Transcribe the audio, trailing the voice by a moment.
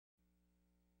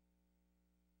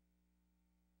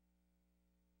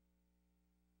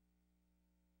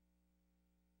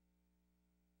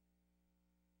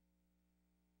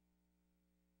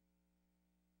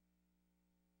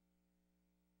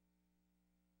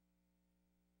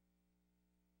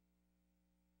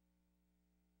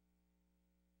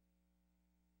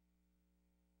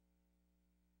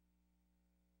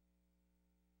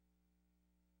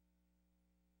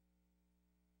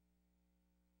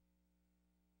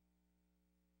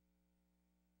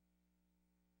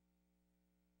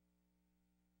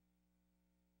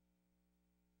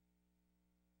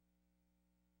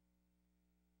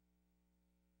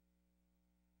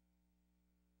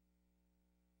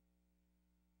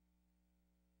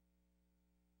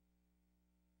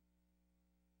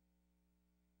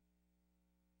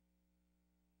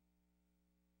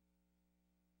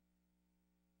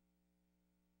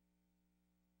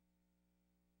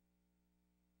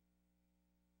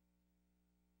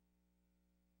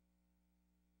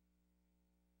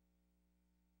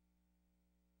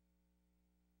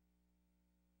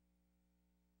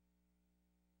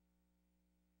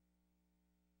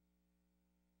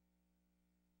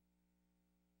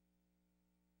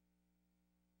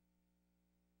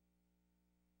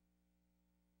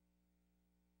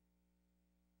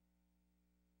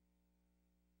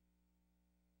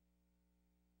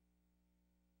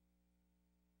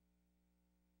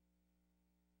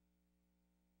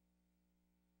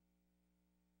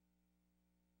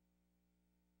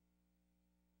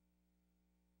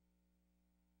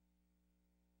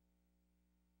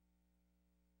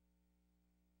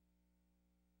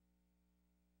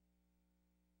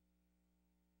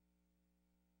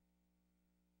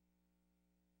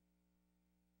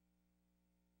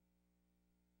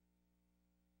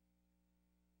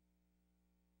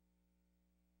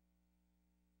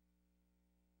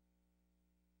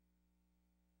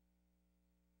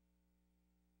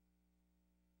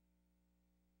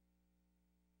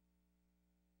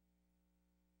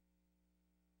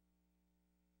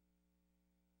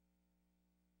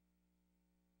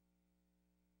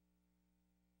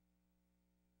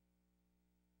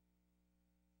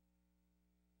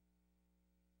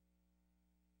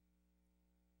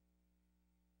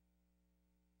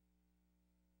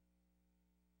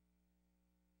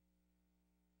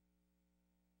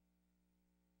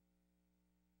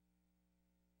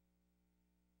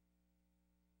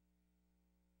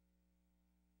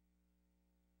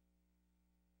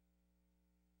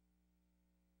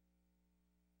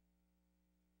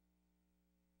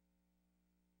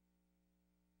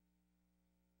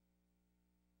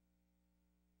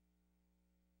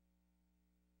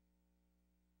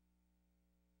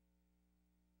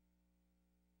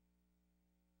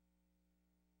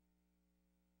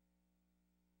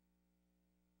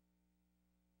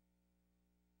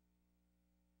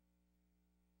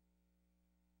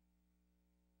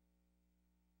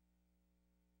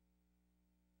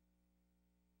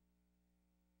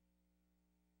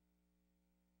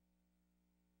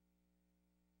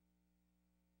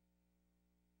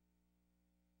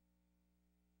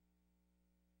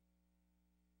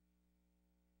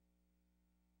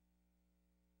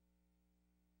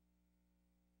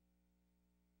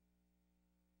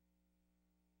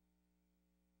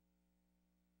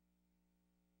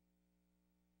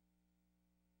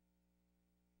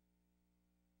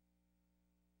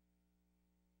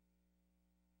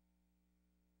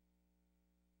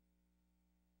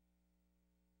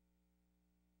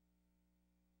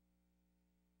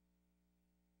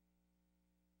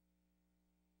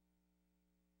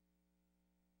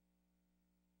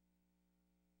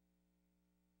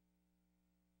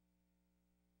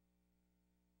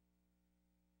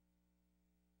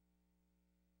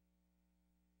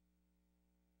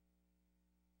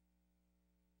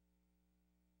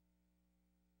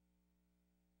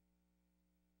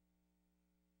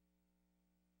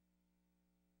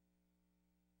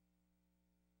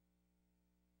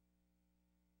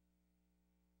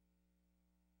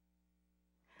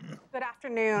Good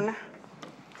afternoon.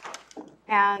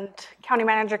 And County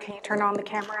Manager, can you turn on the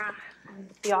camera and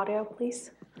the audio,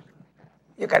 please?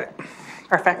 You got it.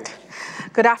 Perfect.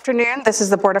 Good afternoon. This is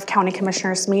the Board of County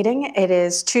Commissioners meeting. It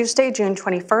is Tuesday, June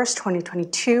 21st,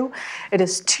 2022. It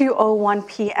is 2:01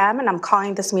 p.m. and I'm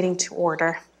calling this meeting to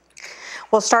order.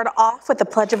 We'll start off with the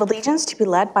Pledge of Allegiance to be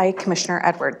led by Commissioner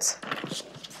Edwards.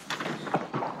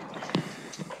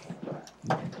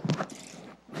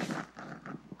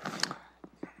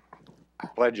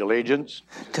 Pledge allegiance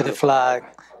to the flag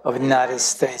of the United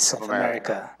States of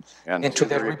America and to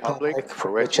the republic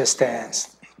for which it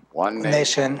stands, one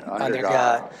nation under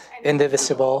God,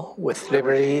 indivisible, with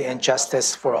liberty and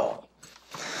justice for all.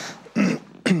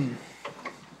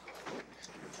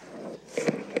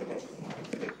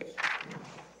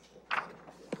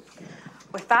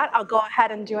 With that, I'll go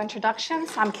ahead and do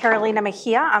introductions. I'm Carolina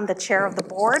Mejia. I'm the chair of the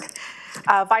board.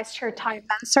 Vice Chair Ty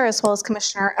Benser, as well as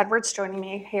Commissioner Edwards, joining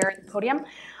me here at the podium.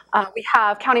 We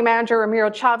have County Manager Ramiro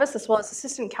Chavez, as well as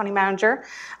Assistant County Manager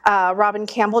Robin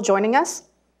Campbell joining us,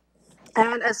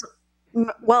 and as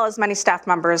well as many staff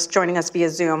members joining us via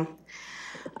Zoom.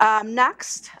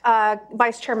 Next,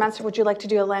 Vice Chair Menser, would you like to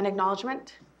do a land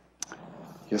acknowledgement?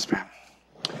 Yes, ma'am.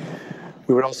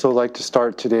 We would also like to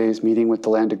start today's meeting with the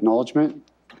land acknowledgement.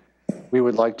 We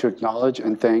would like to acknowledge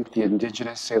and thank the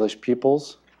Indigenous Salish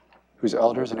peoples whose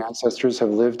elders and ancestors have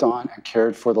lived on and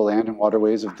cared for the land and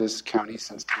waterways of this county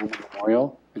since time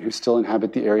immemorial, and who still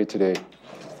inhabit the area today.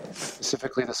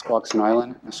 Specifically the Squaxin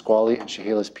Island, Nisqually, and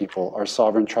Chehalis people, our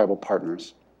sovereign tribal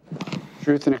partners.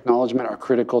 Truth and acknowledgement are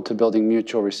critical to building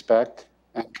mutual respect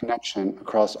and connection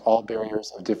across all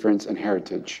barriers of difference and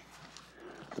heritage.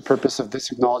 The purpose of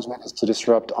this acknowledgement is to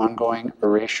disrupt ongoing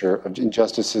erasure of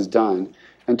injustices done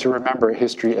and to remember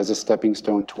history as a stepping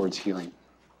stone towards healing.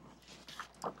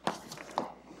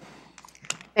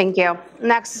 Thank you.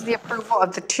 Next is the approval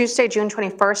of the Tuesday, June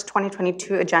 21st,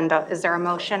 2022 agenda. Is there a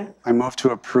motion? I move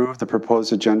to approve the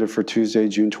proposed agenda for Tuesday,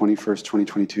 June 21st,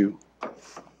 2022.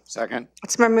 Second.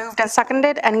 It's been moved and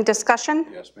seconded. Any discussion?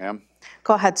 Yes, ma'am.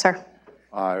 Go ahead, sir.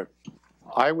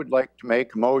 I would like to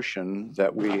make a motion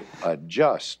that we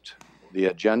adjust the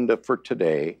agenda for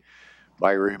today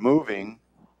by removing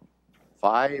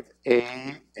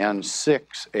 5A and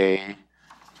 6A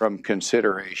from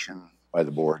consideration by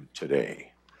the board today.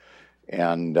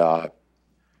 And I'm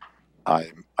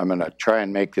going to try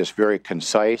and make this very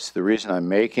concise. The reason I'm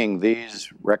making these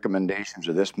recommendations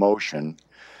of this motion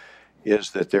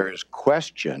is that there is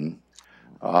question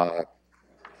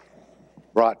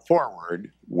brought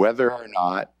forward whether or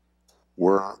not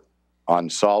we're on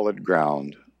solid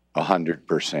ground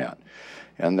 100%.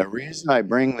 And the reason I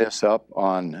bring this up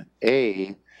on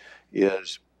A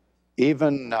is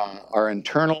even our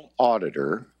internal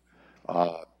auditor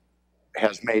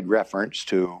has made reference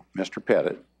to Mr.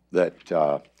 Pettit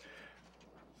that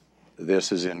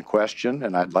this is in question,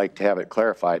 and I'd like to have it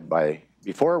clarified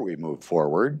before we move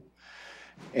forward.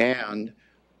 And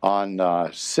on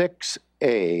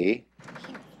 6A,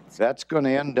 that's going to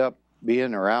end up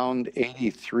being around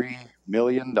 $83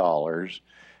 million,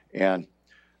 and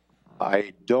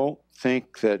I don't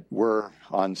think that we're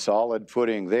on solid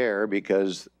footing there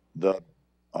because the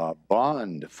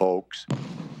bond folks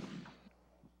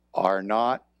are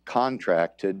not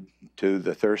contracted to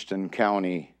the Thurston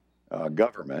County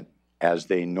government as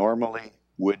they normally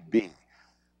would be.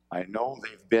 I know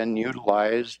they've been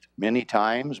utilized many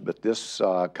times, but this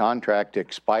contract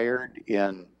expired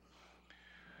in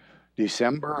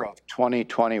December of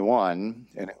 2021,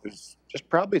 and it was just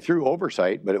probably through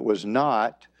oversight, but it was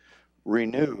not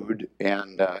renewed.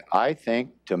 And I think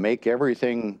to make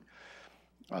everything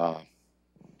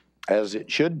as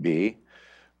it should be,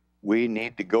 we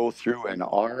need to go through an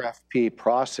RFP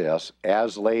process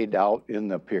as laid out in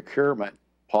the procurement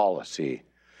policy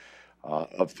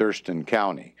of Thurston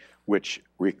County, which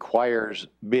requires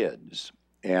bids.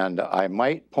 And I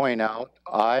might point out,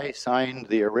 I signed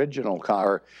the original,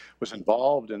 or was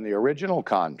involved in the original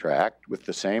contract with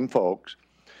the same folks,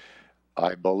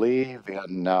 I believe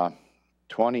in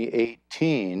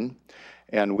 2018,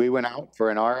 and we went out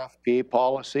for an RFP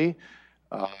policy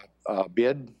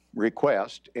bid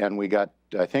request, and we got,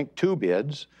 I think, 2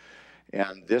 bids,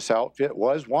 and this outfit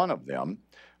was one of them.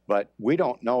 But we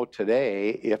don't know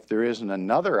today if there isn't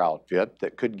another outfit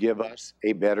that could give us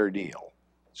a better deal.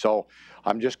 So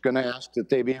I'm just going to ask that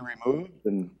they be removed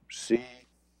and see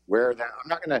where that, I'm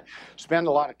not going to spend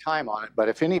a lot of time on it, but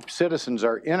if any citizens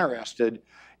are interested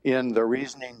in the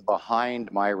reasoning behind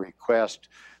my request,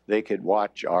 they could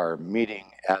watch our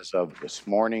meeting as of this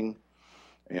morning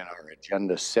in our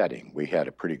agenda setting. We had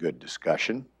a pretty good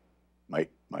discussion.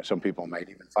 Some people might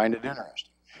even find it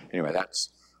interesting. Anyway, that's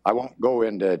I won't go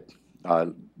into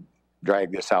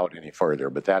drag this out any further,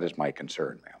 but that is my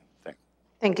concern, ma'am.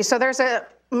 Thank you. So there's a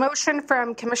motion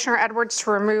from Commissioner Edwards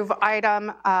to remove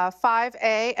item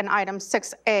 5A and item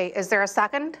 6A. Is there a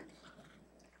second?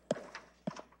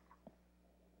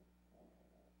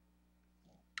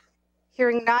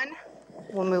 Hearing none,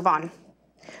 we'll move on.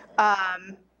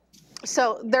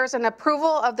 So there's an approval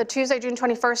of the Tuesday, June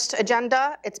 21st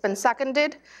agenda. It's been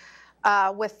seconded.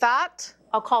 With that,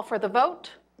 I'll call for the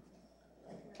vote.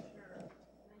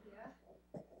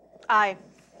 Aye.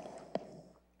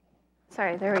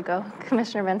 Sorry, there we go.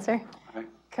 Commissioner Menser. Aye.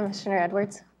 Commissioner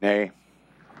Edwards. Nay.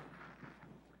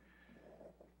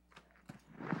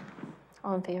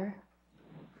 All in favor?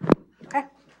 Okay.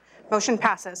 Motion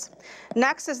passes.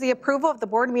 Next is the approval of the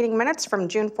board meeting minutes from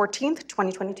June 14th,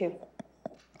 2022.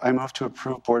 I move to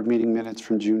approve board meeting minutes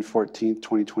from June 14th,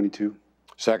 2022.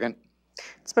 Second?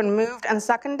 It's been moved and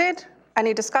seconded.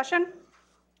 Any discussion?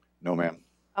 No, ma'am.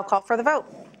 I'll call for the vote.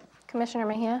 Commissioner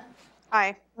Mejia?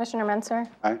 Aye. Commissioner Menser?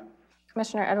 Aye.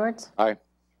 Commissioner Edwards? Aye.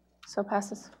 So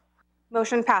passes.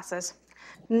 Motion passes.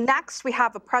 Next, we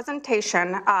have a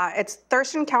presentation. It's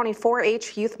Thurston County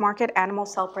 4-H Youth Market Animal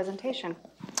Cell presentation.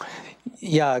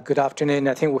 Yeah, good afternoon.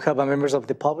 I think we have members of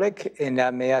the public, and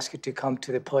I may ask you to come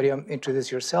to the podium, introduce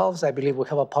yourselves. I believe we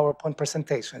have a PowerPoint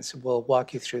presentation, so we'll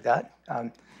walk you through that.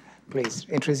 Please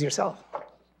introduce yourself.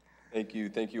 Thank you.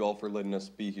 Thank you all for letting us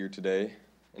be here today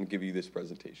and give you this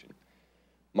presentation.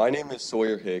 My name is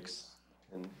Sawyer Hicks,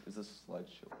 and is this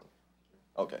slideshow?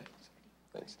 Okay,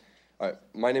 thanks. All right,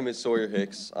 my name is Sawyer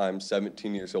Hicks. I'm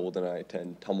 17 years old, and I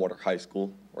attend Tumwater High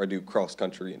School, where I do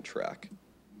cross-country and track.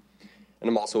 And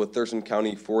I'm also a Thurston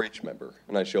County 4-H member,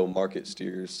 and I show market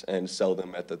steers and sell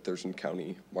them at the Thurston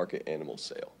County Market Animal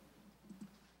Sale.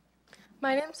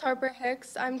 My name's Harper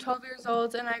Hicks. I'm 12 years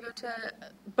old, and I go to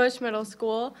Bush Middle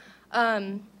School.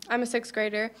 I'm a sixth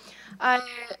grader. I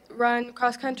run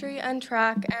cross-country and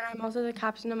track, and I'm also the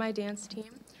captain of my dance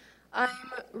team. I'm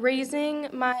raising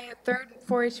my third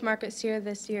 4-H market steer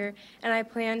this year, and I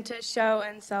plan to show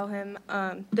and sell him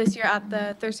this year at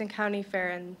the Thurston County Fair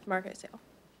and Market Sale.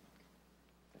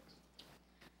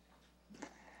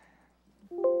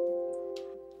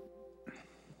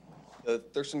 The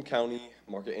Thurston County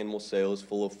Market Animal Sale is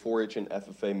full of 4-H and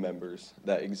FFA members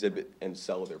that exhibit and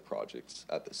sell their projects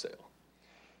at the sale.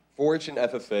 4-H and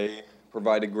FFA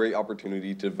provide a great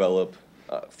opportunity to develop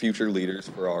future leaders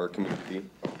for our community.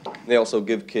 They also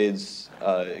give kids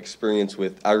experience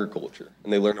with agriculture,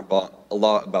 and they learn a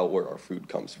lot about where our food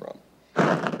comes from.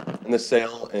 And the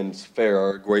sale and fair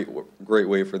are a great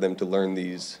way for them to learn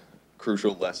these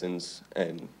crucial lessons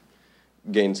and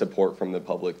gain support from the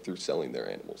public through selling their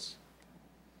animals.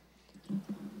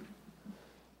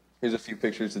 Here's a few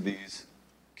pictures of these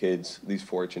kids, these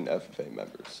 4-H and FFA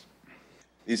members.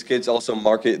 These kids also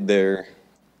market their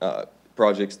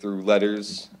projects through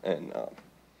letters and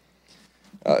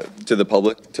to the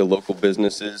public, to local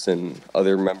businesses and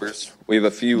other members. We have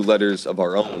a few letters of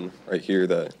our own right here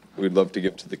that we'd love to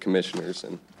give to the commissioners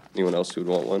and anyone else who would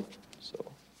want one.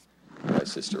 So my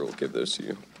sister will give those to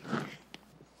you.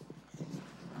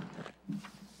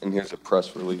 And here's a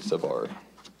press release of our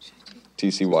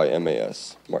TCY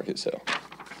MAS market sale.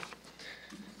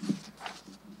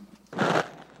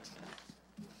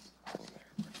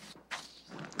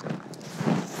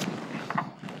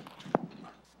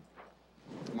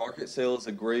 The market sale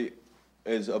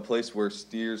is a place where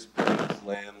steers, pigs,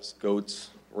 lambs,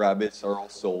 goats, rabbits are all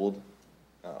sold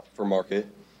for market.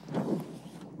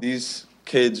 These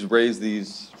kids raise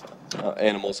these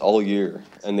animals all year,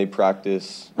 and they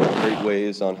practice great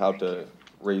ways on how to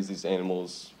raise these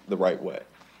animals the right way.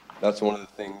 That's one of the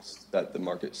things that the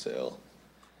market sale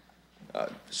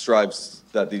strives,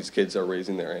 that these kids are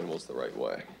raising their animals the right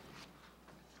way.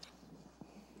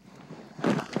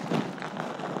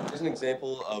 Here's an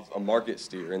example of a market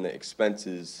steer and the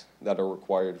expenses that are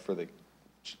required for the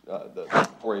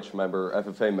 4-H member,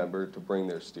 FFA member, to bring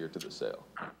their steer to the sale.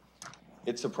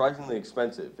 It's surprisingly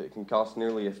expensive. It can cost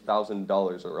nearly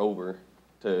 $1,000 or over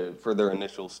for their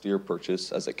initial steer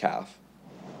purchase as a calf.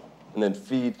 And then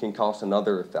feed can cost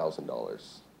another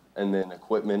 $1,000. And then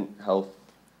equipment, health,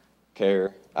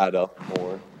 care add up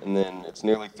more. And then it's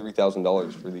nearly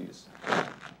 $3,000 for these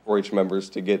 4-H members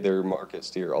to get their market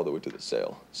steer all the way to the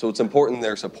sale. So it's important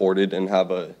they're supported and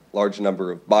have a large number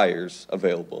of buyers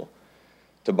available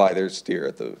to buy their steer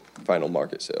at the final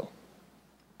market sale.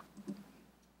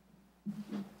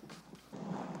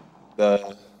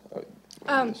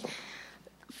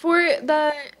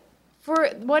 For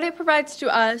what it provides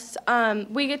to us,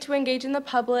 we get to engage in the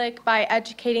public by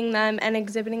educating them and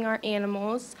exhibiting our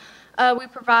animals. We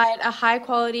provide a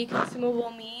high-quality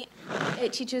consumable meat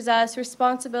It teaches us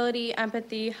responsibility,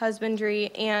 empathy,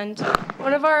 husbandry, and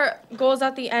one of our goals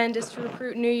at the end is to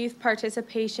recruit new youth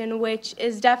participation, which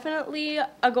is definitely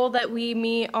a goal that we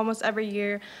meet almost every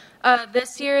year.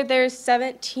 This year there's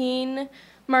 17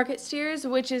 market steers,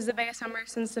 which is the biggest number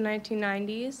since the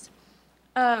 1990s.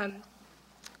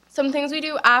 Some things we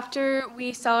do after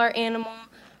we sell our animal: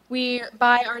 we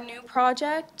buy our new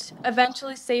project,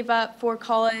 eventually save up for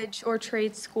college or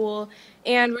trade school,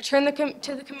 and return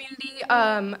to the community.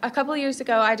 A couple of years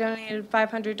ago, I donated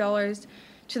 $500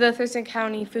 to the Thurston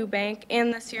County Food Bank,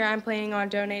 and this year I'm planning on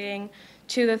donating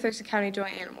to the Thurston County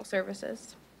Joint Animal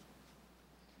Services.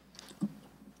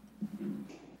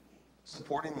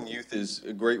 Supporting the youth is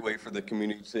a great way for the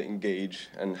community to engage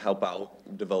and help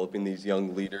out developing these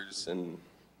young leaders and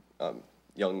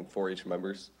young 4-H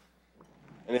members.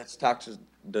 And it's tax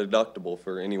deductible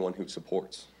for anyone who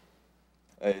supports.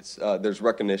 There's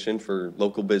recognition for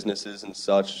local businesses and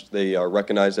such. They are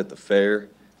recognized at the fair.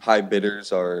 High bidders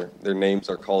their names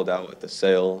are called out at the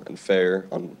sale and fair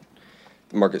on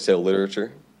the market sale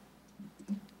literature.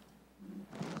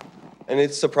 And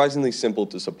it's surprisingly simple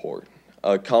to support.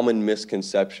 A common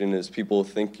misconception is people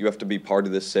think you have to be part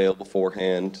of the sale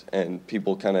beforehand, and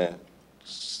people kind of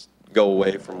go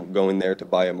away from going there to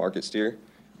buy a market steer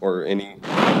or any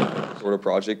sort of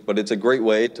project. But it's a great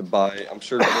way to buy. I'm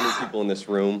sure many people in this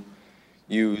room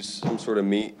use some sort of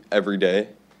meat every day,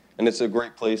 and it's a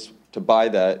great place to buy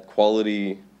that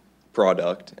quality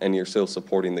product, and you're still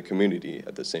supporting the community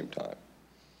at the same time.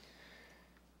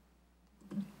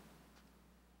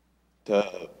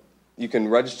 You can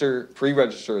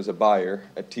pre-register as a buyer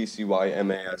at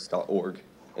tcymas.org,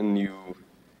 and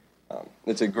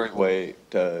it's a great way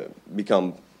to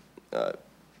become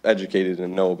educated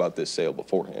and know about this sale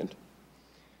beforehand.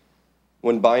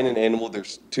 When buying an animal,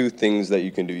 there's two things that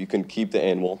you can do. You can keep the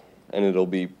animal, and it'll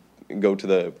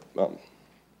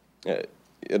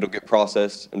get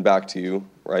processed and back to you,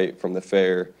 right, from the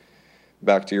fair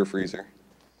back to your freezer.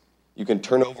 You can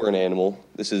turn over an animal.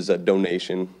 This is a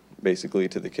donation, basically,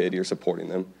 to the kid. You're supporting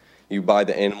them. You buy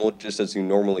the animal just as you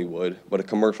normally would, but a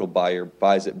commercial buyer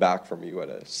buys it back from you at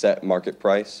a set market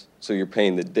price. So you're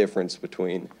paying the difference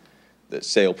between the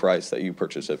sale price that you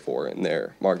purchase it for and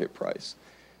their market price.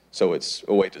 So it's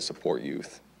a way to support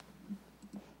youth.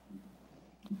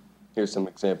 Here's some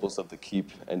examples of the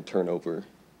keep and turnover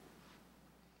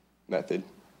method.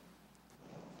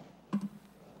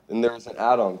 Then there's an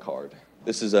add-on card.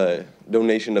 This is a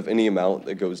donation of any amount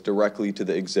that goes directly to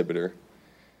the exhibitor.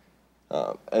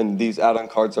 And these add-on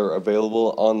cards are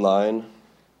available online.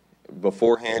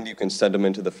 Beforehand, you can send them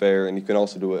into the fair, and you can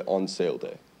also do it on sale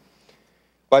day.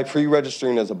 By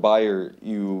pre-registering as a buyer,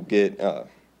 you get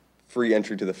free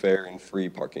entry to the fair and free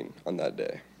parking on that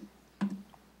day.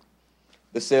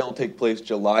 The sale will take place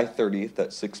July 30th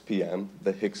at 6 p.m.,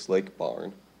 the Hicks Lake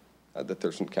Barn at the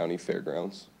Thurston County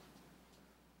Fairgrounds.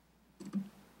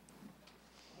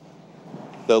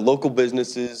 The local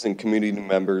businesses and community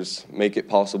members make it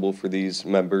possible for these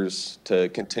members to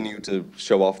continue to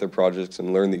show off their projects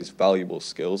and learn these valuable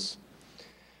skills.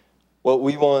 What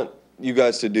we want you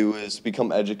guys to do is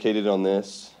become educated on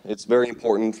this. It's very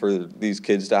important for these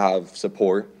kids to have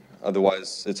support.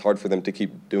 Otherwise, it's hard for them to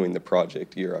keep doing the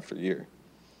project year after year.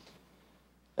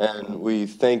 And we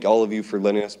thank all of you for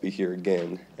letting us be here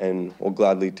again, and we'll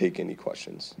gladly take any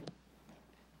questions.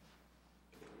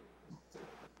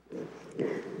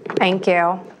 Thank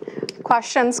you.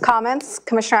 Questions, comments?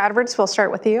 Commissioner Edwards, we'll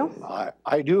start with you.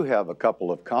 I do have a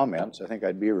couple of comments. I think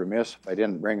I'd be remiss if I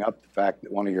didn't bring up the fact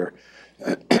that one of your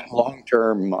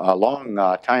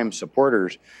long-time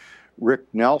supporters, Rick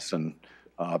Nelson,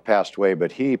 passed away,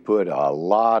 but he put a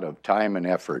lot of time and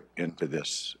effort into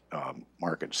this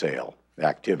market sale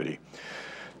activity.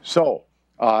 So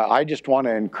I just want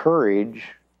to encourage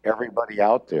everybody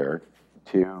out there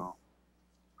to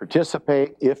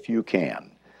participate if you can.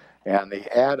 And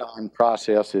the add-on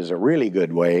process is a really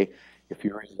good way if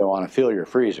you really don't want to fill your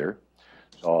freezer.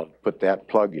 So I'll put that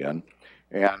plug in.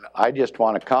 And I just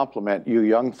want to compliment you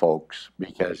young folks,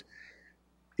 because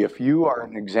if you are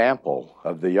an example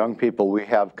of the young people we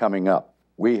have coming up,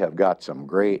 we have got some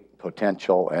great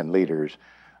potential and leaders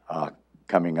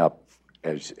coming up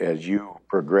as you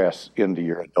progress into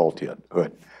your adulthood.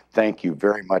 Thank you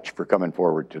very much for coming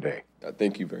forward today.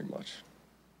 Thank you very much.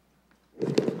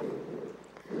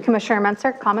 Commissioner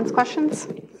Menser, comments, questions?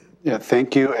 Yeah,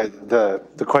 thank you.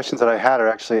 The questions that I had are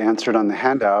actually answered on the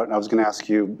handout. And I was going to ask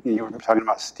you, you were talking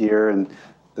about steer, and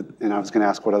I was going to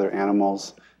ask what other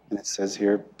animals. And it says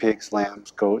here, pigs,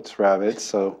 lambs, goats, rabbits.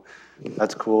 So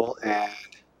that's cool. And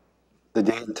the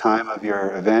date and time of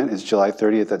your event is July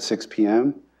 30th at 6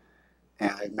 p.m.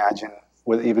 And I imagine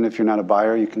even if you're not a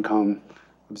buyer, you can come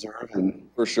observe and.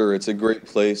 For sure, it's a great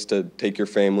place to take your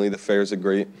family. The fair is a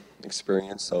great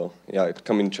experience. So yeah,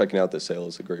 coming and checking out the sale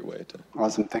is a great way to.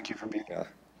 Awesome. Thank you for being here. Yeah,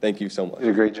 thank you so much. You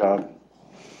did a great job.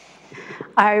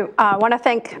 I want to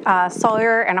thank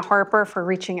Sawyer and Harper for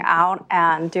reaching out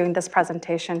and doing this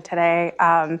presentation today.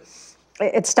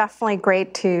 It's definitely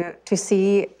great to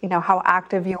see, you know, how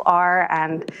active you are,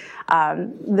 and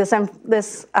this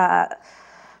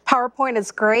PowerPoint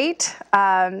is great,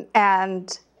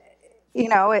 and you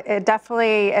know, it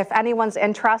definitely, if anyone's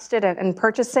interested in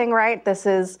purchasing, right, this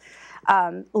is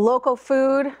local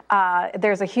food.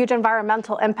 There's a huge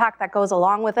environmental impact that goes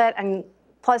along with it, and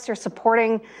plus you're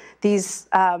supporting these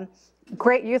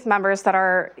great youth members that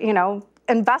are, you know,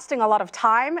 investing a lot of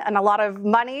time and a lot of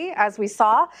money, as we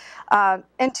saw,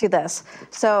 into this.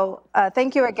 So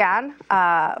thank you again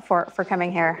for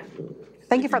coming here.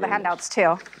 Thank you for the handouts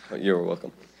too. You're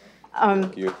welcome.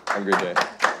 Thank you. Have a great day.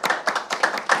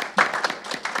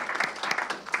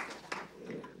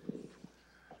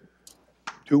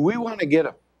 Do we want to get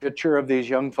a picture of these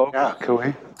young folks? Yeah, can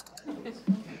we?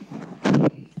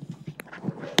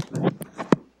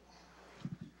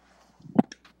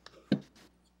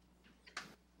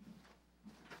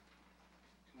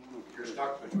 You're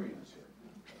stuck between us here.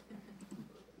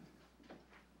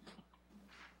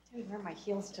 I didn't wear my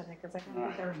heels today because I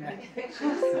didn't think they were taking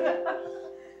pictures.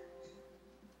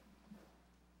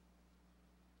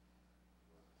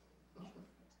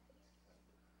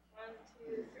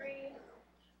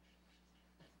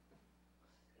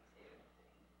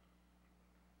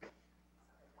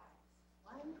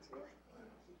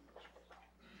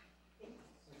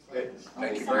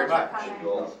 Thank you very much.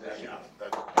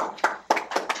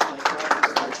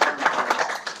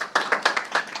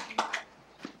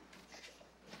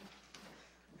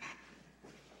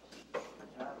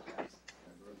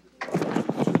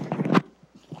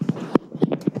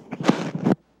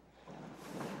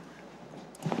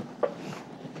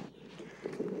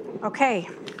 Okay.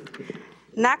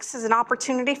 Next is an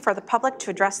opportunity for the public to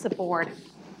address the board.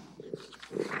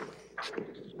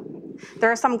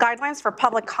 There are some guidelines for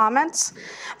public comments.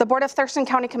 The Board of Thurston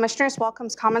County Commissioners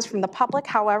welcomes comments from the public.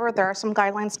 However, there are some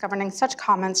guidelines governing such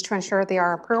comments to ensure they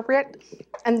are appropriate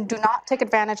and do not take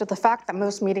advantage of the fact that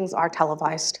most meetings are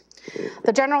televised.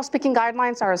 The general speaking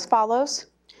guidelines are as follows.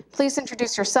 Please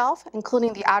introduce yourself,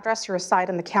 including the address you reside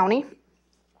in the county.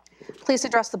 Please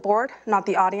address the board, not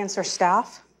the audience or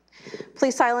staff.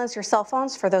 Please silence your cell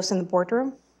phones for those in the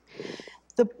boardroom.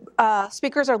 The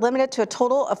speakers are limited to a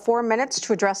total of 4 minutes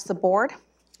to address the board.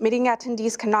 Meeting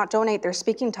attendees cannot donate their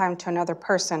speaking time to another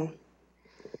person.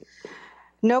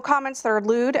 No comments that are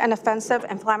lewd and offensive,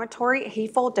 inflammatory,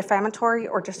 hateful, defamatory,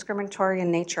 or discriminatory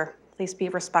in nature. Please be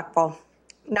respectful.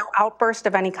 No outburst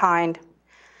of any kind.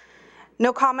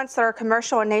 No comments that are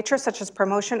commercial in nature, such as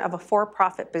promotion of a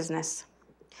for-profit business.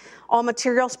 All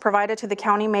materials provided to the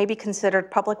county may be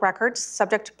considered public records,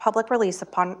 subject to public release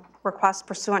upon request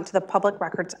pursuant to the Public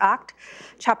Records Act,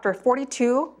 Chapter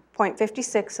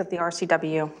 42.56 of the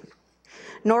RCW.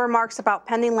 No remarks about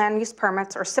pending land use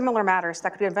permits or similar matters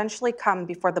that could eventually come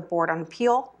before the board on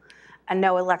appeal, and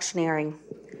no electioneering.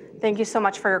 Thank you so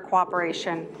much for your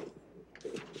cooperation.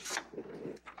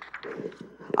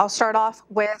 I'll start off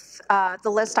with the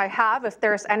list I have. If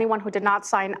there's anyone who did not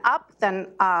sign up, then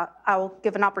I will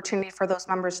give an opportunity for those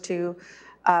members to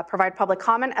provide public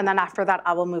comment, and then after that,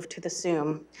 I will move to the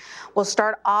Zoom. We'll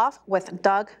start off with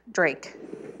Doug Drake.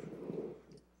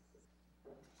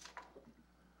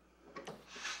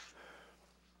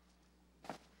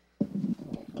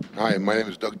 Hi, my name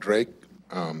is Doug Drake.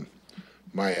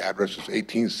 My address is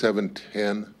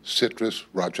 18710 Citrus,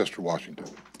 Rochester, Washington.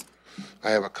 I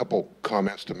have a couple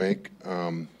comments to make.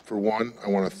 For one, I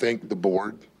want to thank the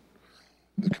board,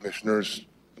 the commissioners,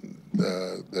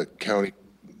 the county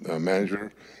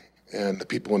manager, and the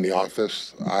people in the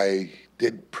office. I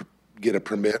did get a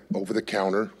permit over the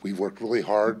counter. We've worked really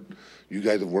hard. You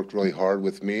guys have worked really hard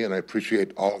with me, and I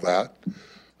appreciate all that.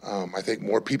 I think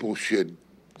more people should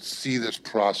see this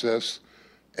process,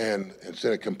 and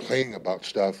instead of complaining about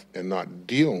stuff and not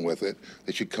dealing with it,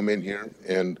 they should come in here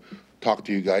and talk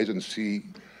to you guys and see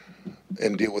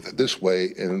and deal with it this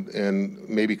way, and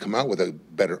maybe come out with a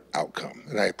better outcome.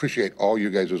 And I appreciate all you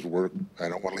guys' work. I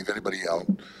don't want to leave anybody out.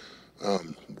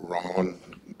 Ron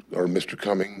or Mr.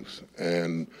 Cummings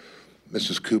and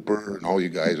Mrs. Cooper and all you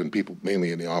guys and people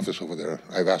mainly in the office over there.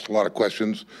 I've asked a lot of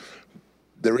questions.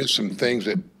 There is some things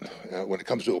that when it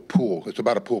comes to a pool, it's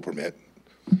about a pool permit,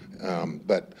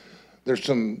 but there's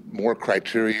some more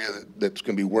criteria that's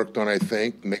going to be worked on, I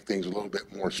think, make things a little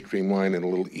bit more streamlined and a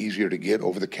little easier to get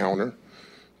over the counter.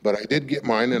 But I did get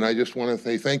mine, and I just want to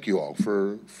say thank you all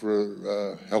for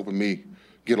helping me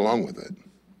get along with it.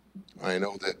 I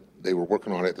know that they were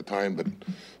working on it at the time, but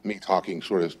me talking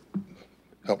sort of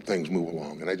helped things move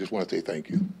along, and I just want to say thank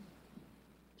you.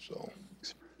 So.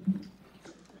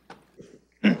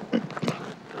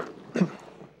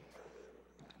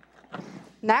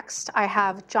 Next, I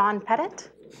have John Pettit.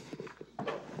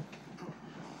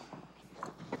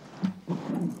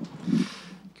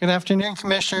 Good afternoon,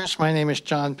 Commissioners. My name is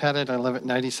John Pettit. I live at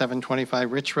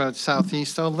 9725 Rich Road,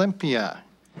 Southeast Olympia.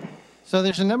 So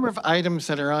there's a number of items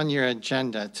that are on your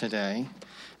agenda today,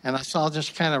 and so I'll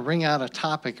just kind of ring out a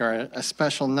topic or a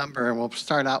special number, and we'll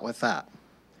start out with that.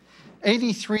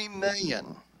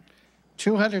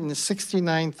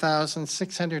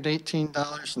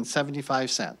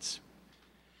 $83,269,618.75.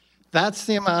 That's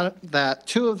the amount that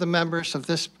two of the members of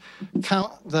this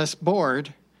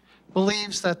board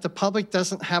believes that the public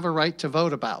doesn't have a right to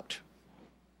vote about.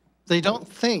 They don't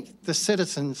think the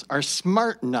citizens are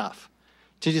smart enough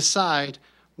to decide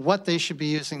what they should be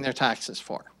using their taxes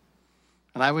for.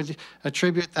 And I would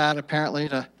attribute that apparently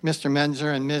to Mr.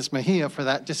 Menzer and Ms. Mejia for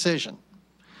that decision.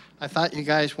 I thought you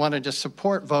guys wanted to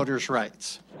support voters'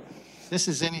 rights. This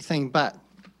is anything but.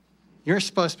 You're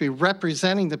supposed to be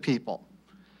representing the people,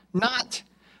 not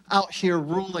out here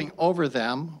ruling over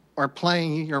them or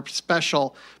playing your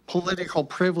special political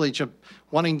privilege of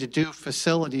wanting to do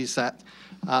facilities that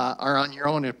are on your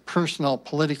own personal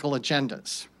political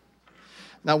agendas.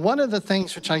 Now, one of the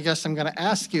things which I guess I'm going to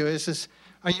ask you is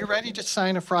are you ready to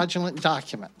sign a fraudulent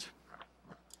document?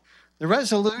 The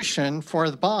resolution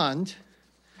for the bond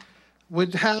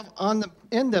would have on the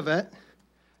end of it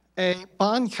a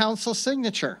bond counsel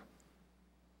signature.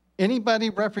 Anybody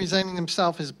representing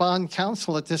themselves as bond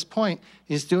counsel at this point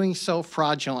is doing so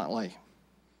fraudulently.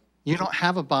 You don't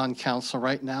have a bond counsel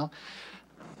right now.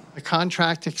 The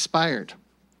contract expired.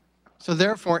 So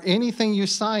therefore, anything you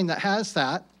sign that has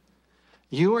that,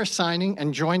 you are signing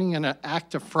and joining in an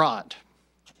act of fraud.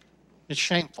 It's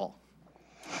shameful.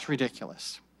 It's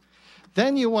ridiculous.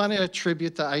 Then you want to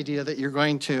attribute the idea that you're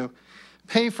going to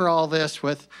pay for all this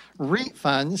with REIT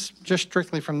funds, just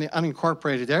strictly from the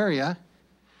unincorporated area.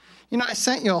 You know, I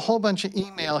sent you a whole bunch of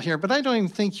email here, but I don't even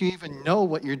think you even know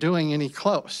what you're doing any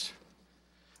close.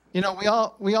 You know,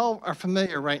 we all are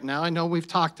familiar right now. I know we've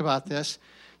talked about this.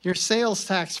 Your sales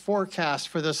tax forecast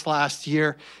for this last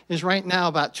year is right now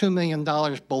about $2 million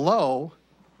below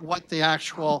what the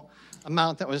actual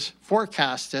amount that was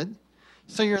forecasted.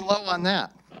 So you're low on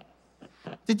that.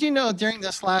 Did you know during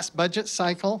this last budget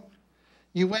cycle,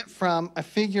 you went from a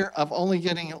figure of only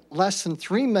getting less than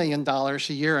 $3 million a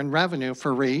year in revenue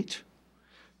for REIT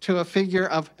to a figure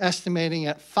of estimating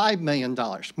at $5 million,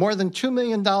 more than $2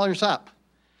 million up.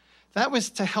 That was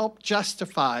to help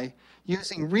justify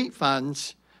using REIT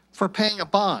funds for paying a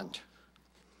bond.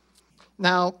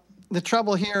 Now, the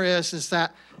trouble here is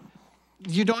that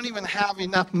you don't even have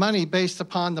enough money based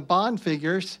upon the bond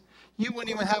figures. You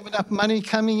wouldn't even have enough money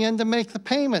coming in to make the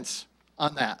payments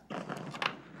on that.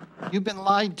 You've been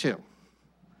lied to.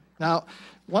 Now,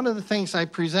 one of the things I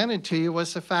presented to you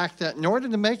was the fact that in order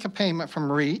to make a payment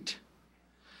from REIT,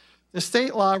 the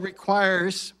state law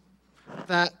requires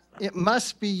that it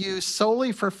must be used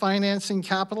solely for financing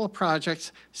capital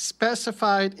projects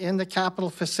specified in the capital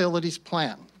facilities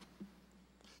plan.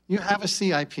 You have a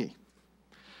CIP.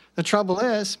 The trouble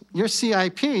is, your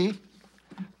CIP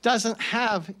doesn't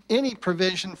have any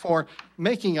provision for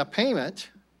making a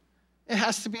payment. It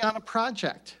has to be on a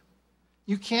project.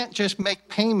 You can't just make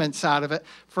payments out of it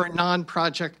for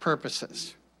non-project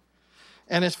purposes.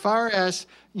 And as far as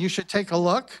you should take a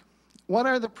look, what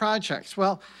are the projects?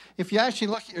 Well, if you actually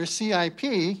look at your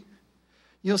CIP,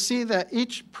 you'll see that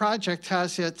each project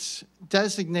has its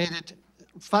designated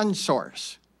fund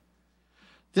source.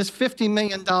 This $50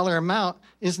 million amount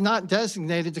is not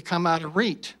designated to come out of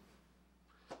REIT.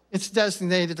 It's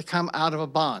designated to come out of a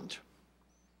bond.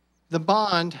 The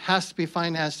bond has to be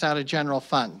financed out of general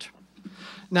fund.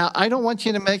 Now, I don't want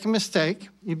you to make a mistake.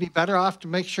 You'd be better off to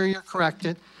make sure you're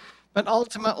corrected. But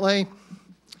ultimately,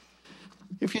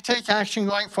 if you take action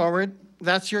going forward,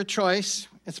 that's your choice.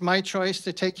 It's my choice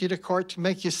to take you to court to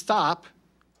make you stop.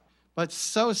 But it's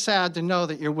so sad to know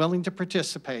that you're willing to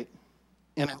participate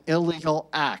in an illegal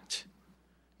act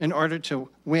in order to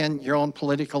win your own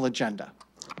political agenda.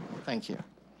 Thank you.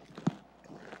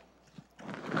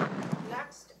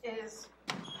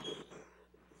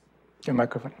 Your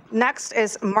microphone. Next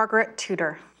is Margaret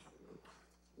Tudor.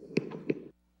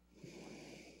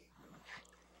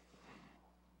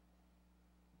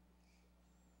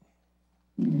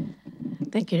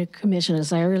 Thank you,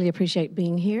 Commissioners. I really appreciate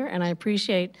being here, and I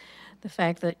appreciate the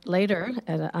fact that later,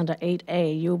 under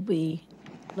 8A, you'll be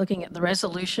looking at the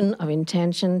resolution of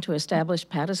intention to establish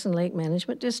Patterson Lake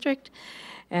Management District.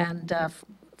 And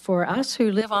for us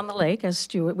who live on the lake as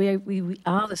steward, we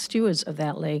are the stewards of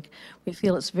that lake. We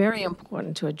feel it's very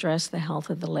important to address the health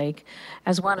of the lake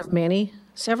as one of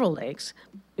several lakes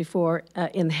before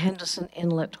in the Henderson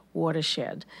Inlet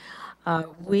watershed.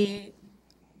 We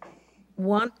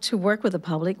want to work with the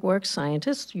public works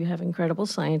scientists. You have incredible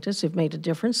scientists who've made a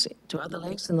difference to other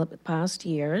lakes in the past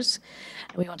years.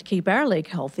 And we want to keep our lake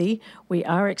healthy. We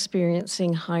are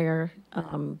experiencing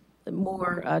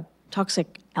more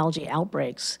toxic algae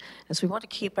outbreaks. And so we want to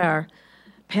keep our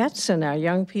pets and our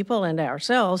young people and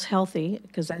ourselves healthy,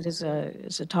 because that is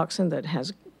a toxin that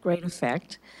has great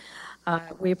effect.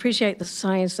 We appreciate the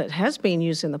science that has been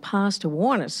used in the past to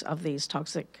warn us of these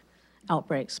toxic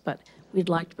outbreaks, but we'd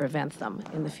like to prevent them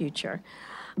in the future.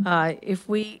 If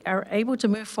we are able to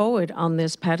move forward on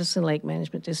this Patterson Lake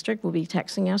Management District, we'll be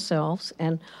taxing ourselves,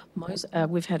 and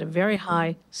we've had a very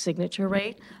high signature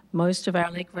rate. Most of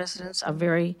our lake residents are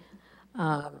very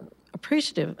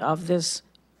appreciative of this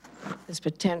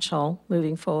potential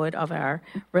moving forward of our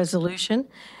resolution,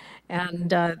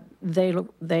 and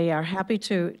they are happy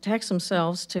to tax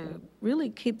themselves to really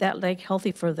keep that lake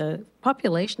healthy for the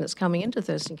population that's coming into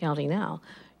Thurston County now.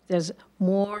 There's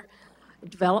more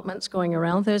developments going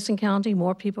around Thurston County,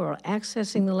 more people are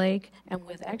accessing the lake, and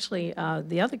with actually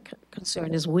the other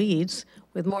concern is weeds.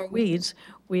 With more weeds,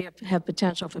 we have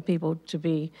potential for people to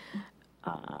be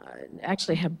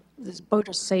actually have this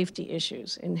boater safety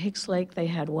issues. In Hicks Lake, they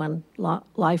had one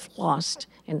life lost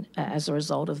as a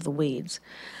result of the weeds.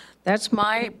 That's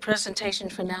my presentation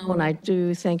for now, and I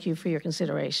do thank you for your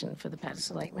consideration for the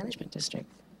Patterson Lake Management District.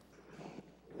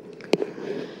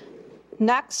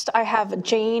 Next, I have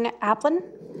Jane Applin.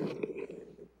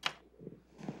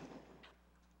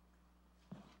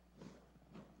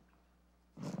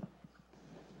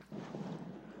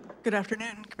 Good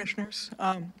afternoon, Commissioners.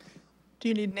 Do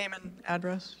you need name and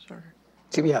address? Or?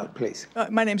 Yeah, please.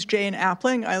 My name's Jane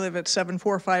Appling. I live at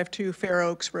 7452 Fair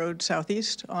Oaks Road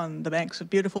Southeast on the banks of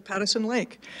beautiful Patterson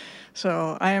Lake.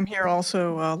 So I am here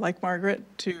also, like Margaret,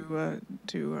 to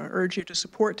urge you to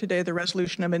support today the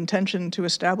resolution of intention to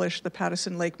establish the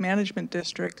Patterson Lake Management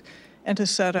District and to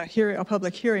set a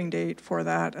public hearing date for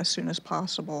that as soon as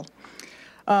possible.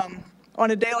 On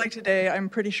a day like today, I'm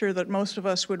pretty sure that most of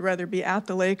us would rather be at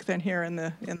the lake than here in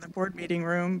the board meeting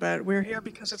room, but we're here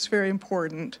because it's very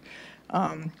important.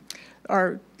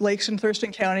 Our lakes in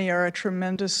Thurston County are a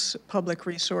tremendous public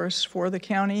resource for the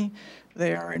county.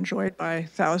 They are enjoyed by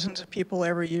thousands of people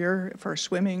every year for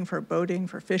swimming, for boating,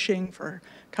 for fishing, for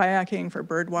kayaking, for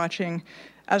bird watching.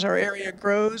 As our area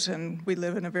grows, and we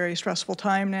live in a very stressful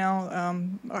time now,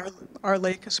 our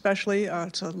lake especially,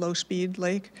 it's a low-speed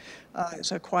lake,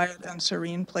 it's a quiet and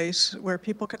serene place where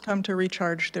people can come to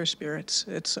recharge their spirits.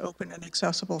 It's open and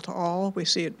accessible to all. We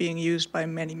see it being used by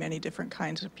many, many different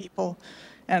kinds of people,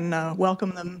 and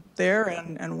welcome them there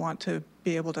and want to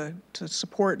be able to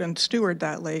support and steward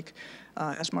that lake,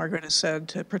 as Margaret has said,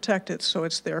 to protect it so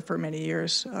it's there for many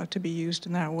years to be used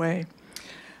in that way.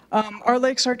 Our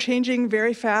lakes are changing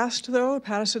very fast, though.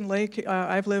 Patterson Lake,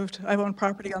 I've owned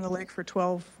property on the lake for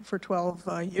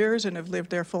 12 years and have lived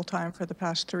there full time for the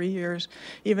past 3 years.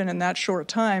 Even in that short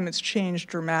time, it's changed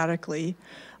dramatically.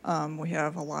 We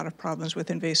have a lot of problems with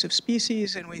invasive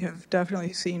species, and we have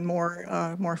definitely seen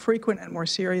more frequent and more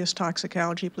serious toxic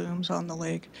algae blooms on the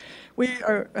lake. We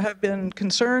have been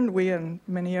concerned, we and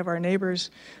many of our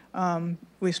neighbors.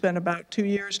 We spent about 2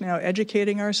 years now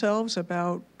educating ourselves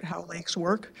about how lakes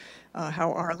work,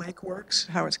 how our lake works,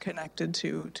 how it's connected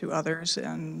to others,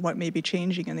 and what may be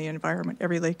changing in the environment.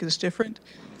 Every lake is different.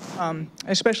 I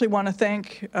especially want to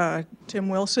thank Tim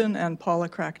Wilson and Paula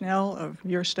Cracknell of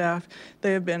your staff.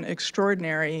 They have been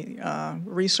extraordinary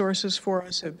resources for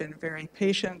us, have been very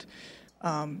patient,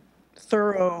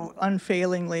 thorough,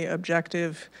 unfailingly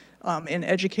objective in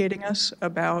educating us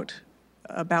about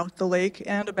the lake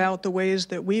and about the ways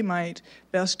that we might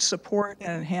best support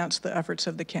and enhance the efforts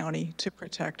of the county to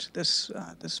protect this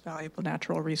valuable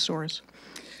natural resource.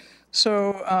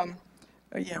 So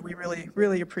yeah, we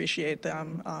really appreciate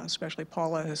them, especially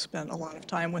Paula has spent a lot of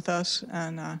time with us,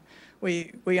 and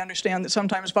we understand that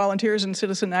sometimes volunteers and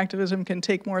citizen activism can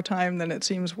take more time than it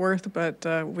seems worth,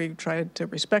 but we've tried to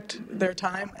respect their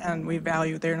time, and we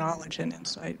value their knowledge and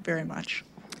insight very much.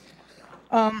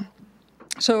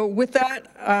 So with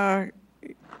that,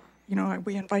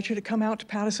 we invite you to come out to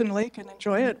Pattison Lake and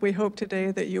enjoy it. We hope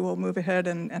today that you will move ahead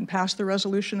and pass the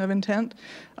resolution of intent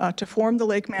to form the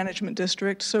Lake Management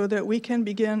District so that we can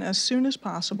begin as soon as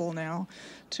possible now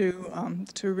to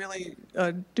really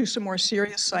do some more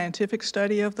serious scientific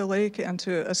study of the lake and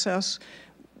to assess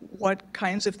what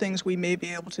kinds of things we may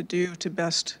be able to do to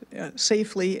best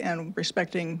safely and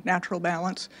respecting natural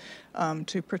balance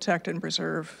to protect and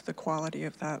preserve the quality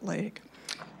of that lake.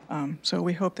 So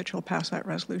we hope that you'll pass that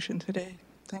resolution today.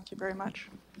 Thank you very much.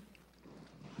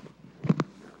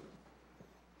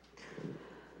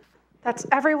 That's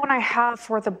everyone I have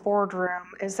for the boardroom.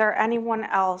 Is there anyone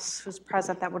else who's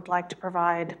present that would like to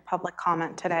provide public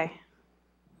comment today?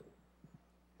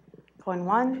 Going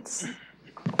once,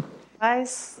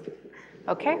 twice.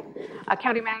 Okay.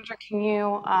 County Manager, can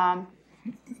you?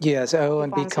 Yes, I will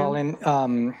be calling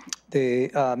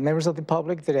the members of the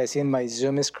public that I see in my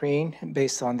Zoom screen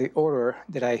based on the order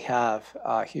that I have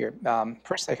here.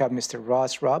 First, I have Mr.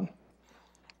 Ross Robb.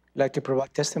 I'd like to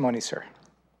provide testimony, sir.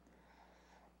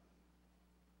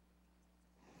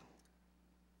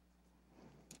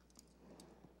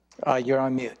 You're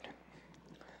on mute.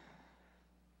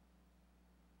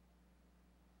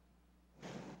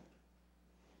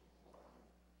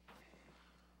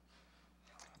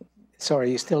 Sorry,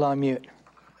 you're still on mute.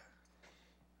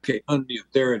 Okay, unmute.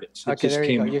 There it is. Okay, there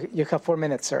you go. You have 4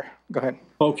 minutes, sir. Go ahead.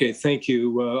 Okay, thank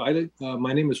you.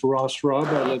 My name is Ross Robb.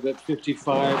 I live at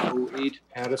 5508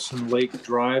 Pattison Lake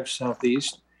Drive,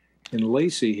 Southeast in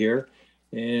Lacey here.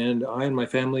 And I and my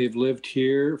family have lived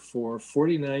here for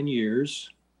 49 years.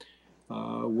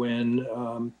 When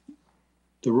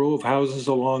the row of houses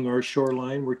along our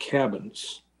shoreline were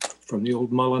cabins from the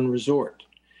old Mullen Resort.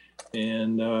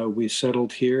 And we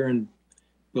settled here and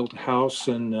built a house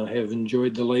and have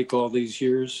enjoyed the lake all these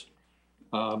years.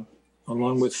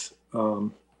 Along with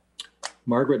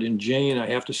Margaret and Jane, I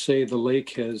have to say the lake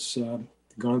has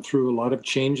gone through a lot of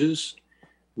changes.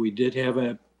 We did have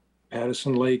a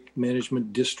Pattison Lake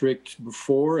Management District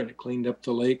before, and it cleaned up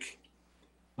the lake.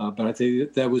 But I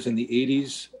think that was in the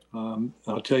 80s.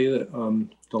 I'll tell you that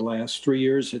the last 3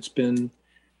 years, it's been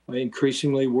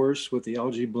increasingly worse with the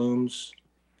algae blooms.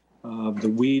 The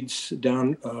weeds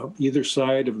down either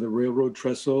side of the railroad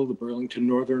trestle, the Burlington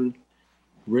Northern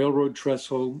Railroad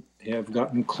trestle, have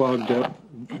gotten clogged up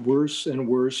worse and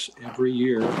worse every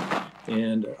year.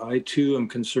 And I too am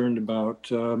concerned about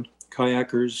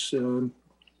kayakers,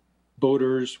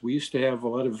 boaters. We used to have a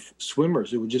lot of swimmers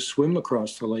that would just swim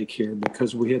across the lake here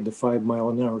because we had the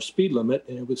 5-mile-an-hour speed limit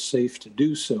and it was safe to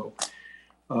do so.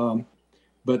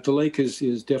 But the lake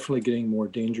is definitely getting more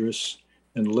dangerous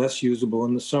and less usable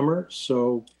in the summer.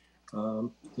 So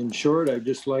in short, I'd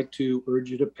just like to urge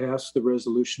you to pass the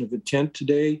resolution of intent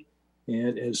today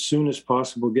and as soon as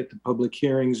possible get the public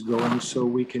hearings going so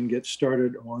we can get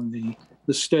started on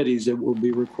the studies that will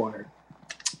be required.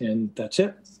 And that's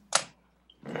it.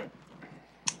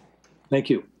 Thank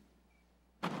you.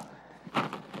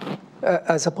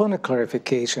 As a point of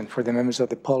clarification for the members of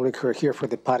the public who are here for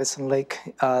the Pattison Lake,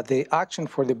 the action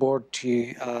for the board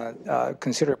to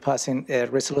consider passing a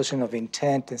resolution of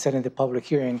intent and setting the public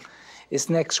hearing is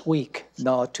next week,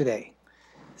 not today.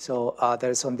 So that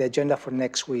is on the agenda for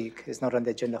next week. It's not on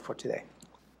the agenda for today.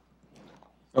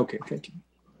 Okay, thank you.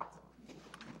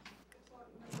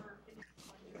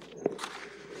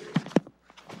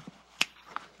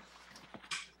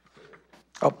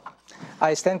 Oh,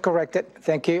 I stand corrected.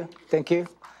 Thank you. Thank you.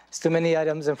 It's too many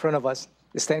items in front of us.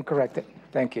 I stand corrected.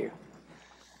 Thank you.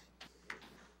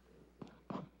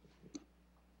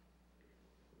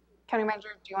 County Manager,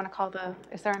 do you want to call the,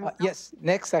 is there any? Yes,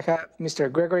 next I have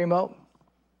Mr. Gregory Moe.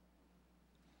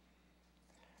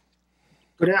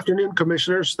 Good afternoon,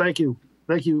 Commissioners. Thank you.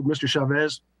 Thank you, Mr.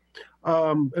 Chavez.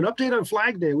 An update on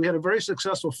Flag Day. We had a very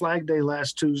successful Flag Day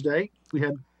last Tuesday. We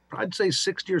had, I'd say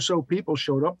 60 or so people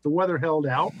showed up. The weather held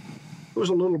out. It was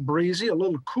a little breezy, a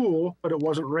little cool, but it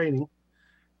wasn't raining.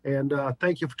 And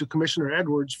thank you to Commissioner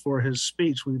Edwards for his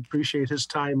speech. We appreciate his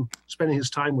time, spending his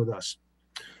time with us.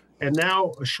 And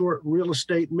now a short real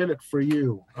estate minute for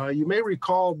you. You may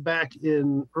recall back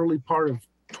in early part of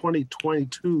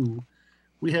 2022,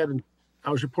 I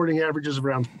was reporting averages of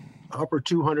around upper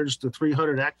 200s to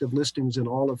 300 active listings in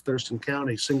all of Thurston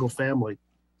County, single family.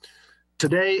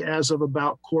 Today, as of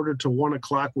about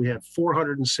 1:45, we had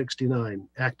 469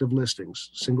 active listings,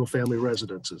 single family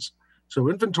residences. So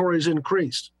inventory has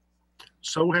increased.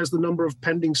 So has the number of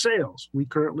pending sales. We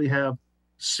currently have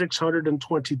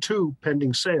 622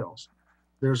 pending sales.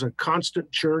 There's a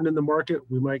constant churn in the market.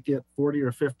 We might get 40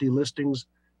 or 50 listings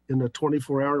in the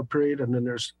 24-hour period, and then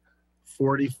there's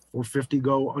 40 or 50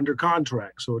 go under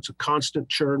contract. So it's a constant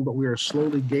churn, but we are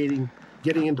slowly getting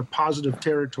into positive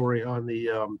territory on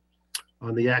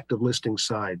the active listing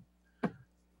side.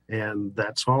 And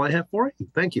that's all I have for you.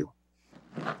 Thank you.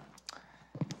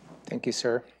 Thank you,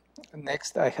 sir.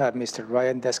 Next, I have Mr.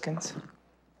 Ryan Deskins.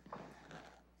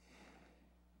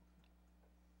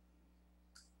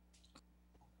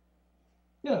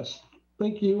 Yes,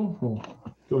 thank you. Oh,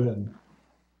 go ahead.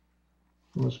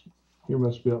 You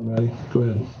must be up, Maddie. Go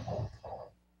ahead.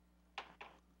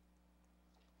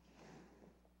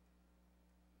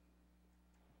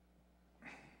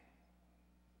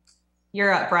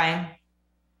 You're up, Brian.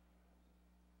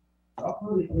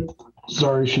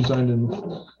 Sorry, she signed in.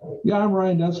 Yeah, I'm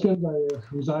Ryan Deskins. I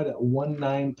reside at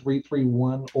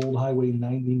 19331 Old Highway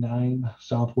 99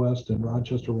 Southwest in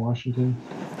Rochester, Washington.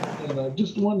 And I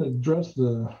just wanted to address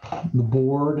the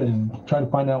board and try to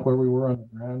find out where we were on the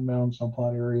Grand Mound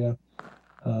subplot area.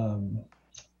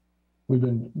 We've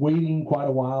been waiting quite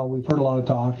a while. We've heard a lot of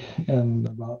talk and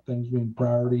about things being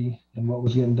priority and what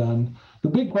was getting done. The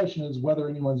big question is whether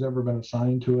anyone's ever been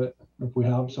assigned to it, if we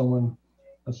have someone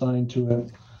assigned to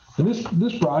it. And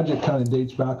this project kind of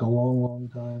dates back a long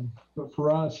time, but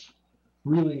for us,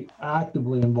 really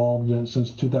actively involved in it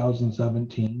since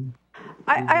 2017.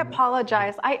 I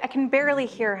apologize. I can barely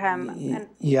hear him.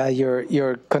 Yeah,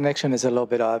 your connection is a little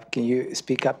bit off. Can you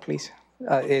speak up, please?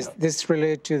 Is this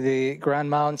related to the Grand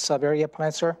Mound sub-area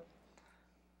plan, sir?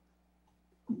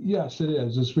 Yes, it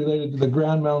is. It's related to the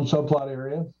Grand Mound subplot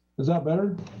area. Is that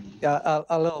better?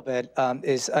 A little bit.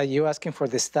 Are you asking for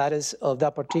the status of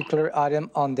that particular item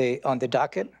on the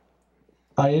docket?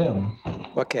 I am.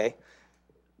 Okay.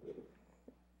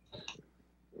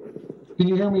 Can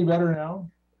you hear me better now?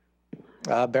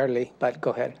 Barely, but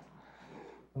go ahead.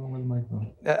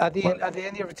 At the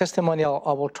end of your testimony, I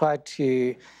will try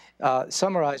to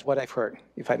summarize what I've heard,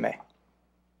 if I may.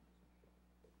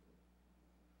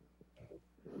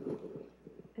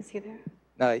 Is he there?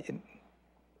 No.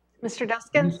 Mr.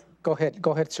 Deskins? Go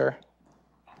ahead, sir.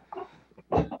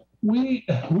 We're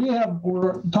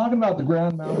talking about the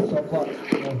Grand Mound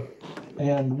subplot,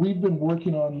 and we've been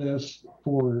working on this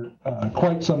for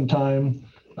quite some time,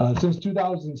 since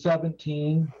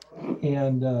 2017,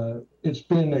 and it's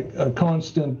been a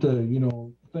constant,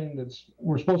 thing that's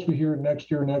we're supposed to be here next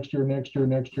year.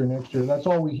 That's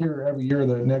all we hear every year.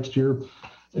 The next year.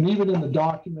 And even in the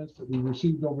documents that we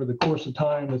received over the course of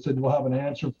time, it said we'll have an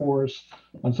answer for us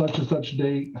on such and such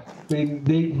date,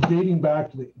 dating back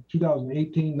to the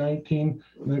 2018, 19.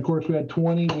 And then of course we had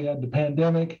 20, we had the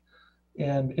pandemic.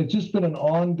 And it's just been an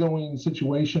ongoing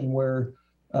situation where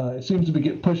it seems to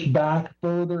get pushed back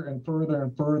further and further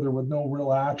and further with no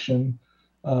real action.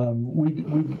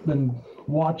 We've been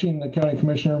watching the county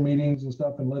commissioner meetings and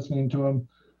stuff and listening to them.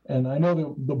 And I know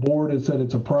that the board has said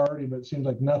it's a priority, but it seems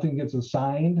like nothing gets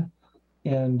assigned.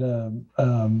 And,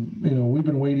 we've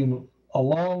been waiting a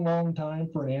long time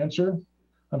for an answer.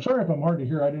 I'm sorry if I'm hard to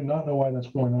hear. I do not know why that's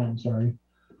going on. I'm sorry.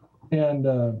 And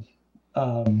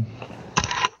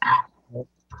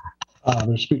there's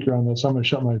a speaker on this. I'm going to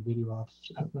shut my video off.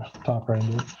 Talk right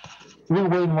into it. We've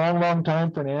been waiting a long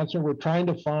time for an answer. We're trying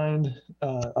to find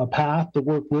a path to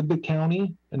work with the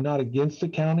county and not against the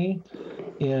county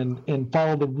and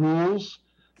follow the rules.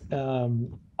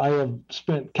 I have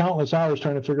spent countless hours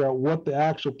trying to figure out what the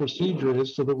actual procedure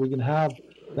is so that we can have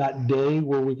that day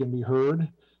where we can be heard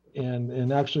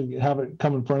and actually have it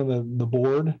come in front of the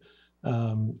board.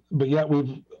 But yet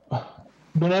we've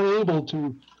been unable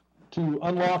to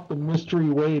unlock the mystery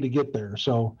way to get there.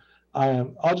 So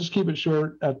I'll just keep it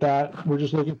short at that. We're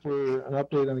just looking for an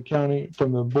update on the county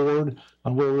from the board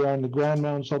on where we are in the Grand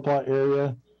Mound subplot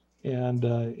area and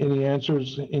any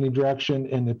answers, any direction,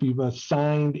 and if you've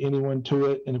assigned anyone to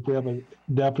it, and if we have a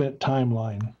definite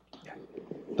timeline.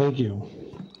 Thank you.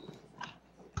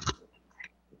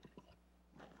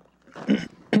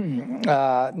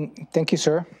 Thank you,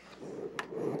 sir.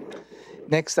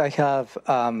 Next, I have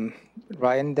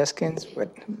Ryan Deskins,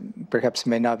 but perhaps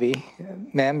may not be.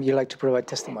 Ma'am, you'd like to provide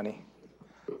testimony?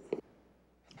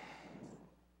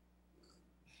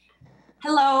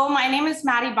 Hello, my name is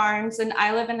Maddie Barnes, and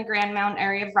I live in the Grand Mound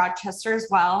area of Rochester as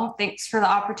well. Thanks for the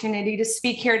opportunity to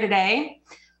speak here today.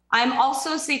 I'm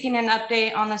also seeking an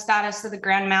update on the status of the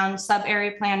Grand Mound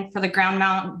sub-area plan for the Grand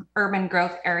Mound urban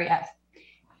growth area.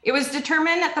 It was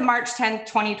determined at the March 10th,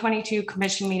 2022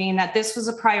 commission meeting that this was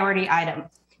a priority item.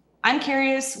 I'm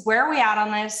curious, where are we at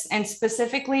on this? And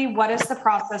specifically, what is the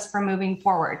process for moving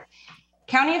forward?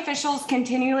 County officials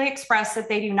continually express that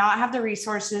they do not have the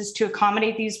resources to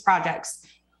accommodate these projects,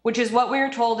 which is what we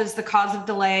are told is the cause of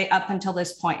delay up until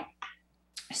this point.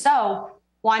 So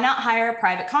why not hire a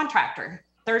private contractor?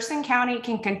 Thurston County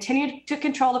can continue to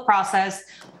control the process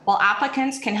while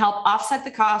applicants can help offset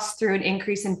the costs through an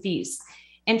increase in fees.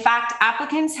 In fact,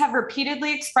 applicants have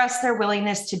repeatedly expressed their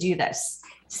willingness to do this.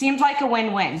 Seems like a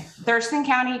win-win. Thurston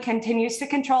County continues to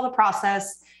control the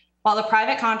process while the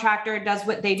private contractor does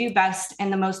what they do best in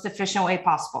the most efficient way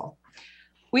possible.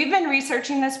 We've been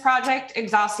researching this project,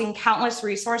 exhausting countless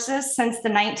resources since the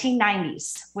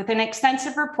 1990s, with an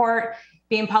extensive report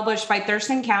being published by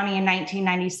Thurston County in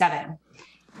 1997.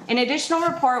 An additional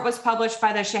report was published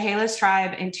by the Chehalis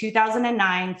tribe in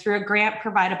 2009 through a grant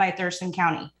provided by Thurston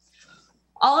County.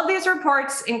 All of these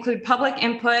reports include public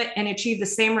input and achieve the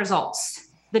same results.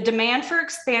 The demand for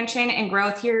expansion and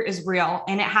growth here is real,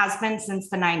 and it has been since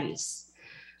the 90s.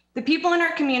 The people in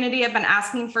our community have been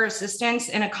asking for assistance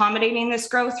in accommodating this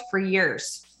growth for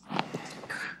years.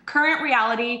 Current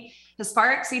reality has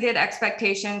far exceeded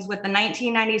expectations, with the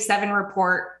 1997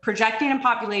 report projecting a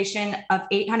population of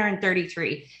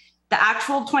 833. The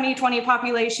actual 2020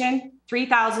 population,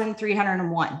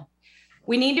 3,301.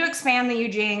 We need to expand the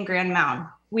UGA in Grand Mound.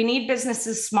 We need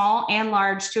businesses small and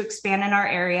large to expand in our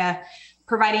area,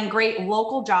 providing great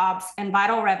local jobs and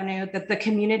vital revenue that the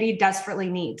community desperately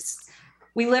needs.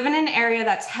 We live in an area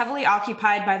that's heavily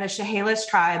occupied by the Chehalis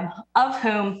tribe, of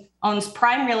whom owns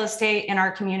prime real estate in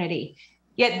our community,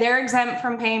 yet they're exempt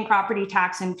from paying property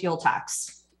tax and fuel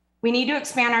tax. We need to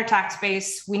expand our tax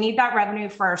base. We need that revenue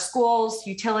for our schools,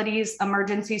 utilities,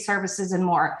 emergency services, and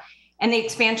more. And the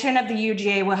expansion of the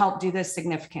UGA will help do this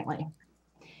significantly.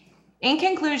 In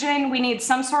conclusion, we need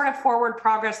some sort of forward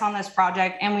progress on this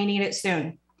project, and we need it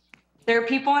soon. There are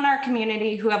people in our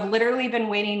community who have literally been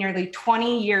waiting nearly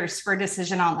 20 years for a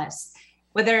decision on this,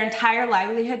 with their entire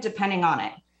livelihood depending on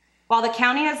it. While the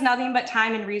county has nothing but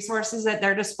time and resources at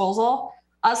their disposal,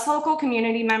 us local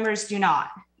community members do not.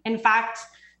 In fact,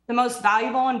 the most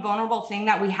valuable and vulnerable thing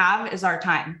that we have is our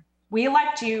time. We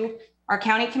elect you, our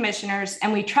county commissioners,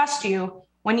 and we trust you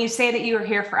when you say that you are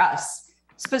here for us,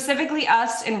 specifically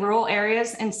us in rural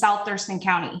areas in South Thurston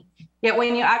County. Yet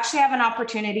when you actually have an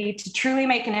opportunity to truly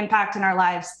make an impact in our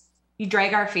lives, you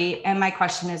drag our feet, and my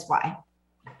question is why?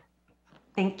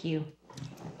 Thank you.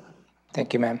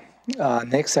 Thank you, ma'am.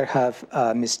 Next, I have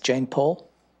Ms. Jane Pohl.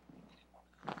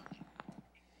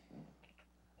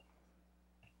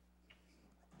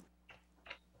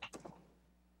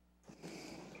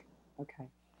 Okay.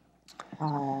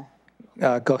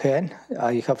 Go ahead.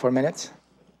 You have 4 minutes.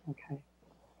 Okay.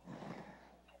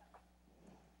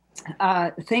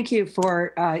 Thank you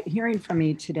for hearing from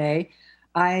me today.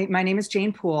 My name is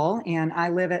Jane Poole, and I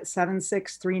live at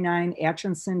 7639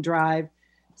 Atchison Drive,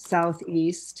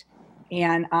 Southeast,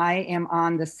 and I am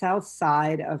on the south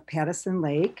side of Pattison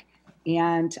Lake.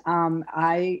 And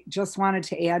I just wanted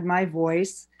to add my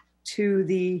voice to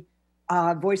the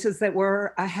voices that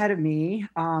were ahead of me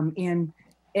in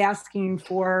asking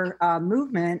for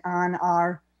movement on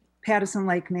our Pattison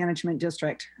Lake Management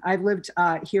District. I've lived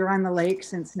here on the lake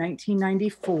since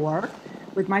 1994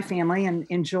 with my family and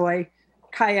enjoy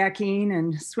kayaking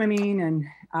and swimming and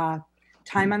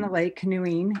time on the lake,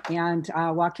 canoeing and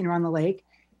walking around the lake,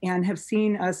 and have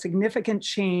seen a significant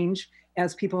change,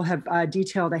 as people have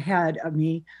detailed ahead of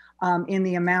me, in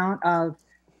the amount of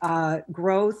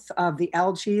growth of the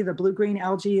algae, the blue-green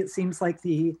algae. It seems like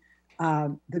the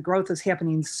growth is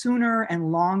happening sooner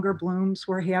and longer blooms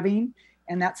we're having.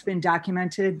 And that's been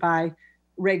documented by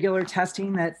regular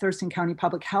testing that Thurston County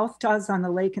Public Health does on the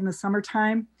lake in the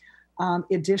summertime.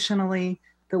 Additionally,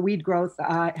 the weed growth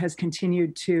has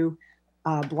continued to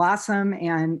blossom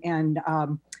and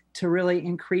to really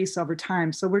increase over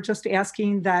time. So we're just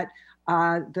asking that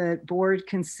the board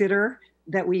consider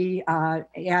that we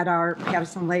add our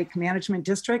Pattison Lake Management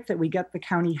District, that we get the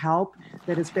county help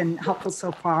that has been helpful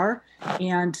so far,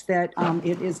 and that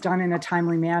it is done in a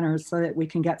timely manner so that we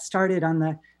can get started on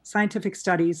the scientific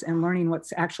studies and learning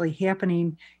what's actually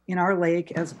happening in our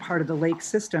lake as part of the lake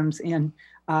systems in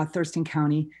Thurston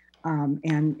County,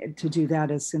 and to do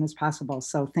that as soon as possible.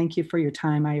 So thank you for your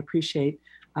time. I appreciate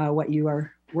what you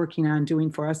are working on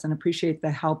doing for us, and appreciate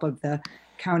the help of the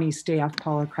county staff,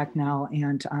 Paula Cracknell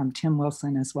and Tim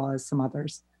Wilson, as well as some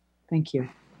others. Thank you.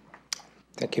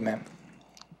 Thank you, ma'am.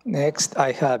 Next,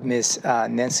 I have Ms.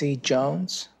 Nancy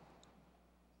Jones.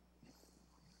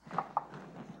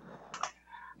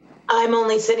 I'm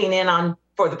only sitting in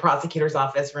for the prosecutor's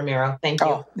office, Ramiro. Thank you.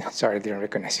 Oh, sorry, I didn't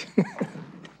recognize you.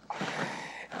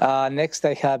 Next,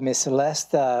 I have Ms.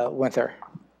 Celeste Winther.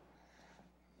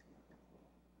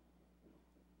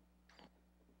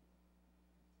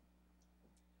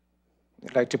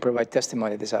 I'd like to provide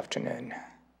testimony this afternoon.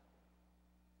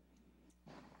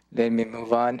 Let me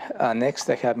move on. Next,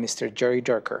 I have Mr. Jerry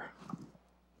Durker.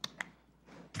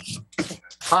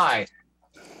 Hi,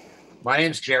 my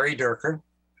name's Jerry Durker.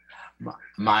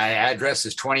 My address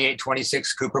is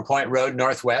 2826 Cooper Point Road,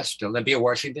 Northwest, Olympia,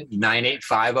 Washington,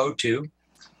 98502.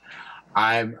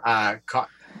 I'm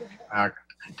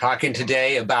talking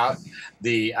today about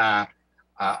the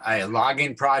a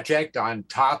logging project on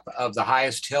top of the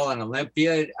highest hill in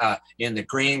Olympia in the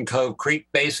Green Cove Creek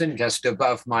Basin, just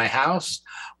above my house,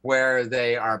 where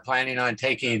they are planning on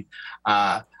taking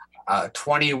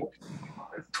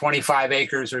 25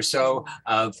 acres or so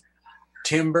of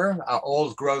timber,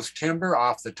 old growth timber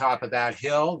off the top of that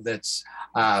hill that's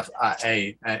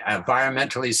a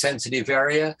environmentally sensitive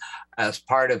area as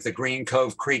part of the Green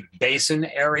Cove Creek Basin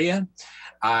area.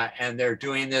 And they're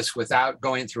doing this without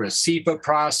going through a SEPA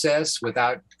process,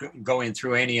 without going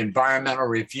through any environmental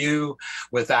review,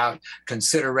 without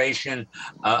consideration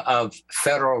of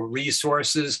federal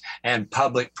resources and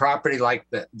public property like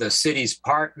the city's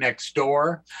park next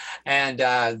door. And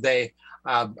the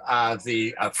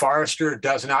forester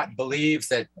does not believe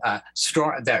that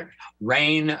that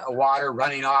rain water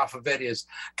running off of it is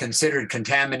considered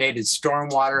contaminated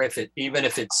stormwater even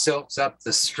if it silts up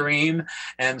the stream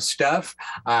and stuff.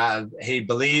 He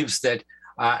believes that,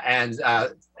 and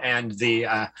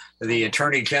the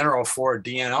Attorney General for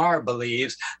DNR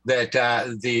believes that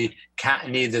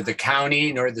neither the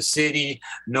county nor the city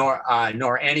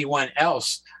nor anyone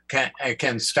else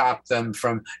can stop them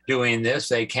from doing this.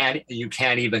 You can't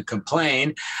even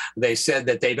complain. They said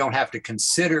that they don't have to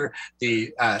consider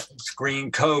the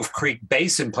Green Cove Creek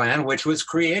Basin Plan, which was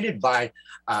created by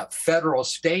federal,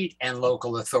 state, and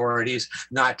local authorities,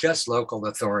 not just local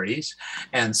authorities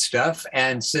and stuff.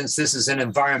 And since this is an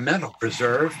environmental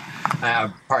preserve,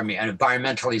 an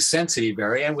environmentally sensitive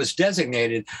area, and was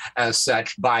designated as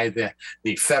such by the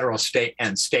federal, state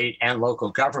and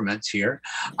local governments here,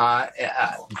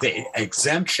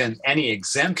 any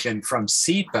exemption from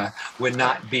SEPA would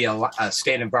not be a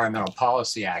State Environmental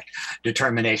Policy Act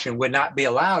determination would not be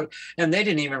allowed. And they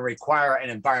didn't even require an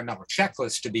environmental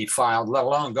checklist to be filed, let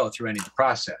alone go through any of the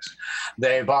process.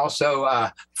 They've also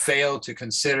failed to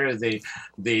consider the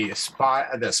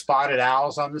spotted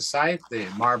owls on the site, the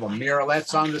marble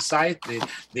murrelets on the site,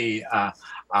 the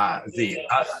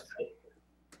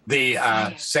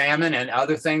salmon and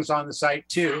other things on the site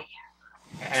too.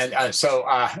 And so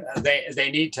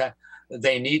they need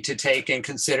to take and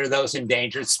consider those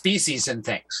endangered species and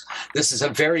things. This is a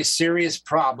very serious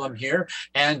problem here.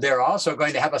 And they're also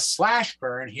going to have a slash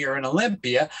burn here in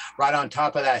Olympia, right on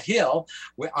top of that hill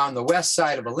on the west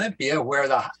side of Olympia, where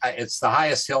it's the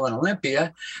highest hill in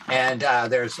Olympia. And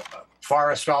there's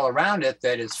forest all around it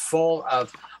that is full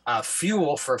of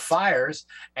fuel for fires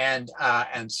and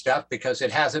stuff, because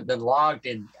it hasn't been logged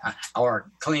in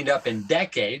or cleaned up in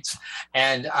decades.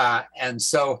 And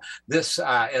so this,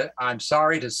 I'm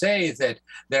sorry to say that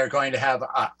they're going to have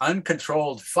an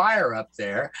uncontrolled fire up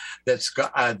there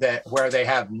where they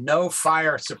have no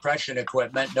fire suppression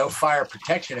equipment, no fire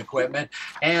protection equipment,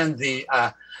 and the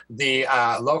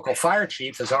local fire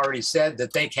chief has already said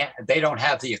that they don't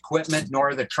have the equipment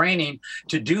nor the training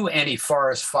to do any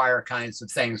forest fire kinds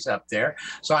of things up there.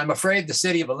 So I'm afraid the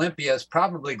city of Olympia is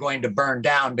probably going to burn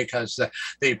down, because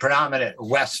the predominant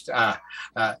west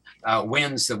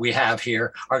winds that we have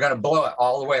here are going to blow it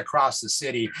all the way across the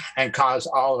city and cause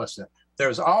all of us to.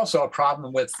 There's also a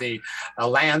problem with the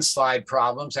landslide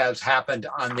problems, as happened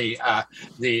on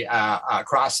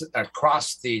across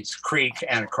the creek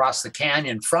and across the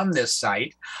canyon from this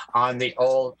site on the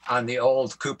old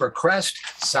Cooper Crest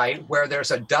site, where there's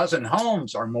a dozen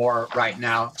homes or more right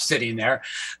now sitting there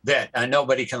that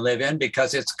nobody can live in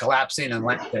because it's collapsing and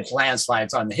there's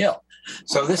landslides on the hill.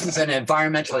 So this is an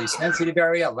environmentally sensitive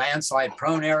area, landslide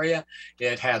prone area.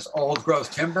 It has old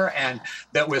growth timber, and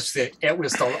it was the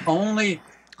only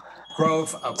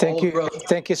grove of old growth.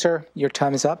 Thank you, sir. Your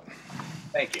time is up.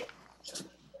 Thank you.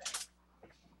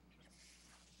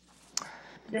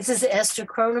 This is Esther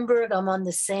Cronenberg. I'm on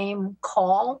the same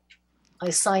call.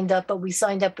 I signed up, but we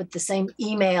signed up with the same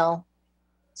email.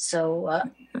 So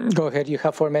go ahead. You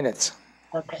have 4 minutes.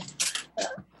 Okay.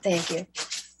 Thank you.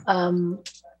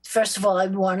 First of all, I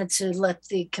wanted to let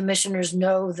the commissioners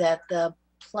know that the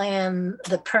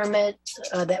permit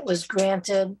that was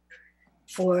granted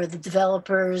for the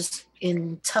developers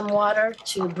in Tumwater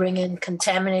to bring in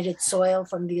contaminated soil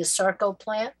from the Asarco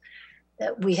plant,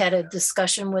 that we had a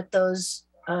discussion with those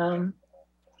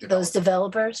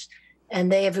developers,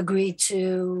 and they have agreed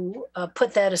to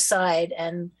put that aside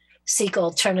and seek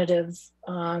alternative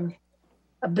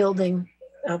building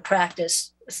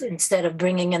practice instead of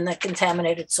bringing in the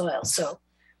contaminated soil. So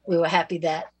we were happy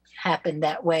that happened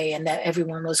that way, and that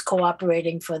everyone was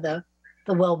cooperating for the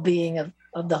well-being of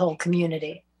the whole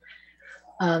community.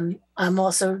 I'm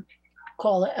also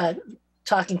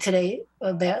talking today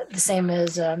about the same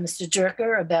as Mr.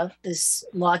 Jerker about this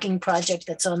logging project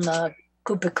that's on the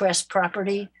Cooper Crest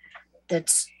property.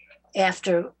 That's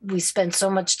after we spent so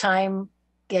much time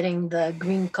getting the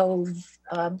Green Cove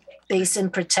Basin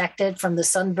protected from the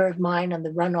Sunberg mine and the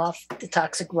runoff, the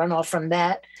toxic runoff from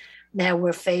that. Now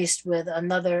we're faced with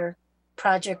another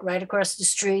project right across the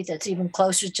street that's even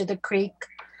closer to the creek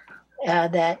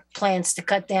that plans to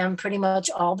cut down pretty much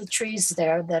all the trees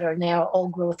there that are now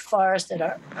old growth forest that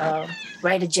are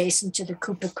right adjacent to the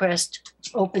Cooper Crest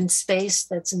open space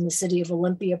that's in the city of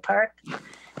Olympia Park.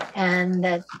 And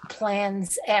that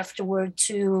plans afterward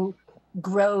to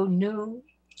grow new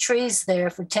trees there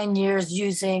for 10 years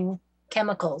using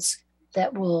chemicals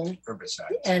that will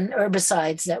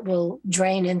herbicides that will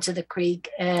drain into the creek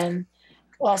and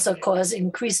also cause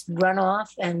increased runoff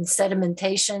and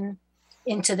sedimentation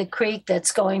into the creek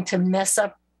that's going to mess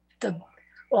up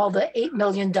all the $8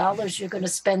 million you're going to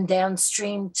spend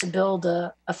downstream to build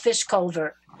a fish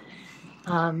culvert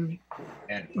and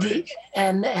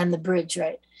the bridge,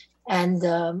 right? And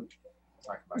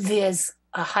there's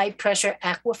a high pressure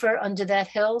aquifer under that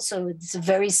hill, so it's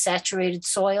very saturated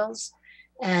soils.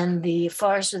 And the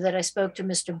forester that I spoke to,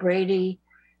 Mr. Brady,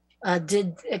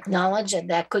 did acknowledge that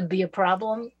that could be a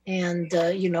problem. And,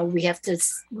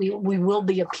 we will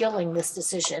be appealing this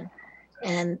decision.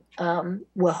 And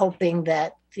we're hoping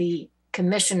that the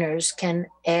commissioners can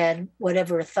add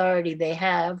whatever authority they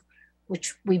have,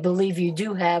 which we believe you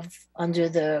do have under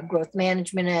the Growth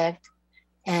Management Act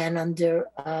and under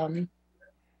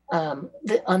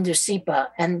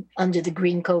SEPA and under the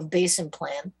Green Cove Basin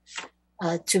Plan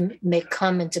to make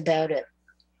comment about it.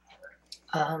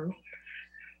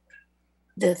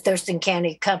 The Thurston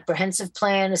County Comprehensive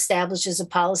Plan establishes a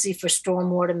policy for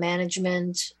stormwater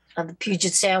management. The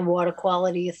Puget Sound Water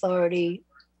Quality Authority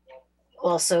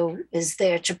also is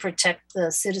there to protect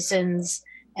the citizens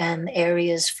and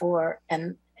areas for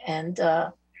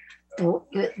the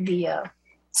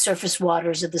surface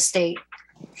waters of the state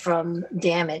from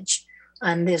damage.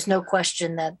 And there's no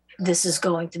question that this is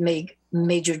going to make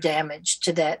major damage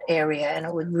to that area. And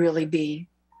it would really be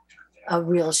a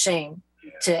real shame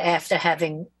to, after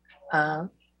having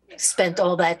spent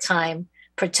all that time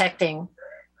protecting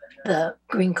the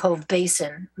Green Cove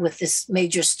Basin with this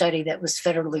major study that was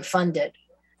federally funded,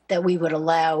 that we would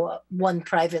allow one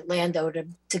private landowner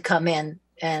to come in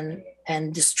and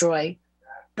destroy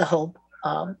the whole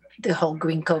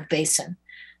Green Cove Basin.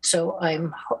 So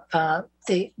I'm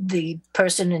the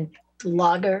person in the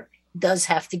logger does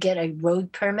have to get a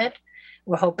road permit.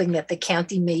 We're hoping that the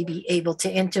county may be able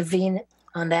to intervene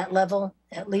on that level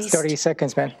at least. 30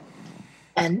 seconds, man.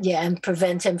 And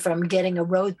prevent him from getting a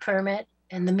road permit.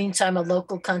 In the meantime, a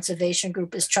local conservation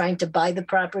group is trying to buy the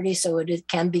property so it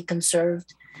can be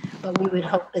conserved. But we would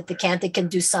hope that the county can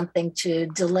do something to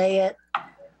delay it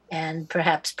and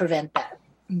perhaps prevent that.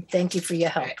 And thank you for your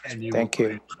help. Thank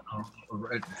you.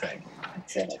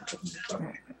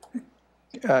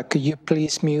 Could you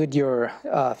please mute your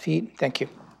feed? Thank you.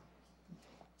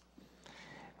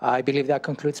 I believe that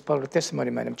concludes public testimony,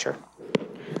 Madam Chair.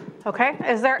 Okay,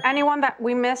 is there anyone that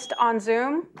we missed on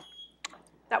Zoom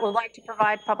that would like to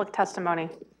provide public testimony?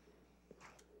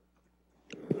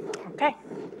 Okay,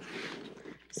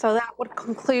 so that would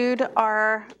conclude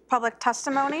our public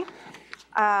testimony.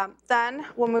 Then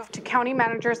we'll move to County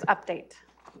Manager's update.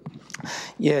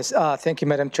 Yes, thank you,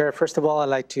 Madam Chair. First of all, I'd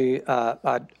like to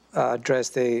address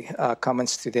the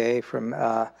comments today from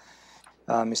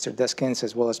Mr. Deskins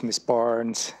as well as Ms.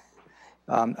 Barnes.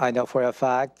 I know for a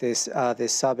fact this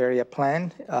sub-area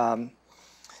plan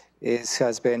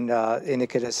has been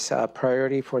indicated as a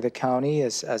priority for the county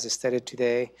as stated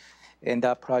today, and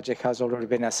that project has already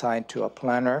been assigned to a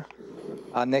planner.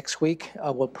 Next week,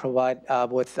 I will provide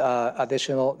with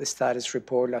additional status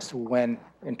report as to when,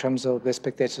 in terms of the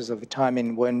expectations of the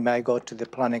timing, when may go to the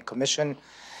Planning Commission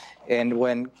and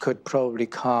when could probably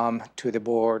come to the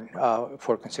board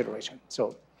for consideration.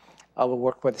 So I will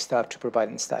work with the staff to provide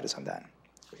a status on that.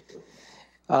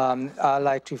 I'd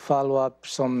like to follow up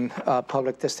some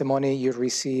public testimony you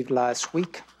received last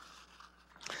week.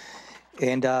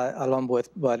 And along with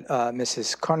what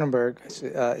Mrs. Cronenberg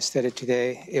stated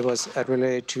today, it was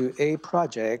related to a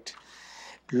project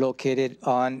located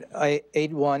on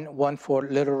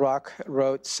 8114 Little Rock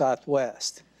Road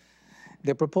Southwest.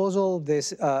 The proposal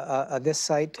at this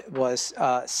site was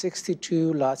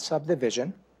 62 lot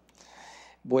subdivision,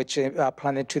 which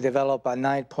planned to develop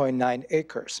 9.9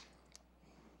 acres.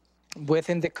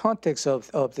 Within the context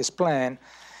of this plan,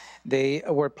 they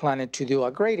were planning to do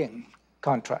a grading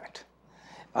contract.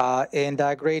 And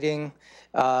that grading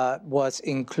was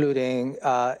including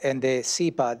in the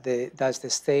SEPA, that's the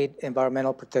State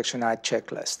Environmental Protection Act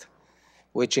checklist,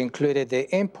 which included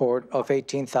the import of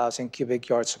 18,000 cubic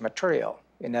yards of material.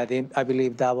 And I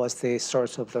believe that was the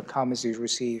source of the comments you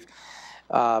received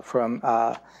from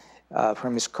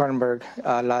Ms. Karnberg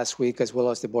last week, as well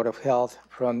as the Board of Health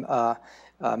from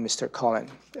Mr. Cullen,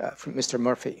 from Mr.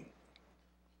 Murphy.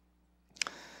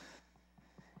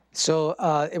 So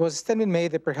it was a statement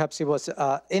made that perhaps it was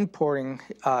importing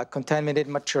contaminated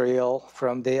material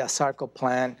from the ASARCO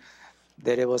plant,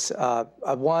 that it was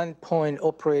at one point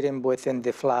operating within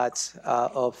the flats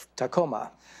of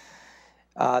Tacoma.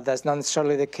 That's not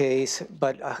necessarily the case,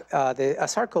 but the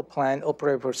ASARCO plant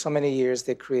operated for so many years,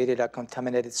 they created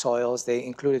contaminated soils. They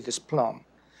included this plume.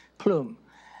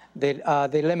 The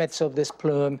limits of this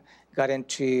plume got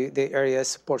into the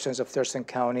areas, portions of Thurston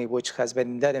County, which has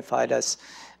been identified as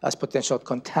potential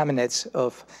contaminants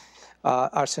of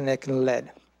arsenic and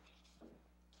lead.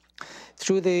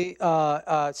 Through the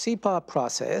SEPA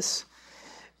process,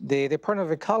 the Department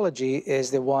of Ecology is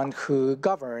the one who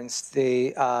governs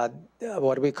the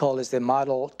what we call is the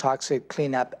Model Toxic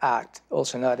Cleanup Act,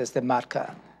 also known as the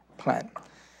MATCA plan.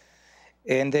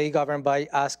 And they govern by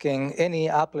asking any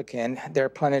applicant, they're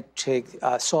planning to take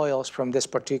soils from this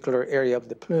particular area of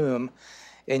the plume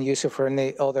and use it for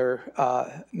any other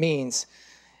means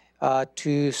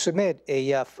to submit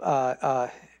a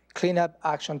cleanup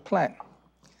action plan.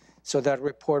 So that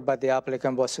report by the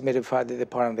applicant was submitted by the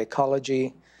Department of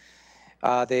Ecology.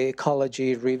 The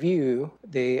ecology review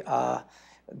this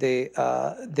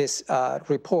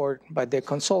report by the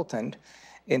consultant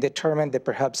and determined that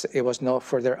perhaps it was no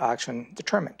further action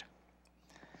determined.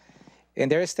 In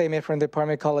their statement from the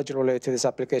Department of Ecology related to this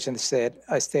application,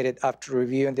 I stated after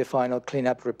reviewing the final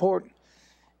cleanup report,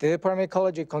 the Department of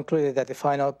Ecology concluded that the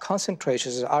final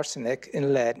concentrations of arsenic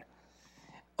and lead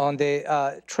on the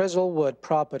Treaslewood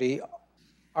property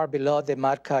are below the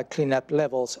MATCA cleanup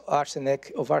levels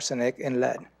of arsenic and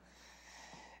lead.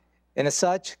 And as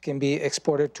such, can be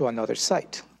exported to another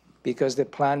site, because the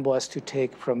plan was to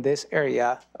take from this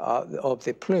area of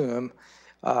the plume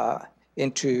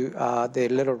into the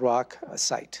Little Rock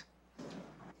site.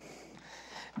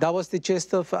 That was the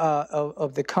gist of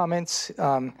the comments.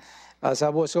 As I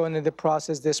was going in the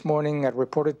process this morning, I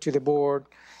reported to the board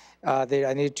that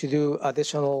I needed to do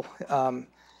additional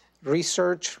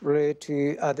research related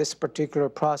to this particular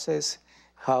process.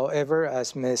 However,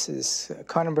 as Mrs.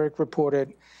 Cronenberg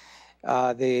reported,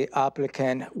 the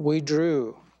applicant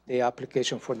withdrew the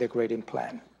application for the grading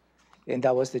plan. And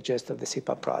that was the gist of the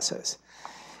SEPA process.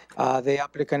 The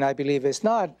applicant, I believe, is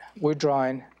not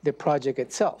withdrawing the project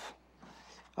itself.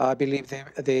 I believe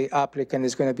the applicant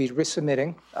is going to be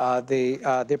resubmitting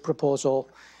the proposal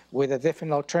with a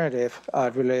different alternative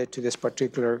related to this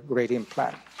particular grading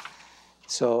plan.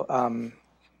 So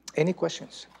any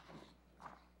questions?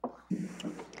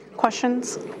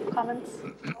 Questions, comments?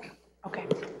 Okay.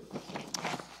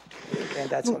 And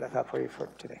that's all I have for you for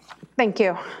today. Thank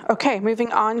you. Okay,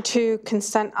 moving on to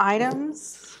consent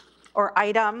items, or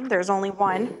item, there's only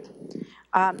one.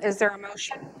 Is there a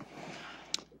motion?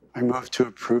 I move to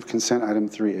approve consent item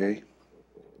 3A.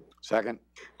 Second.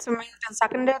 It's been moved and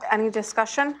seconded. Any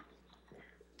discussion?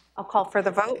 I'll call for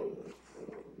the vote.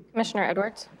 Commissioner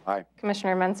Edwards? Aye.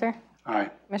 Commissioner Menzer? Aye.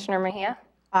 Commissioner Mejia?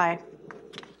 Aye.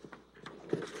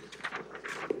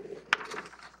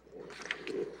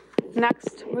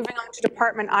 Next, moving on to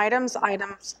department items,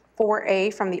 items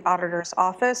 4A from the Auditor's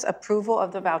Office, approval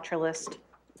of the voucher list.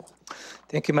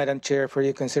 Thank you, Madam Chair. For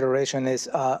your consideration is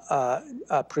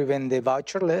approving the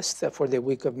voucher list for the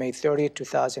week of May 30,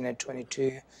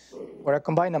 2022, for a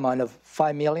combined amount of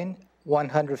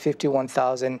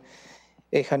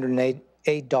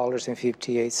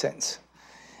 $5,151,808.58.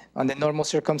 Under normal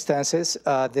circumstances,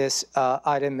 this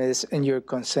item is in your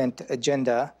consent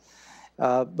agenda,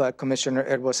 but Commissioner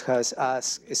Edwards has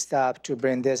asked staff to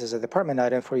bring this as a department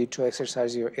item for you to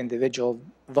exercise your individual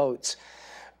votes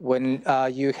when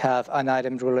you have an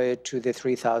item related to the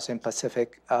 3,000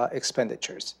 Pacific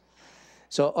expenditures.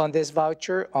 So on this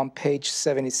voucher, on page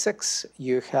 76,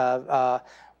 you have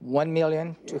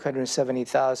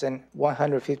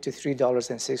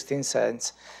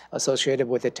 $1,270,153.16 associated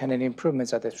with the tenant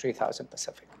improvements at the 3,000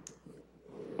 Pacific.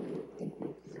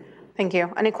 Thank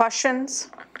you. Any questions?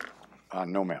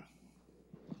 No, ma'am.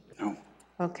 No.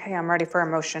 Okay, I'm ready for a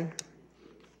motion.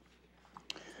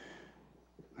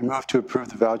 I move to approve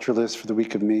the voucher list for the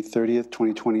week of May 30th,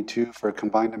 2022 for a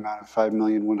combined amount of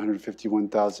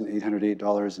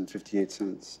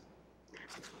 $5,151,808.58.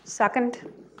 Second.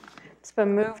 It's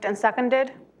been moved and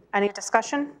seconded. Any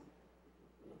discussion?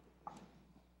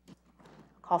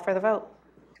 Call for the vote.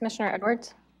 Commissioner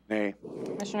Edwards? Nay.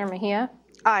 Commissioner Mejia?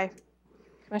 Aye.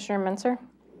 Commissioner Menser?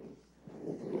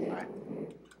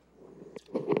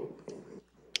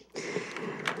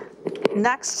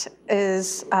 Next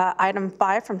is item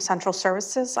 5 from Central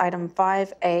Services. Item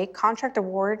 5A, contract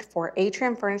award for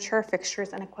atrium furniture, fixtures,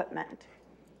 and equipment.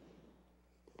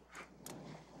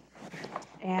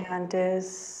 And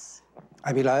is...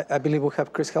 I believe we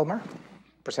have Chris Helmer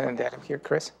presenting the item here.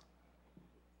 Chris?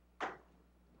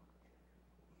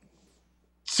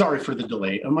 Sorry for the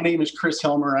delay. My name is Chris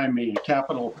Helmer. I'm a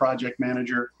capital project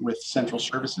manager with Central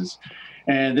Services.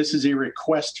 And this is a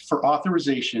request for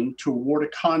authorization to award a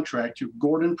contract to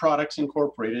Gordon Products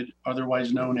Incorporated,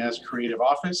 otherwise known as Creative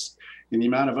Office, in the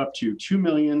amount of up to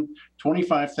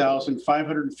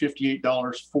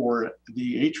 $2,025,558 for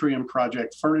the atrium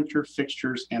project furniture,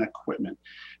 fixtures, and equipment,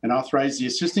 and authorize the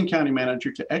assistant county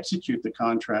manager to execute the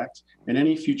contract and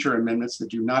any future amendments that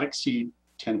do not exceed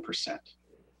 10%.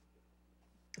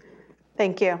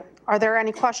 Thank you. Are there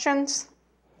any questions?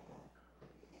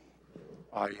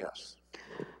 Yes.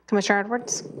 Commissioner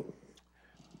Edwards?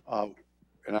 And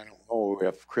I don't know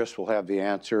if Chris will have the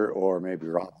answer or maybe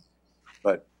Rob,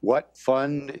 but what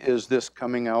fund is this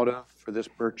coming out of for this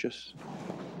purchase?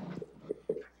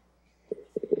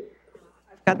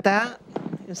 I've got that.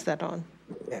 Is that on?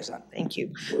 Yes. Thank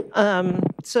you.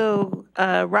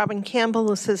 Robin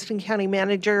Campbell, Assistant County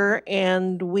Manager,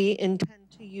 and we intend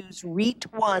to use REIT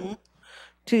 1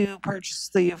 to purchase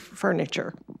the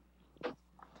furniture.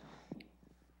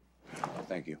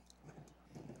 Thank you.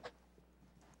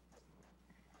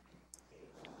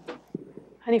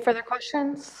 Any further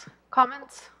questions,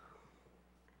 comments?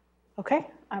 Okay,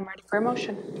 I'm ready for a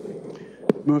motion.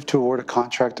 Move to award a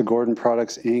contract to Gordon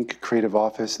Products, Inc., Creative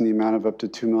Office, in the amount of up to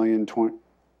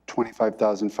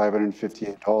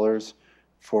 $2,025,558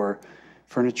 for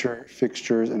furniture,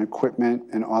 fixtures, and equipment,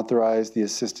 and authorize the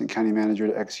Assistant County Manager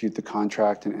to execute the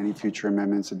contract and any future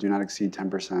amendments that do not exceed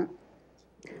 10%.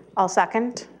 I'll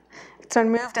second. It's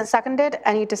been moved and seconded.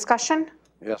 Any discussion?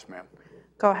 Yes, ma'am.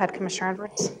 Go ahead, Commissioner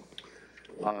Edwards.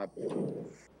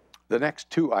 The next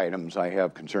two items I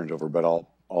have concerns over, but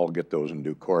I'll get those in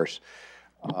due course.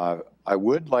 I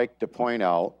would like to point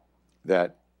out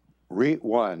that REIT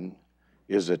 1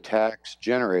 is a tax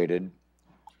generated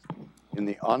in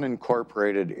the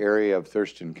unincorporated area of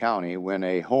Thurston County when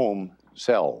a home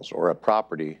sells or a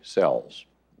property sells.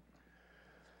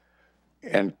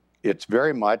 And it's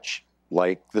very much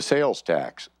like the sales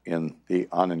tax in the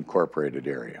unincorporated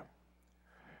area.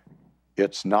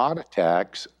 It's not a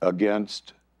tax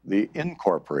against the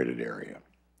incorporated area.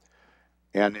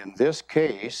 And in this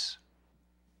case,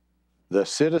 the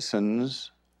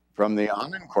citizens from the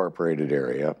unincorporated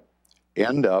area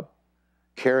end up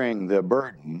carrying the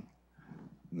burden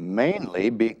mainly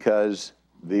because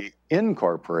the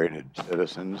incorporated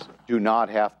citizens do not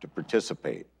have to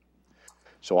participate.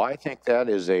 So I think that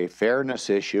is a fairness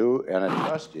issue and a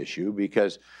trust issue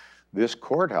because this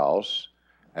courthouse,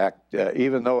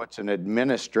 even though it's an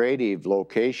administrative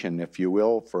location, if you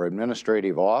will, for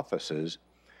administrative offices,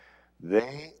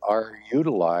 they are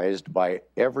utilized by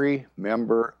every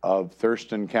member of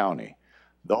Thurston County,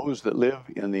 those that live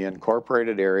in the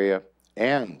incorporated area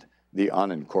and the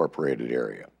unincorporated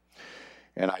area.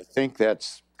 And I think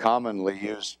that's commonly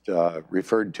used,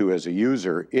 referred to as a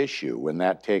user issue when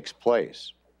that takes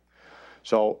place.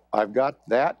 So I've got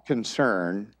that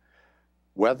concern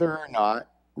whether or not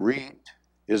REIT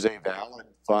is a valid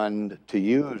fund to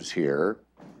use here.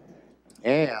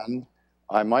 And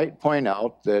I might point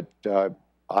out that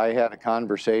I had a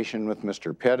conversation with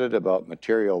Mr. Pettit about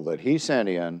material that he sent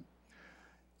in,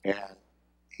 and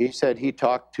he said he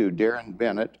talked to Darren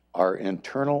Bennett, our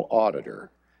internal auditor,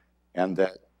 and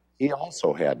that he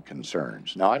also had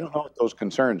concerns. Now, I don't know what those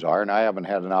concerns are, and I haven't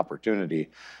had an opportunity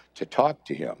to talk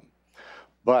to him.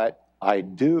 But I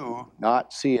do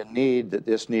not see a need that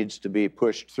this needs to be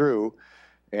pushed through,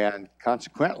 and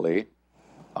consequently,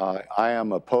 I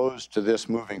am opposed to this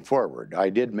moving forward. I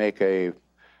did make a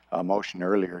motion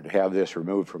earlier to have this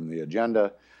removed from the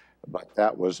agenda, but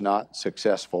that was not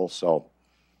successful, so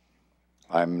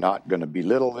I'm not going to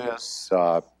belittle this.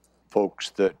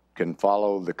 Folks that can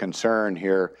follow the concern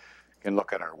here can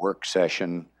look at our work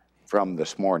session from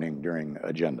this morning during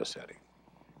agenda setting.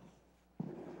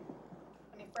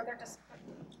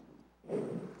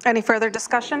 Any further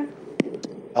discussion?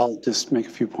 I'll just make a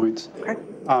few points. Okay.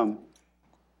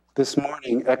 This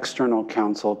morning, external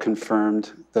counsel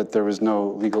confirmed that there was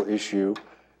no legal issue.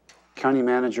 County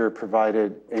manager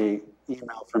provided an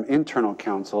email from internal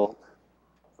counsel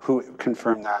who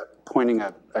confirmed that, pointing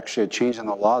at actually a change in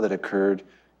the law that occurred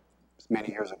many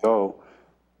years ago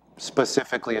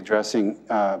specifically addressing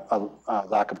a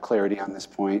lack of clarity on this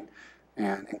point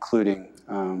and including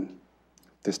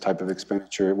this type of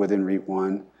expenditure within REIT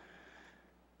 1.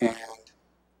 And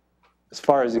as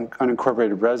far as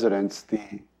unincorporated residents,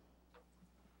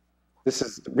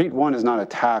 REIT 1 is not a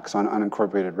tax on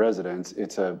unincorporated residents.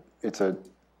 It's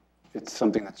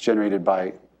something that's generated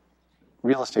by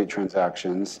real estate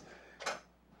transactions,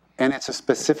 and it's a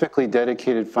specifically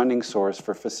dedicated funding source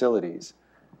for facilities.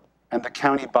 And the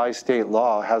county, by state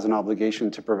law, has an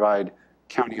obligation to provide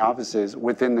county offices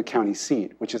within the county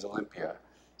seat, which is Olympia.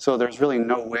 So there's really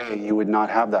no way you would not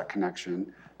have that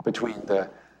connection between the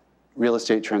real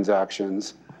estate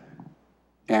transactions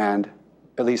and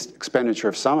at least expenditure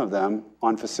of some of them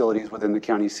on facilities within the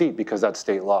county seat, because that's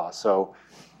state law. So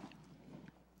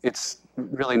it's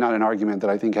really not an argument that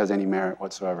I think has any merit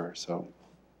whatsoever. So,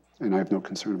 and I have no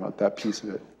concern about that piece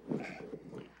of it.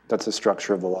 That's the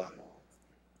structure of the law.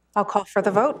 I'll call for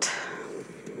the vote.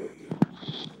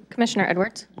 Commissioner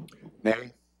Edwards?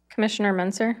 Nay. Commissioner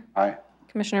Menser? Aye.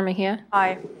 Commissioner Mejia?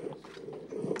 Aye.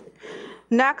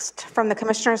 Next, from the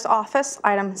Commissioner's Office,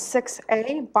 item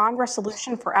 6A, bond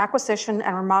resolution for acquisition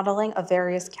and remodeling of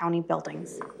various county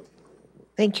buildings.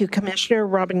 Thank you, Commissioner.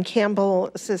 Robin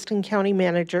Campbell, Assistant County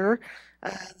Manager.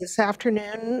 This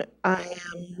afternoon, I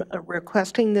am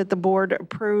requesting that the board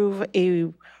approve a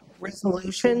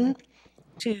resolution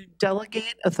to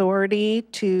delegate authority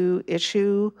to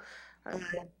issue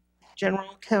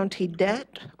general county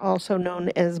debt, also known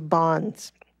as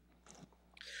bonds.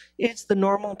 It's the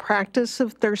normal practice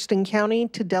of Thurston County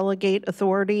to delegate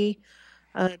authority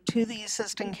to the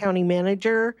Assistant County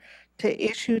Manager to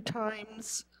issue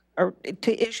bonds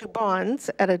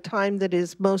at a time that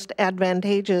is most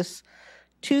advantageous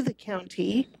to the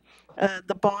county.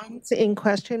 The bonds in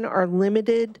question are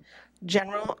limited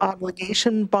general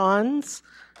obligation bonds.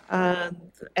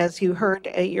 As you heard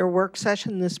at your work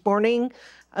session this morning,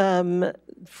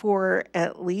 for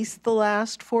at least the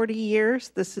last 40 years,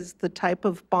 this is the type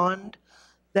of bond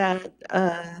that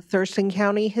Thurston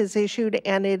County has issued,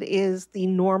 and it is the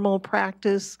normal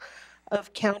practice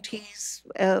of counties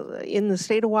in the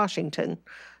state of Washington,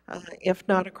 if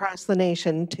not across the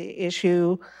nation, to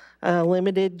issue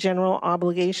limited general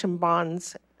obligation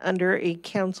bonds under a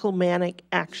councilmanic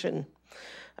action.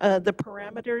 The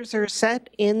parameters are set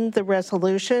in the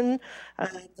resolution.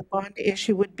 The bond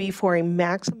issue would be for a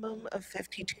maximum of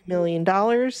 $52 million,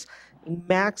 a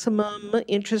maximum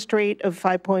interest rate of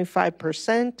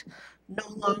 5.5%, no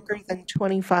longer than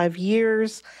 25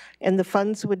 years, and the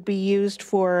funds would be used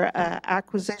for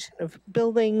acquisition of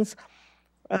buildings,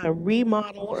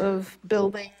 remodel of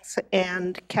buildings,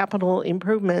 and capital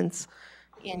improvements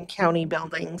in county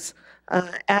buildings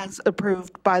as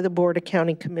approved by the Board of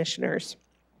County Commissioners.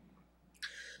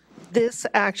 This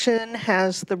action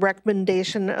has the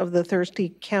recommendation of the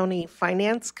Thurston County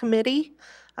Finance Committee.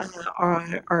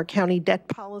 Our county debt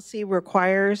policy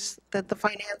requires that the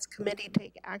Finance Committee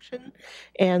take action,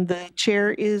 and the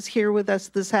chair is here with us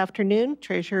this afternoon,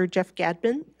 Treasurer Jeff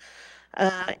Gadman.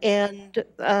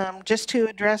 Just to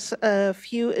address a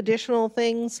few additional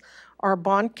things, our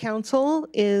bond counsel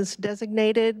is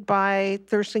designated by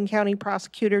Thurston County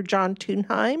Prosecutor John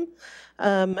Thunheim.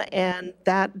 And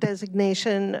that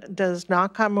designation does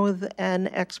not come with an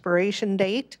expiration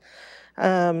date.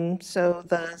 So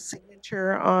the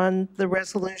signature on the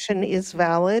resolution is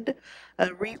valid.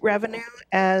 REIT revenue,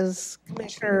 as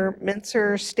Commissioner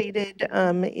Menser stated,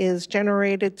 is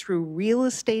generated through real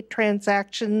estate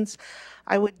transactions.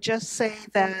 I would just say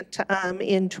that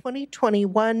in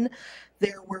 2021,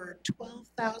 there were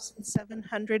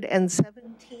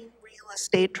 12,717 real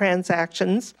estate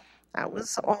transactions. That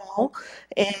was all.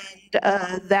 And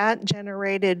that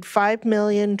generated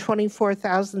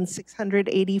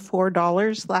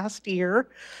 $5,024,684 last year.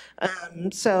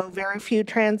 So very few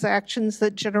transactions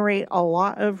that generate a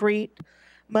lot of REIT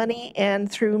money.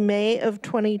 And through May of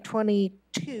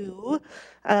 2022,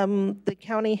 the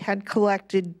county had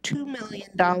collected $2 million.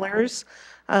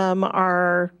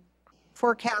 Our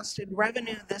forecasted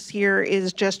revenue this year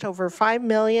is just over $5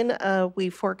 million. We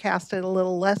forecasted a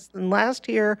little less than last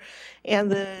year,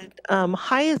 and the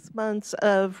highest months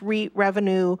of REIT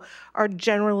revenue are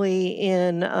generally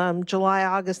in July,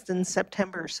 August, and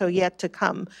September, so yet to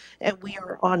come, and we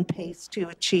are on pace to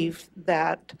achieve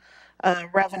that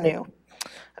revenue.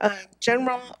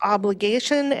 General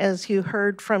obligation, as you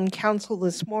heard from council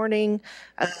this morning,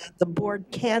 the board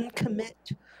can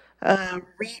commit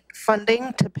REIT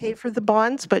funding to pay for the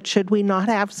bonds, but should we not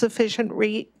have sufficient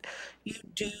REIT, you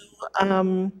do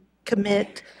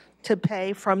commit to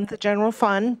pay from the general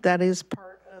fund. That is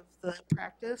part of the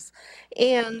practice.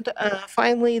 And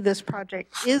finally, this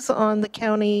project is on the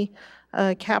county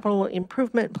capital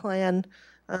improvement plan.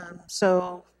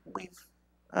 So we've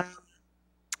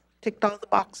ticked all the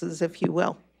boxes, if you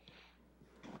will.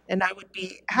 And I would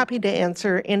be happy to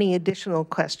answer any additional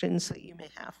questions that you may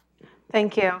have.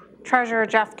 Thank you. Treasurer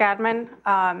Jeff Gadman,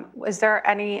 is there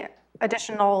any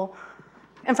additional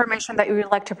information that you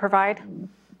would like to provide?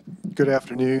 Good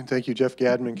afternoon. Thank you, Jeff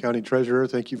Gadman, County Treasurer.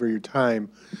 Thank you for your time.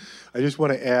 I just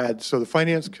want to add, so the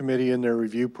Finance Committee in their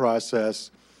review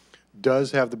process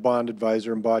does have the bond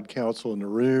advisor and bond counsel in the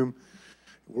room.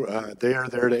 They are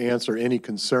there to answer any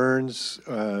concerns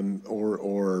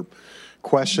or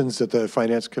questions that the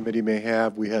Finance Committee may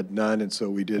have. We had none, and so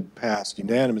we did pass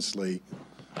unanimously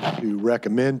to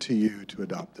recommend to you to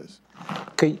adopt this.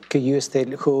 Could you state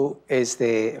who is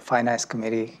the Finance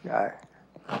Committee?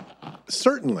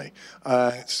 Certainly.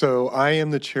 So I am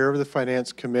the chair of the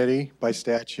Finance Committee by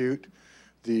statute.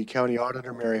 The County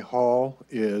Auditor, Mary Hall,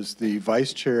 is the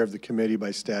vice chair of the committee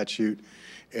by statute.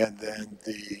 And then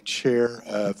the chair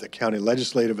of the County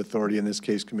Legislative Authority, in this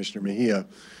case, Commissioner Mejia,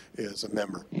 is a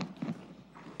member.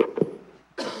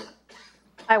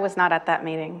 I was not at that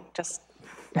meeting, just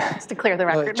to clear the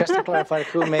record. Just to clarify,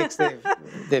 who makes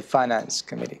the Finance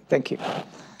Committee? Thank you.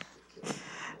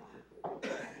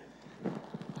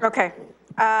 Okay.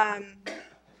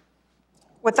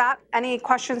 With that, any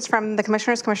questions from the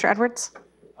commissioners? Commissioner Edwards?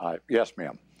 Yes,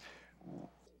 ma'am.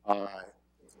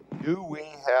 Do we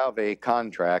have a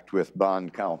contract with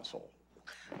bond counsel?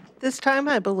 This time,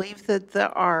 I believe that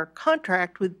our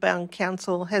contract with bond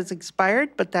counsel has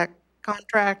expired, but that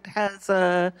contract has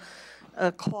a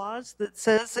clause that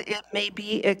says it may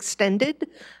be extended,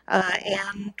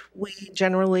 and we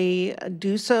generally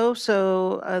do so.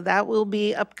 So that will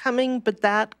be upcoming, but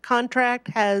that contract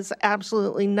has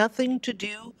absolutely nothing to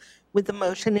do with the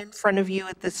motion in front of you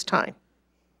at this time.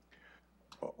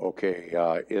 Okay,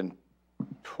 in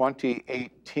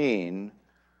 2018,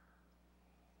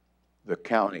 the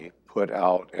county put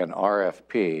out an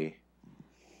RFP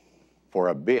for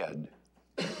a bid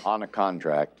on a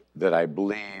contract that I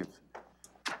believe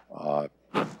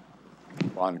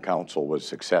bond counsel was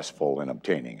successful in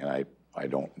obtaining, and I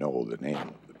don't know the name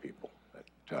of the people. But,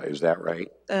 is that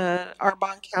right? Our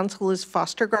bond counsel is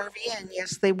Foster Garvey, and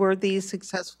yes, they were the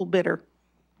successful bidder.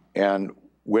 And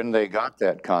when they got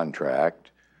that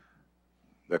contract,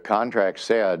 the contract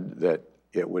said that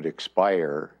it would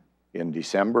expire in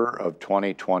December of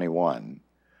 2021.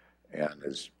 And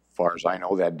as far as I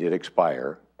know, that did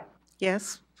expire.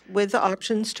 Yes, with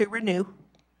options to renew.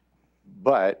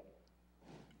 But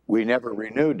we never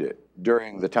renewed it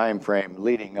during the time frame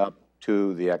leading up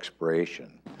to the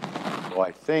expiration. So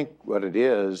I think what it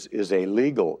is a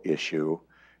legal issue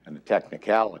and a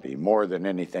technicality more than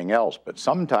anything else. But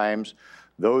sometimes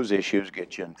those issues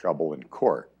get you in trouble in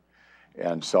court.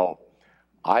 And so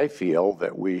I feel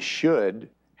that we should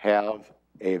have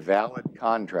a valid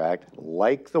contract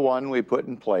like the one we put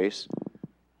in place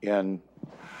in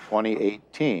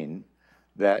 2018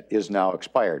 that is now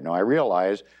expired. Now, I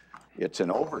realize it's an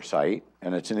oversight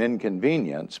and it's an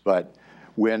inconvenience, but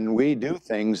when we do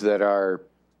things that are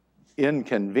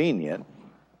inconvenient,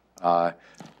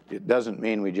 it doesn't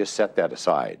mean we just set that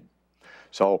aside.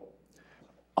 So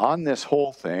on this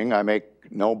whole thing, I make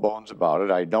no bones about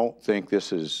it. I don't think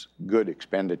this is good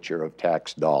expenditure of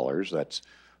tax dollars. That's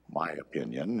my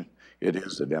opinion. It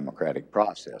is a democratic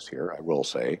process here, I will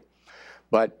say.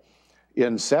 But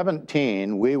in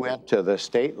 17, we went to the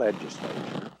state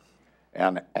legislature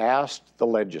and asked the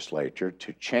legislature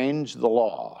to change the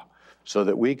law so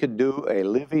that we could do a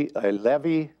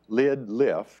levy lid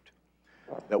lift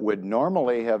that would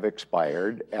normally have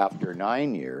expired after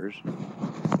 9 years,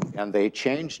 and they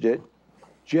changed it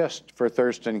just for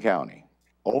Thurston County.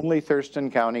 Only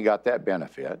Thurston County got that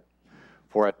benefit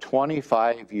for a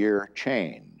 25-year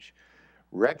change,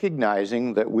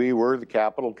 recognizing that we were the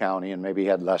capital county and maybe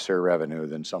had lesser revenue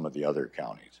than some of the other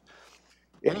counties.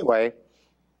 Anyway,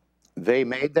 they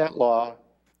made that law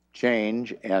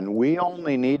change, and we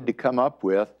only need to come up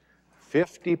with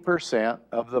 50%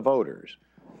 of the voters.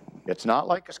 It's not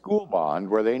like a school bond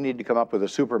where they need to come up with a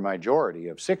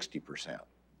supermajority of 60%.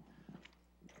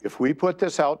 If we put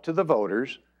this out to the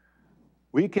voters,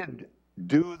 we could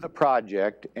do the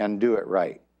project and do it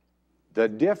right. The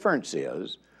difference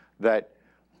is that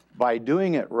by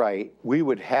doing it right, we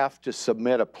would have to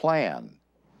submit a plan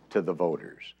to the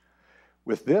voters.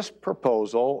 With this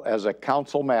proposal as a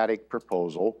councilmatic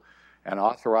proposal and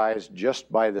authorized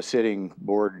just by the sitting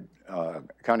board,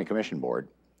 county commission board,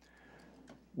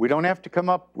 we don't have to come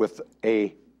up with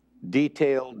a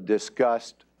detailed,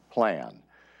 discussed plan.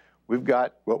 we've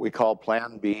got what we call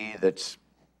Plan B that's,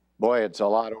 boy, it's a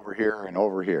lot over here and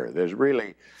over here. There's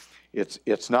really,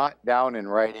 it's not down in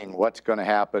writing what's going to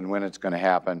happen, when it's going to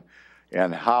happen,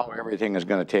 and how everything is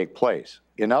going to take place.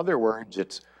 In other words,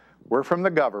 it's, we're from the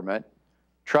government,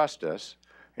 trust us,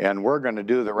 and we're going to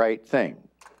do the right thing.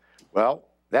 Well,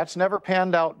 that's never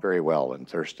panned out very well in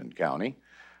Thurston County.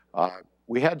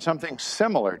 We had something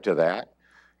similar to that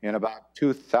in about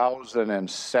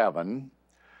 2007,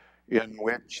 in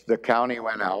which the county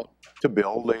went out to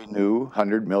build a new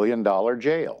 $100 million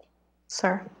jail.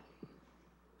 Sir.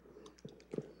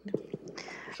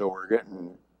 So we're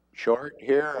getting short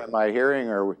here, am I hearing,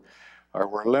 or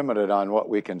we're limited on what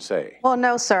we can say? Well,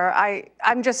 no, sir.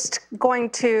 I'm just going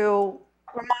to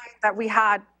remind that we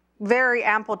had very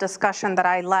ample discussion that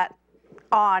I let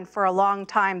on for a long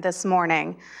time this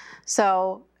morning.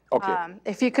 So okay.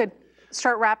 If you could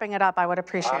start wrapping it up, I would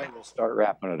appreciate it. I will start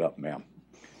wrapping it up, ma'am.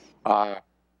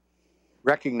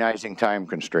 Recognizing time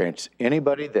constraints,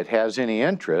 anybody that has any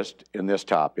interest in this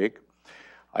topic,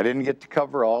 I didn't get to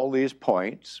cover all these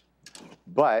points,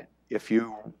 but if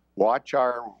you watch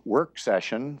our work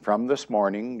session from this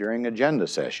morning during agenda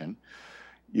session,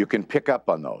 you can pick up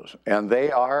on those. And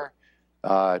they are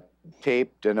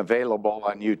taped and available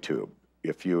on YouTube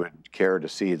if you would care to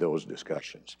see those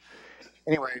discussions.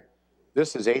 Anyway,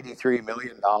 this is $83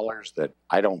 million that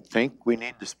I don't think we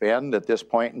need to spend at this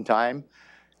point in time,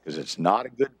 because it's not a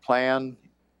good plan.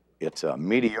 It's a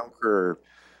mediocre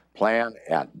plan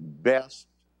at best,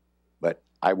 but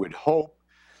I would hope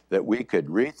that we could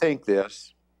rethink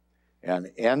this and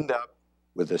end up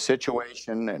with a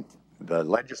situation, and the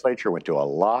legislature went to a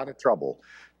lot of trouble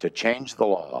to change the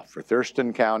law for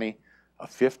Thurston County. A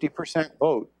 50%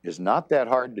 vote is not that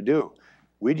hard to do.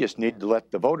 We just need to let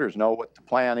the voters know what the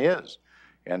plan is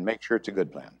and make sure it's a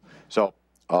good plan. So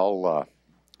I'll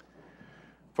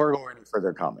forego any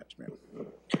further comments, ma'am.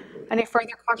 Any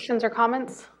further questions or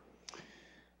comments?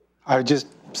 I would just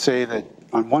say that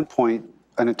on one point,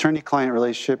 an attorney-client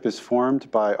relationship is formed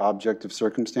by objective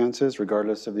circumstances,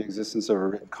 regardless of the existence of a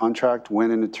written contract. When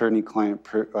an attorney-client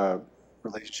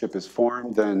relationship is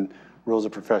formed, then rules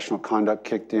of professional conduct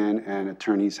kicked in, and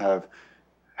attorneys have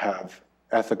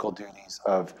ethical duties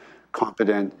of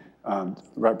competent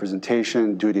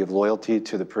representation, duty of loyalty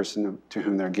to the person to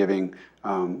whom they're giving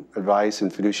advice,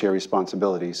 and fiduciary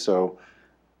responsibility. So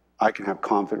I can have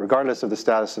confidence, regardless of the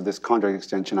status of this contract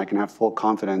extension, I can have full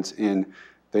confidence in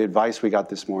the advice we got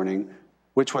this morning,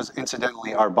 which was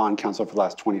incidentally our bond counsel for the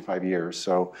last 25 years.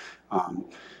 So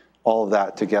all of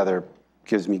that together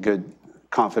gives me good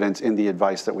confidence in the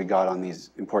advice that we got on these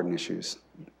important issues.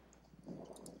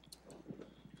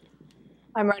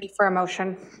 I'm ready for a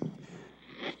motion.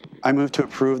 I move to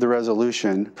approve the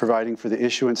resolution providing for the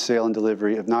issuance, sale, and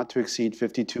delivery of not to exceed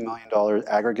 $52 million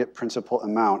aggregate principal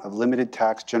amount of limited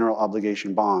tax general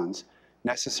obligation bonds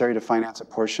necessary to finance a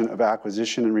portion of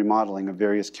acquisition and remodeling of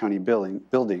various county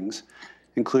buildings,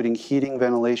 including heating,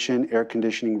 ventilation, air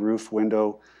conditioning, roof,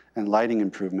 window, and lighting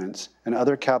improvements, and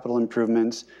other capital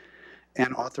improvements,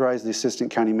 and authorize the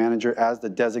Assistant County Manager as the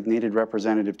designated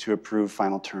representative to approve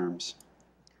final terms.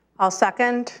 I'll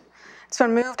second. It's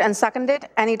been moved and seconded.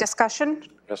 Any discussion?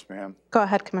 Yes, ma'am. Go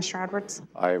ahead, Commissioner Edwards.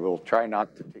 I will try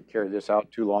not to carry this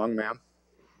out too long, ma'am.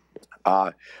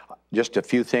 Just a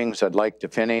few things I'd like to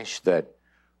finish. That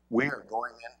we are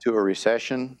going into a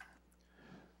recession.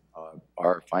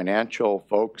 Our financial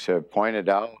folks have pointed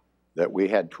out that we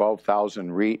had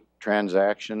 12,000 REIT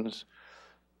transactions.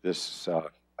 This,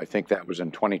 I think that was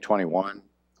in 2021.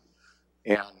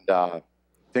 And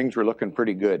things were looking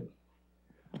pretty good.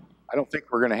 I don't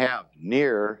think we're going to have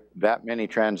near that many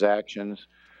transactions.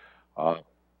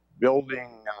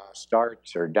 Building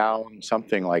starts are down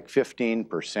something like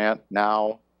 15%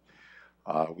 now.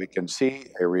 We can see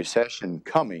a recession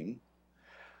coming.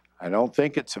 I don't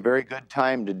think it's a very good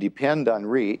time to depend on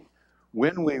REIT.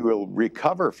 When we will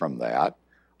recover from that,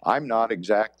 I'm not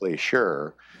exactly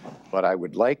sure, but I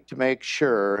would like to make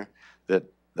sure that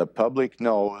the public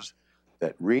knows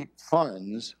that REIT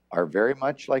funds are very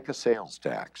much like a sales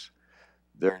tax.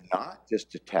 They're not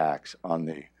just a tax on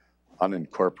the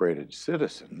unincorporated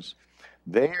citizens.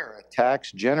 They are a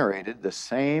tax generated the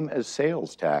same as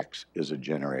sales tax is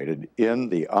generated in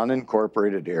the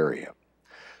unincorporated area.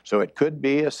 So it could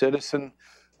be a citizen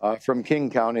from King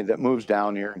County that moves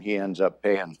down here and he ends up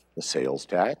paying the sales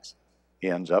tax. He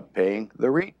ends up paying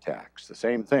the REIT tax, the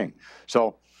same thing.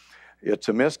 So it's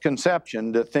a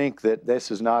misconception to think that this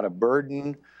is not a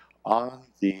burden on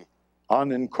the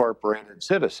unincorporated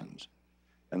citizens.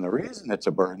 And the reason it's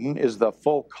a burden is the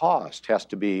full cost has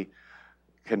to be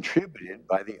contributed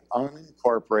by the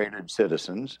unincorporated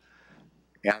citizens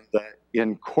and the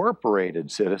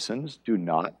incorporated citizens do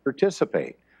not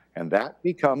participate. And that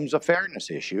becomes a fairness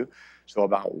issue. So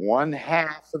about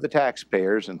 1/2 of the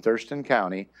taxpayers in Thurston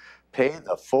County pay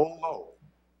the full load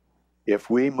if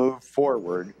we move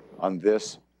forward on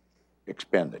this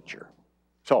expenditure.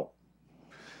 So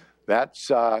that's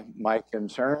my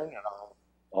concern, and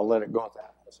I'll let it go at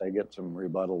that unless I get some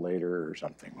rebuttal later or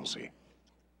something. We'll see.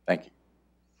 Thank you.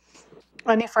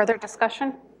 Any further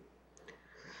discussion?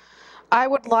 I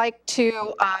would like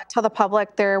to tell the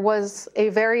public there was a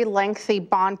very lengthy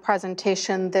bond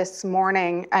presentation this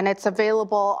morning, and it's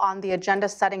available on the agenda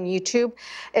setting YouTube.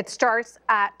 It starts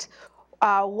at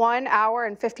 1 hour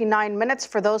and 59 minutes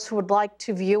for those who would like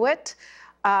to view it.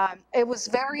 It was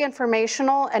very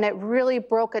informational, and it really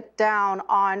broke it down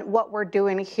on what we're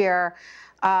doing here.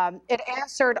 It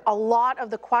answered a lot of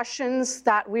the questions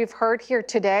that we've heard here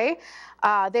today.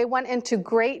 They went into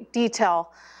great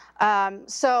detail.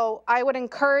 So I would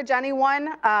encourage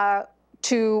anyone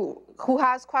who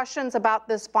has questions about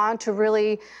this bond to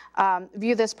really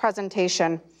view this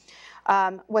presentation.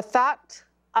 With that,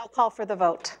 I'll call for the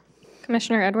vote.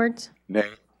 Commissioner Edwards? Nay.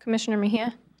 Commissioner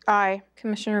Mejia? Aye.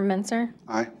 Commissioner Menser?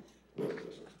 Aye.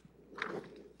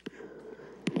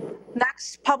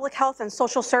 Next, Public Health and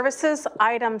Social Services,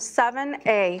 item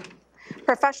 7A,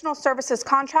 professional services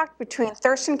contract between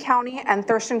Thurston County and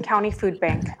Thurston County Food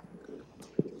Bank.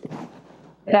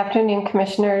 Good afternoon,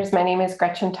 Commissioners. My name is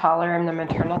Gretchen Toller. I'm the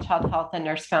Maternal Child Health and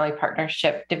Nurse Family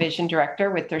Partnership Division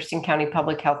Director with Thurston County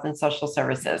Public Health and Social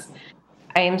Services.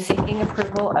 I am seeking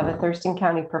approval of a Thurston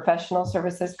County professional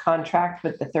services contract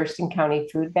with the Thurston County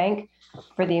Food Bank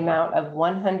for the amount of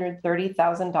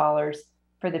 $130,000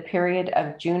 for the period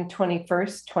of June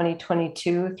 21st,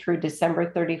 2022 through December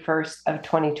 31st of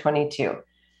 2022.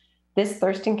 This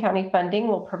Thurston County funding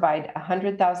will provide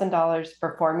 $100,000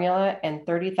 for formula and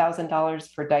 $30,000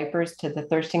 for diapers to the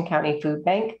Thurston County Food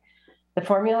Bank. The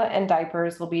formula and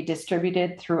diapers will be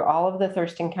distributed through all of the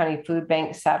Thurston County Food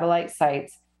Bank satellite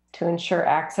sites to ensure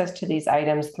access to these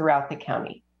items throughout the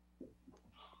county.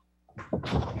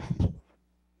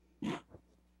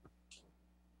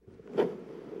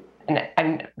 And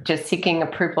I'm just seeking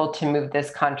approval to move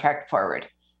this contract forward.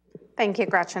 Thank you,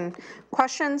 Gretchen.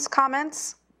 Questions,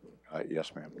 comments?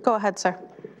 Yes, ma'am. Go ahead, sir.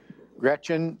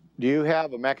 Gretchen, do you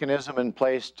have a mechanism in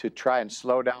place to try and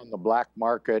slow down the black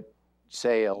market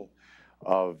sale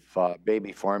of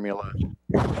baby formula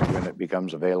when it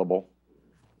becomes available?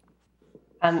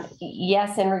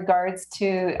 Yes, in regards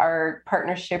to our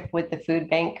partnership with the food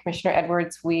bank, Commissioner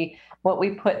Edwards, what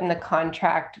we put in the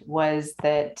contract was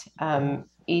that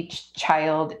each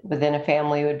child within a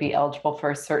family would be eligible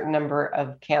for a certain number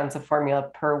of cans of formula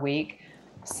per week,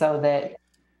 so that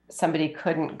somebody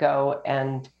couldn't go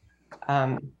and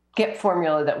get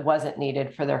formula that wasn't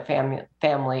needed for their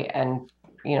family and,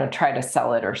 you know, try to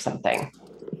sell it or something.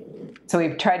 So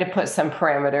we've tried to put some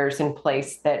parameters in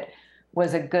place that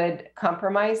was a good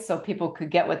compromise so people could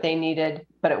get what they needed,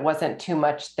 but it wasn't too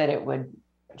much that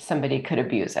somebody could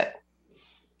abuse it.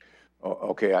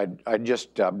 Okay, I'd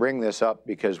just bring this up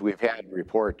because we've had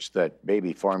reports that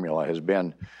baby formula has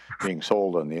been being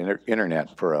sold on the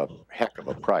internet for a heck of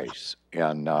a price,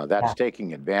 and that's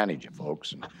taking advantage of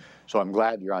folks. And so I'm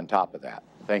glad you're on top of that.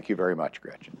 Thank you very much,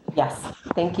 Gretchen. Yes,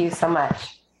 thank you so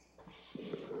much.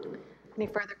 Any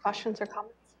further questions or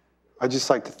comments? I'd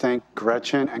just like to thank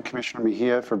Gretchen and Commissioner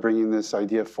Mejia for bringing this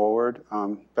idea forward.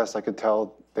 Best I could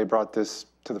tell, they brought this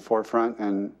to the forefront,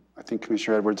 and I think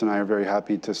Commissioner Edwards and I are very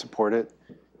happy to support it.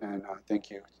 And thank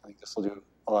you. I think this will do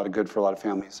a lot of good for a lot of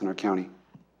families in our county.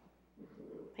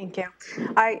 Thank you.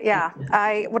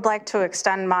 I would like to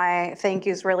extend my thank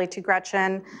yous really to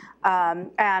Gretchen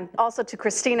and also to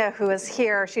Christina, who is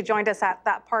here. She joined us at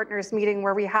that partners meeting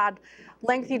where we had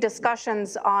lengthy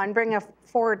discussions on bringing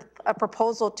forward a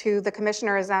proposal to the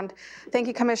commissioners. And thank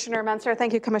you, Commissioner Menser.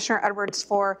 Thank you, Commissioner Edwards,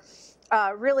 for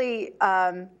really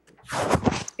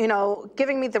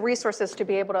giving me the resources to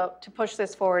be able to push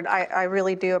this forward. I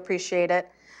really do appreciate it.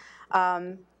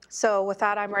 So with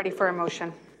that, I'm ready for a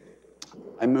motion.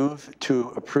 I move to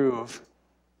approve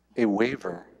a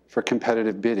waiver for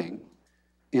competitive bidding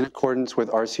in accordance with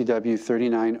RCW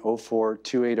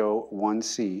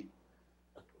 3904280-1C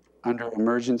under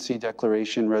Emergency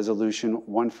Declaration Resolution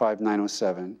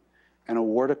 15907 and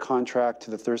award a contract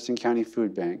to the Thurston County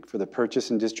Food Bank for the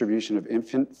purchase and distribution of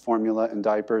infant formula and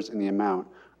diapers in the amount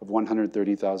of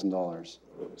 $130,000.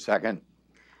 Second.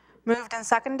 Moved and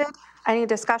seconded. Any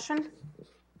discussion?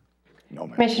 No,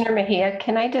 ma'am. Commissioner Mejia,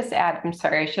 can I just add, I'm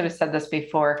sorry, I should have said this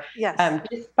before. Yes.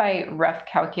 Just by rough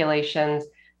calculations,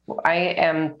 I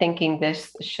am thinking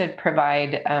this should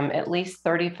provide at least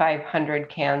 3,500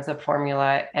 cans of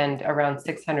formula and around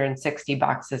 660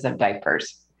 boxes of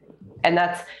diapers. And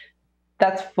that's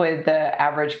with the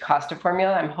average cost of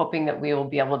formula. I'm hoping that we will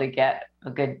be able to get a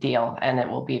good deal and it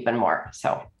will be even more.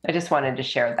 So I just wanted to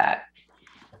share that.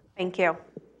 Thank you.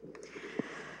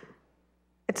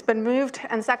 It's been moved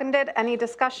and seconded. Any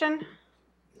discussion?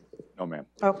 No, ma'am.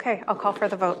 Okay, I'll call for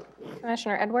the vote.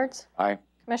 Commissioner Edwards? Aye.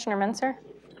 Commissioner Menser?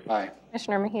 Aye.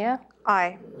 Commissioner Mejia?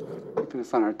 Aye. Keeping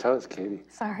us on our toes, Katie.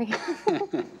 Sorry.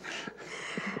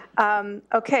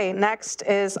 Okay, next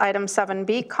is item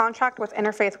 7B, contract with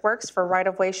Interfaith Works for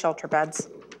right-of-way shelter beds.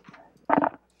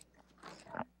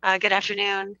 Good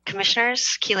afternoon,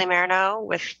 Commissioners. Keely Marino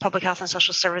with Public Health and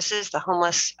Social Services, the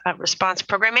Homeless Response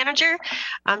Program Manager.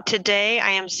 Today, I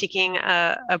am seeking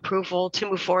approval to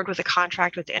move forward with a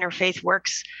contract with Interfaith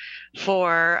Works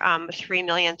for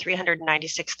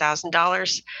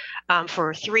 $3,396,000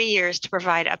 for 3 years to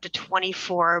provide up to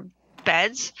 24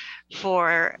 beds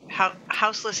for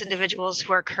houseless individuals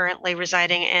who are currently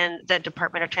residing in the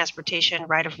Department of Transportation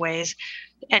right-of-ways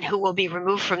and who will be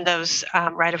removed from those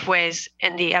right-of-ways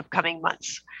in the upcoming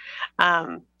months.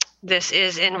 This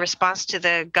is in response to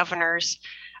the governor's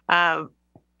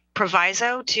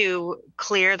proviso to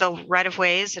clear the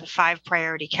right-of-ways in 5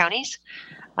 priority counties.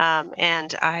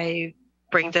 And I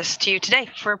bring this to you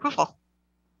today for approval.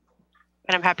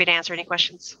 And I'm happy to answer any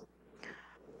questions.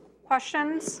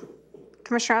 Questions?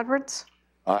 Commissioner Edwards?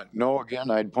 No, again,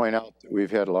 I'd point out that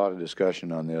we've had a lot of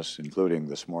discussion on this, including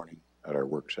this morning at our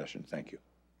work session. Thank you.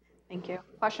 Thank you.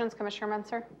 Questions, Commissioner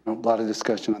Menser? A lot of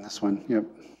discussion on this one, yep.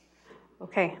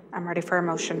 Okay, I'm ready for a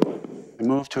motion. I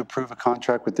move to approve a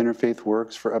contract with Interfaith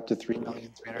Works for up to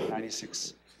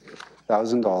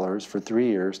 $3,396,000 for 3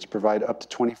 years to provide up to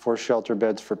 24 shelter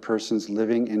beds for persons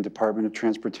living in Department of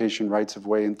Transportation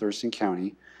rights-of-way in Thurston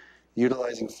County,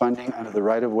 utilizing funding under the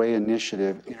Right-of-Way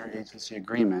Initiative Interagency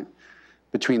Agreement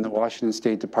between the Washington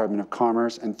State Department of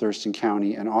Commerce and Thurston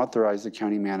County, and authorize the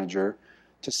county manager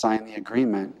to sign the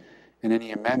agreement and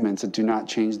any amendments that do not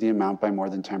change the amount by more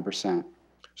than 10%.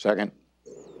 Second.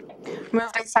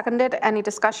 Moved and seconded. Any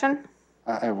discussion?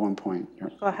 I have one point here.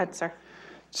 Go ahead, sir.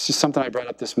 It's just something I brought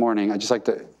up this morning. I just like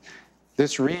to,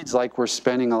 this reads like we're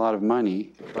spending a lot of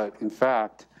money, but in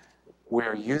fact,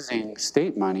 we're using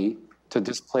state money to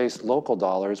displace local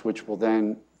dollars, which will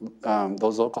then,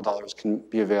 those local dollars can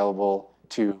be available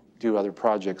to do other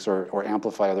projects or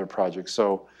amplify other projects.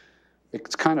 So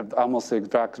it's kind of almost the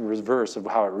exact reverse of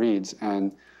how it reads.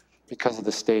 And because of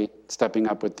the state stepping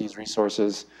up with these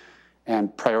resources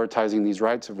and prioritizing these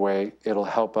rights of way, it'll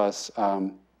help us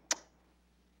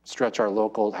stretch our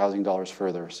local housing dollars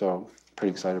further. So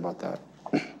pretty excited about that.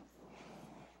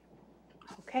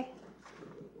 Okay.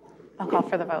 I'll call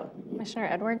for the vote. Commissioner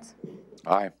Edwards?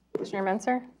 Aye. Commissioner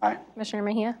Menser? Aye. Commissioner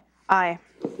Mejia? Aye.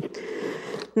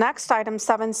 Next, item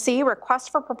 7C,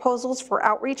 request for proposals for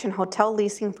outreach and hotel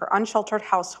leasing for unsheltered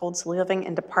households living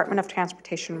in Department of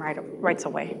Transportation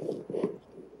rights-of-way.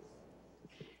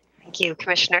 Thank you,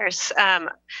 Commissioners.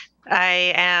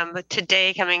 I am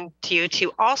today coming to you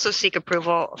to also seek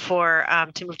approval for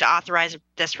to move to authorize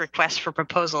this request for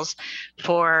proposals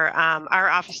for our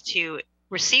office to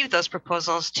receive those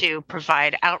proposals to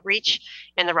provide outreach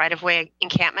in the right-of-way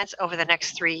encampments over the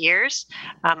next 3 years.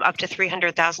 Up to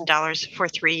 $300,000 for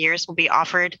 3 years will be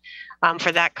offered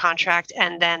for that contract.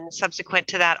 And then subsequent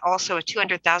to that, also a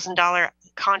 $200,000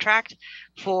 contract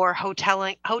for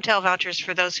hotel vouchers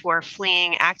for those who are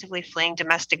actively fleeing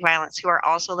domestic violence, who are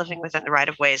also living within the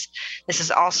right-of-ways. This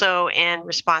is also in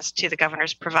response to the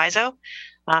governor's proviso.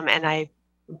 And I'm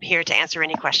here to answer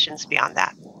any questions beyond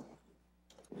that.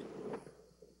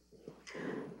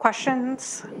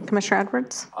 Questions? Commissioner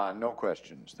Edwards? No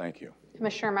questions. Thank you.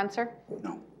 Commissioner Menser?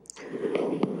 No.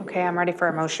 Okay, I'm ready for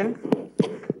a motion.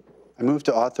 I move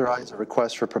to authorize a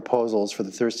request for proposals for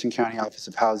the Thurston County Office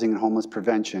of Housing and Homeless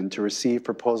Prevention to receive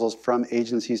proposals from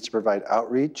agencies to provide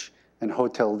outreach and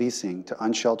hotel leasing to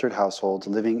unsheltered households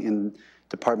living in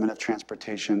Department of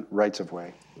Transportation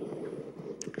rights-of-way.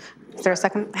 Is there a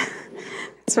second?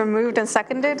 It's been moved and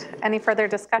seconded. Any further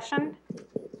discussion?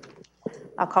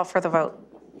 I'll call for the vote.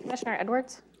 Commissioner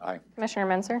Edwards? Aye. Commissioner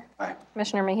Menser? Aye.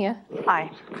 Commissioner Mejia? Aye.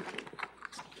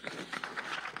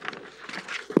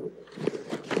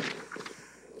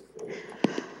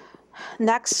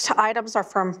 Next items are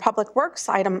from Public Works.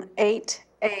 Item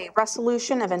 8A,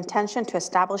 resolution of intention to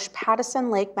establish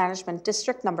Pattison Lake Management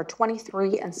District number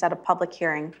 23 and set a public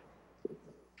hearing.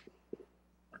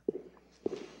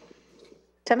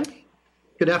 Tim?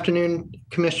 Good afternoon,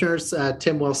 Commissioners.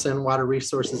 Tim Wilson, Water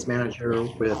Resources Manager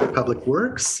with Public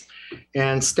Works.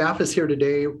 And staff is here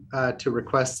today to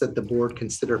request that the board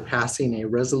consider passing a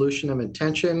resolution of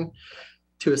intention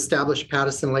to establish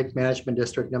Patterson Lake Management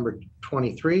District number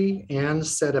 23 and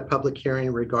set a public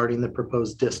hearing regarding the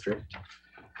proposed district.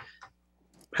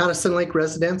 Patterson Lake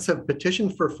residents have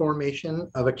petitioned for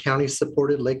formation of a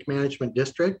county-supported lake management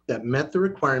district that met the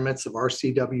requirements of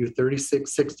RCW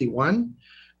 3661,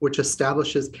 which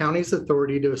establishes county's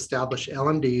authority to establish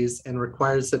LMDs and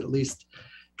requires that at least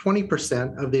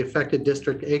 20% of the affected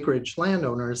district acreage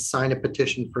landowners sign a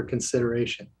petition for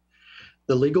consideration.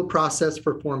 The legal process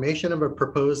for formation of a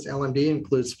proposed LMD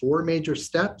includes 4 major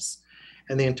steps,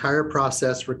 and the entire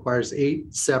process requires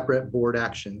 8 separate board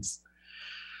actions.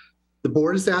 The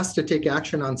board is asked to take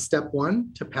action on step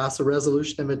 1 to pass a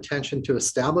resolution of intention to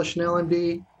establish an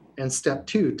LMD, and step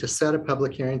 2 to set a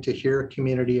public hearing to hear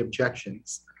community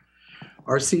objections.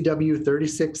 RCW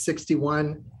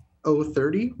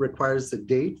 3661-030 requires the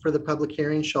date for the public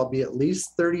hearing shall be at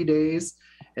least 30 days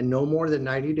and no more than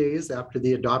 90 days after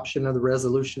the adoption of the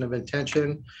resolution of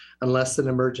intention unless an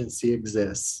emergency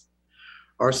exists.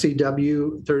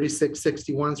 RCW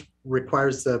 3661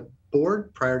 requires the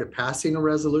board prior to passing a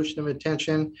resolution of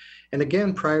intention, and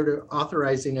again prior to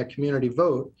authorizing a community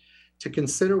vote, to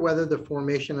consider whether the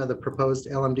formation of the proposed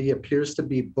LMD appears to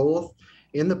be both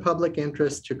in the public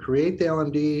interest to create the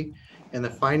LMD and the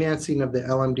financing of the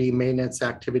LMD maintenance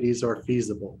activities are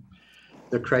feasible.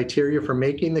 The criteria for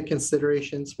making the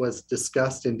considerations was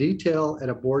discussed in detail at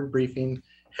a board briefing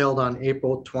held on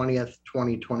April 20th,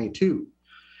 2022.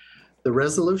 The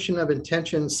resolution of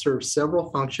intention serves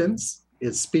several functions.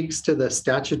 It speaks to the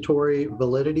statutory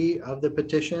validity of the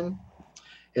petition.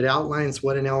 It outlines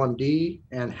what an LMD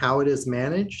and how it is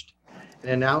managed.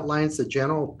 And it outlines the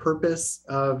general purpose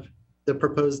of the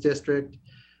proposed district,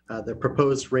 the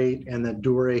proposed rate, and the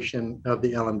duration of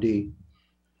the LMD.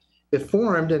 If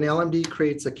formed, an LMD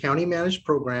creates a county-managed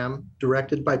program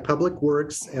directed by Public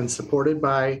Works and supported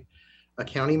by a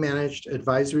county-managed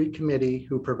advisory committee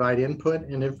who provide input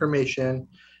and information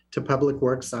to Public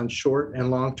Works on short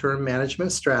and long-term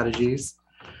management strategies.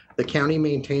 The county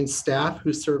maintains staff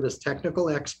who serve as technical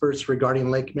experts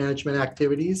regarding lake management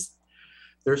activities.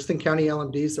 Thurston County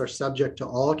LMDs are subject to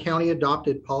all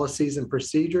county-adopted policies and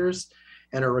procedures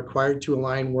and are required to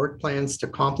align work plans to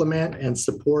complement and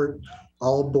support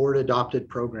all board-adopted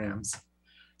programs.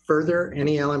 Further,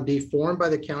 any LMD formed by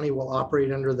the county will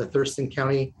operate under the Thurston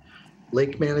County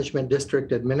Lake Management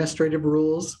District Administrative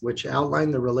Rules, which outline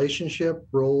the relationship,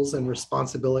 roles, and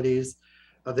responsibilities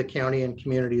of the county and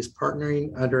communities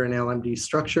partnering under an LMD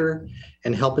structure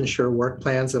and help ensure work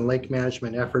plans and lake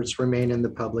management efforts remain in the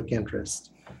public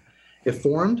interest. If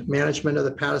formed, management of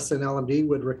the Patterson LMD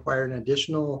would require an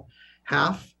additional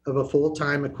half of a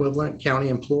full-time equivalent county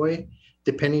employee,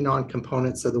 depending on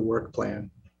components of the work plan.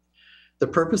 The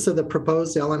purpose of the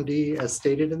proposed LMD, as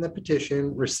stated in the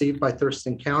petition received by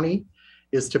Thurston County,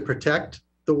 is to protect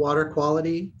the water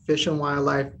quality, fish and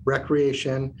wildlife,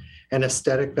 recreation, and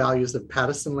aesthetic values of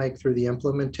Patterson Lake through the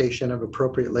implementation of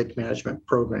appropriate lake management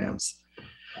programs.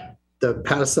 The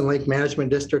Patterson Lake Management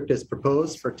District is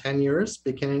proposed for 10 years,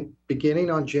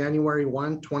 beginning on January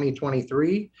 1,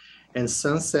 2023, and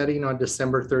sunsetting on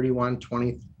December 31,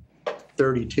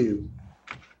 2032.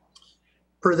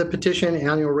 Per the petition,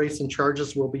 annual rates and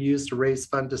charges will be used to raise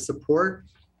funds to support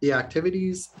the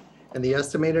activities, and the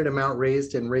estimated amount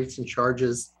raised in rates and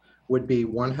charges would be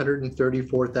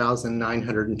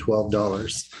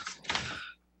 $134,912.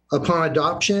 Upon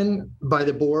adoption by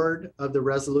the board of the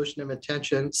resolution of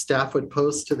intention, staff would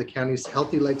post to the county's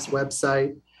Healthy Lakes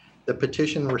website the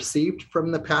petition received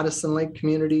from the Patterson Lake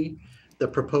community, the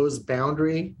proposed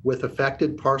boundary with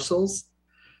affected parcels,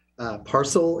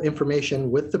 parcel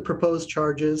information with the proposed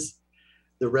charges,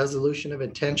 the resolution of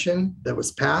intention that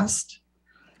was passed,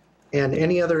 and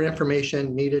any other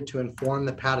information needed to inform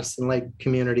the Patterson Lake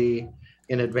community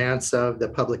in advance of the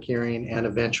public hearing and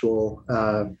eventual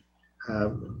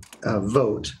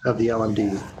vote of the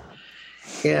LMD.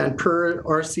 And per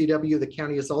RCW, the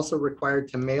county is also required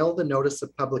to mail the notice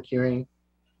of public hearing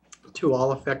to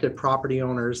all affected property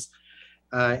owners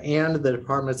and the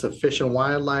Departments of Fish and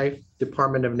Wildlife,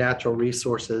 Department of Natural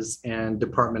Resources, and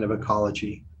Department of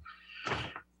Ecology.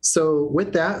 So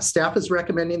with that, staff is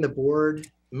recommending the board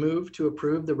move to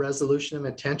approve the resolution of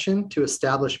intention to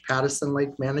establish Patterson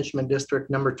Lake Management District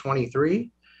number 23.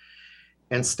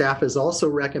 And staff is also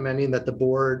recommending that the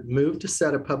board move to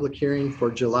set a public hearing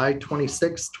for July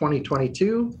 26,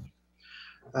 2022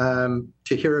 to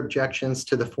hear objections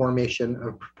to the formation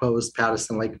of proposed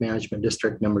Patterson Lake Management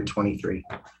District number 23.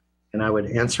 And I would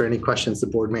answer any questions the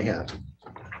board may have.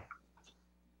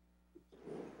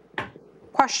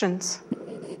 Questions?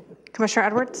 Commissioner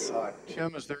Edwards?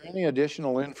 Tim, is there any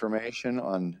additional information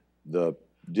on the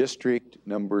district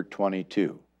number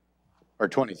 22 or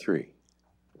 23?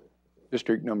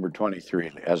 District number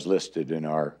 23 as listed in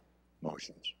our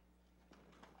motions.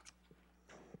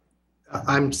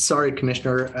 I'm sorry,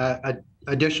 Commissioner.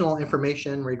 Additional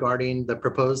information regarding the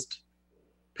proposed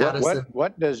Patterson.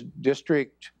 What does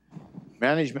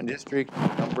management district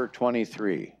number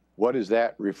 23, what is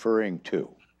that referring to?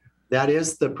 That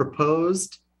is the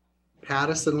proposed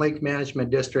Patterson Lake Management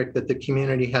District that the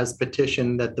community has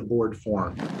petitioned that the board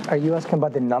form. Are you asking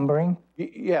about the numbering?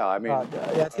 Yeah, I mean.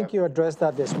 I think you addressed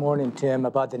that this morning, Tim,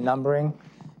 about the numbering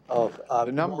of.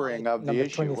 The numbering of the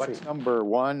issue. 23. What's number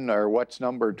 1 or what's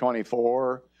number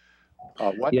 24?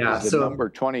 What does the number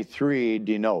 23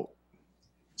 denote?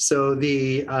 So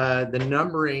the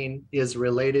numbering is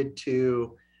related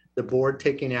to the board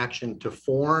taking action to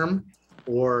form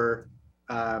or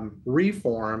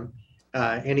reform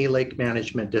any lake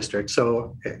management district.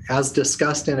 So as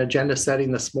discussed in agenda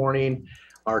setting this morning,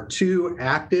 our 2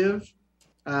 active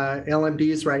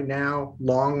LMDs right now,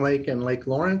 Long Lake and Lake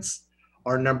Lawrence,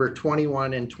 are number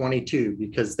 21 and 22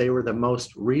 because they were the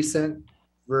most recent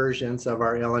versions of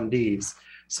our LMDs.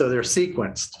 So they're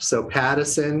sequenced. So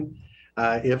Patterson,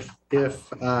 if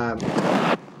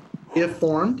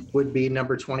formed, would be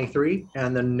number 23,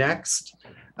 and the next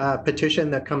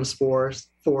petition that comes forth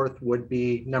would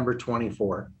be number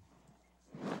 24.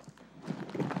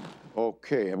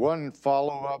 Okay, one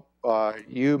follow-up.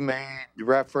 You made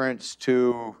reference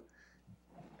to,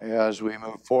 as we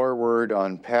move forward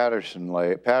on Patterson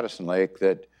Lake,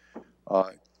 that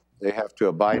they have to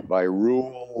abide by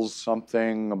rules,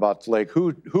 something about the lake.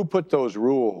 Who put those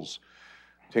rules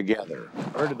together?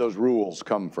 Where did those rules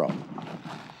come from?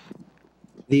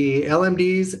 The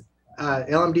LMD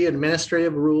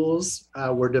administrative rules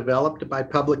were developed by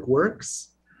Public Works.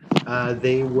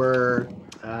 They were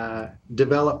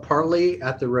developed partly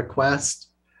at the request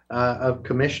of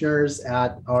commissioners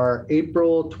at our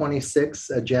April 26th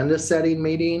agenda setting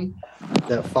meeting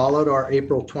that followed our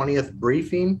April 20th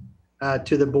briefing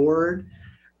to the board,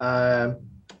 and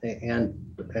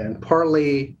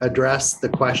partly address the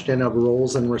question of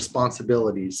roles and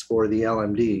responsibilities for the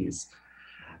LMDs.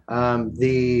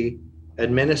 The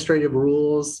administrative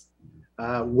rules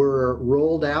were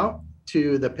rolled out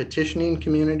to the petitioning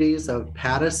communities of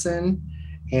Patterson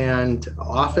and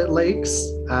Offutt Lakes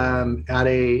at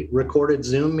a recorded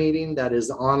Zoom meeting that is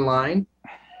online,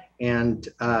 and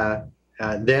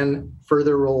then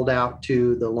further rolled out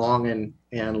to the Long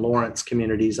and Lawrence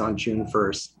communities on June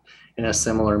 1st in a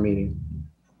similar meeting.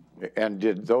 And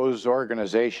did those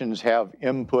organizations have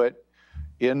input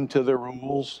into the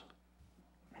rules?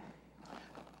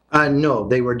 No,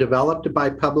 they were developed by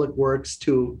Public Works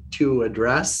to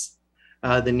address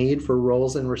the need for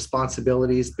roles and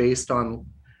responsibilities based on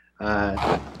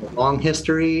long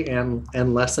history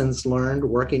and lessons learned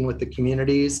working with the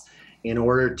communities in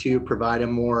order to provide a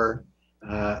more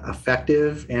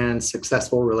effective and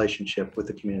successful relationship with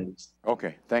the communities.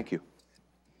 Okay, thank you.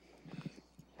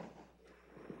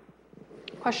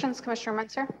 Questions, Commissioner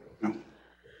Menzer? No.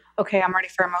 Okay, I'm ready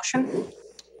for a motion.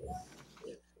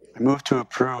 I move to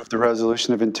approve the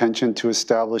resolution of intention to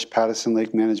establish Patterson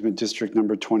Lake Management District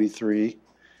number 23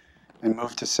 and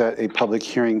move to set a public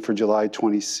hearing for July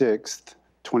 26th,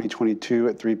 2022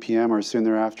 at 3 p.m. or soon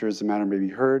thereafter as the matter may be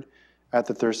heard at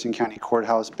the Thurston County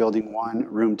Courthouse, Building 1,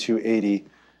 Room 280,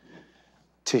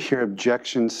 to hear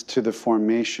objections to the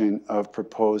formation of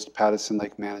proposed Patterson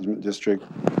Lake Management District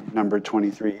number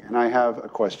 23. And I have a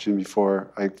question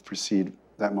before I proceed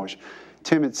that motion.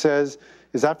 Tim, it says,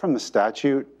 is that from the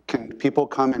statute? Can people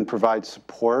come and provide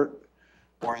support,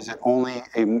 or is it only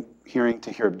a hearing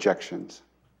to hear objections?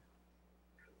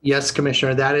 Yes,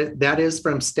 Commissioner, that is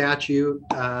from statute,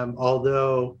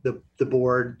 although the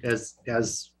board,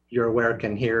 as you're aware,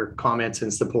 can hear comments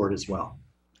and support as well.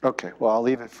 Okay, well, I'll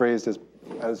leave it phrased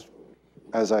as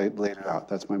I laid it out.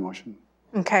 That's my motion.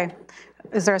 Okay,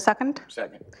 is there a second?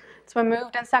 Second. It's been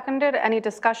moved and seconded. Any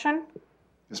discussion?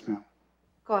 Yes, ma'am.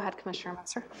 Go ahead, Commissioner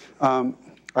Menzer.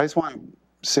 I just want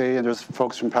to say, and there's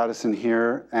folks from Patterson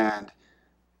here, and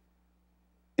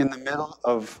in the middle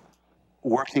of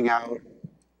working out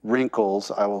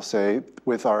wrinkles, I will say,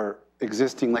 with our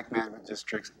existing lake management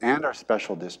districts and our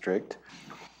special district,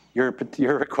 your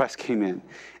request came in.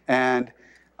 And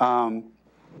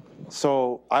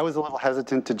so I was a little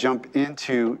hesitant to jump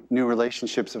into new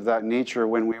relationships of that nature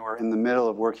when we were in the middle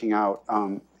of working out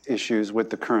issues with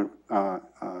the current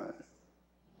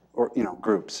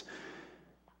groups.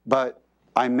 But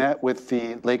I met with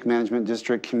the Lake Management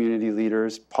District community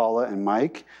leaders, Paula and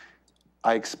Mike,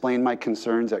 I explained my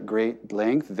concerns at great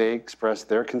length. They expressed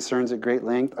their concerns at great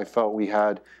length. I felt we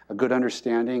had a good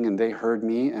understanding, and they heard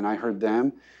me and I heard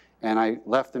them. And I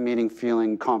left the meeting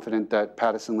feeling confident that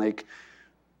Patterson Lake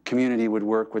community would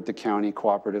work with the county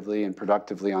cooperatively and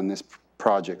productively on this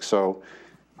project. So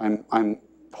I'm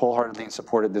wholeheartedly in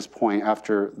support at this point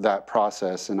after that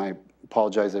process, and I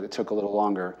apologize that it took a little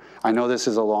longer. I know this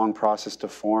is a long process to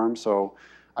form, so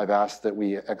I've asked that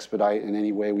we expedite in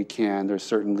any way we can. There's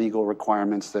certain legal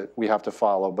requirements that we have to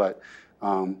follow, but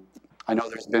I know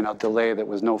there's been a delay that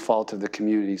was no fault of the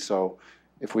community, so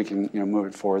if we can move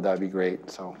it forward, that'd be great.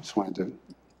 So just wanted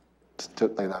to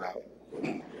lay that out.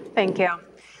 Thank you.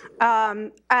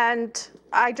 And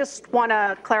I just want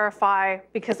to clarify,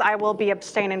 because I will be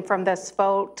abstaining from this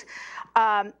vote.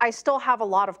 I still have a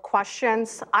lot of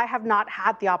questions. I have not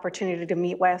had the opportunity to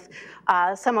meet with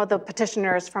some of the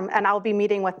petitioners and I'll be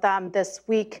meeting with them this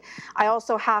week. I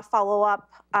also have follow-up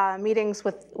meetings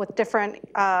with different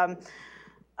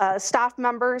staff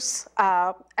members,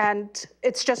 and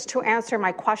it's just to answer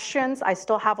my questions. I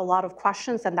still have a lot of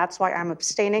questions, and that's why I'm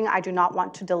abstaining. I do not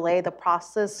want to delay the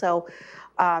process, so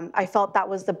I felt that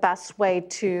was the best way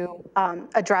to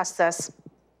address this.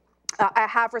 I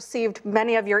have received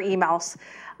many of your emails,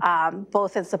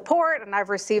 both in support, and I've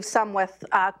received some with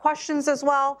questions as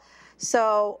well.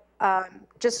 So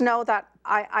just know that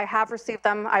I have received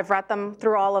them. I've read them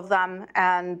through all of them,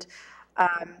 and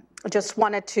just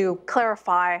wanted to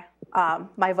clarify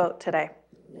my vote today.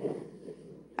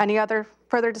 Any other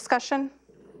further discussion?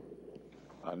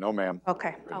 No, ma'am.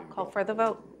 Okay, I'll call for the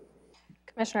vote.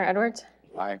 Commissioner Edwards?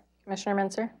 Aye. Commissioner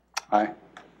Menser? Aye.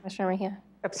 Commissioner Mejia?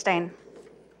 Abstain.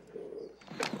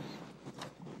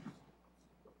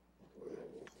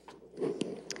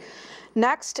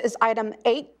 Next is item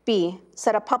 8B,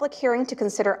 set a public hearing to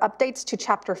consider updates to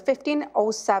Chapter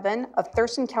 1507 of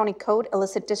Thurston County Code,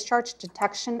 illicit discharge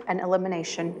detection and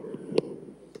elimination.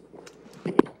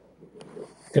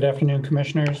 Good afternoon,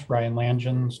 Commissioners. Ryan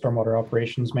Langen, Stormwater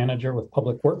Operations Manager with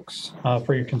Public Works.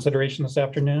 For your consideration this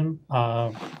afternoon,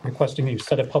 requesting that you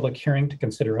set a public hearing to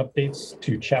consider updates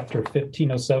to Chapter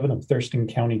 1507 of Thurston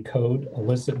County Code,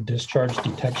 illicit discharge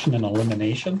detection and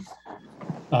elimination.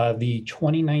 The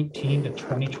 2019 to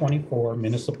 2024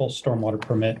 municipal stormwater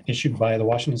permit issued by the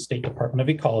Washington State Department of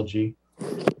Ecology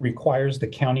requires the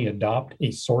county adopt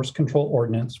a source control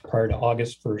ordinance prior to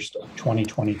August 1st of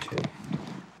 2022.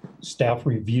 Staff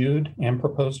reviewed and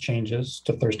proposed changes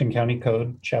to Thurston County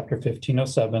Code, Chapter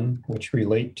 1507, which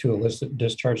relate to illicit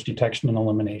discharge detection and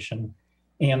elimination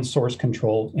and source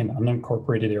control in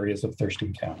unincorporated areas of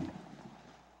Thurston County.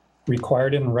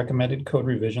 Required and recommended code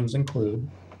revisions include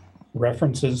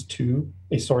references to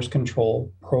a source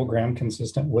control program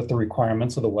consistent with the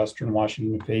requirements of the Western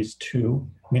Washington Phase 2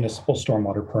 municipal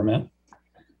stormwater permit,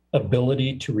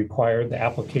 ability to require the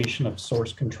application of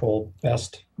source control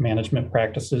best management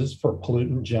practices for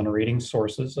pollutant generating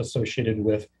sources associated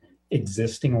with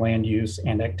existing land use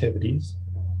and activities,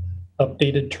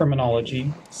 updated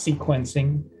terminology,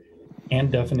 sequencing, and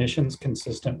definitions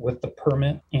consistent with the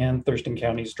permit and Thurston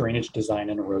County's Drainage Design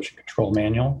and Erosion Control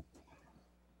Manual,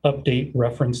 update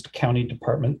referenced county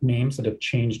department names that have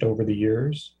changed over the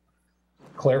years,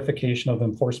 clarification of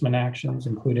enforcement actions,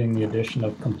 including the addition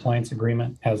of compliance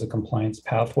agreement as a compliance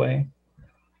pathway.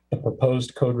 The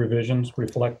proposed code revisions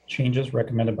reflect changes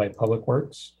recommended by Public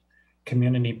Works,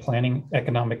 Community Planning,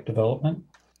 Economic Development,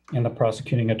 and the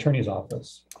Prosecuting Attorney's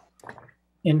Office.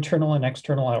 Internal and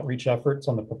external outreach efforts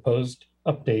on the proposed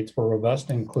updates were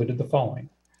robust and included the following: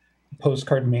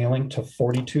 postcard mailing to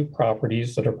 42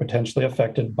 properties that are potentially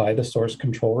affected by the source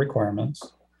control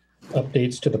requirements,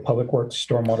 updates to the Public Works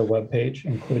Stormwater webpage,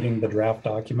 including the draft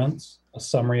documents, a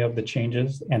summary of the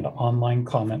changes, and online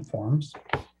comment forms.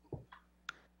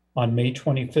 On May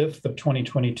 25th of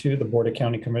 2022, the Board of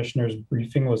County Commissioners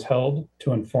briefing was held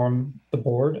to inform the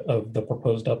board of the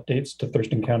proposed updates to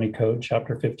Thurston County Code,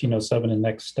 Chapter 1507, and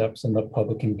next steps in the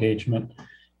public engagement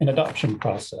and adoption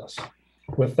process.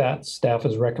 With that, staff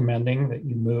is recommending that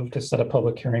you move to set a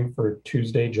public hearing for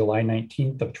Tuesday, July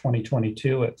 19th of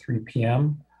 2022 at 3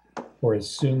 p.m. or as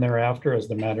soon thereafter as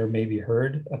the matter may be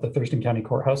heard at the Thurston County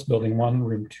Courthouse, Building 1,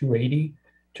 Room 280,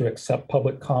 to accept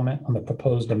public comment on the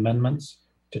proposed amendments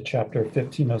to Chapter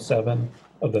 1507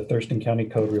 of the Thurston County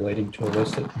Code relating to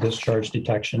illicit discharge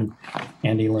detection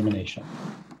and elimination.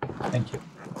 Thank you.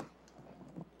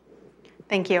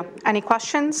 Thank you. Any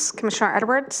questions? Commissioner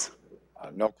Edwards?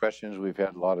 No questions. We've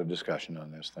had a lot of discussion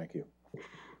on this. Thank you.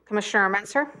 Commissioner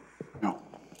Menser? No.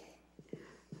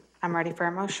 I'm ready for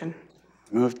a motion.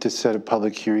 Move to set a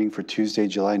public hearing for Tuesday,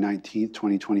 July 19th,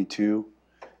 2022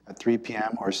 at 3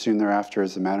 p.m. or soon thereafter,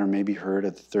 as the matter may be heard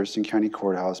at the Thurston County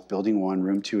Courthouse, Building 1,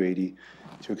 Room 280,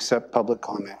 to accept public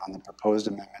comment on the proposed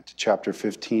amendment to Chapter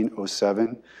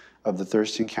 1507 of the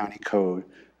Thurston County Code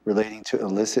relating to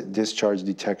illicit discharge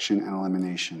detection and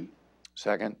elimination.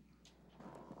 Second.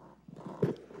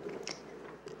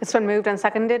 It's been moved and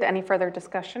seconded. Any further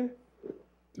discussion?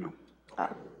 No.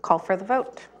 Call for the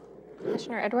vote.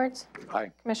 Commissioner Edwards?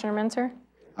 Aye. Commissioner Menzer?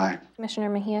 Aye. Commissioner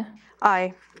Mejia?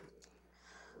 Aye.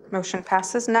 Motion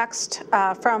passes. Next,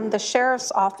 from the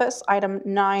Sheriff's Office, item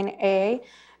 9A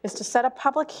is to set a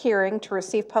public hearing to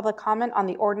receive public comment on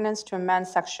the ordinance to amend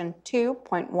section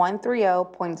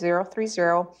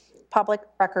 2.130.030 Public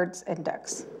Records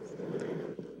Index.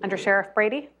 Under Sheriff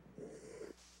Brady.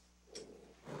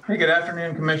 Hey, good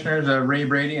afternoon, Commissioners. Ray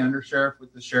Brady, Under Sheriff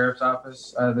with the Sheriff's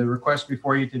Office. The request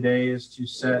before you today is to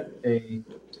set a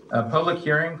public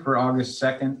hearing for August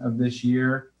 2nd of this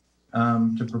year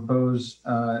to propose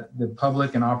the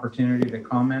public an opportunity to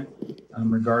comment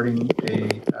regarding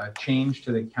a change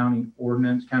to the county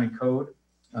ordinance, county code,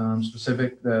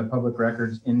 specific the Public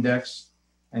Records Index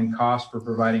and cost for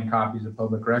providing copies of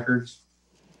public records.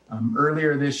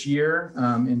 Earlier this year,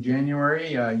 in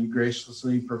January, you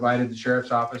graciously provided the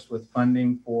Sheriff's Office with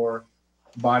funding for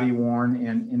body-worn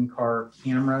and in-car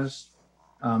cameras.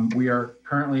 We are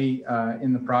currently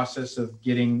in the process of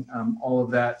getting all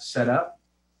of that set up.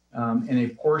 And a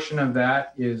portion of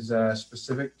that is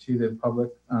specific to the public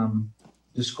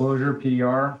disclosure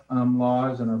PDR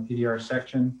laws and our PDR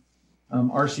section.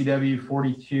 RCW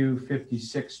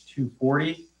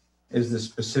 4256-240 is the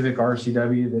specific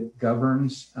RCW that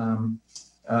governs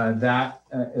that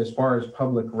as far as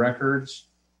public records.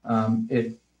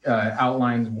 It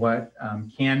outlines what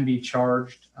can be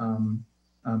charged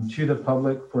to the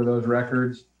public for those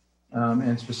records,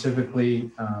 and specifically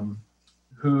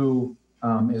who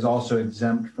is also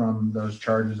exempt from those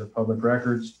charges of public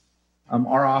records.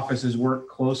 Our office has worked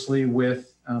closely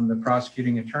with the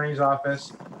prosecuting attorney's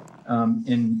office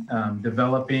in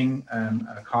developing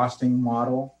a costing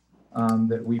model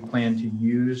that we plan to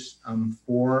use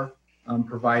for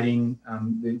providing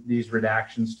these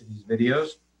redactions to these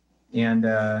videos. And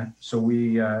so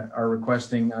we are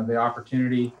requesting the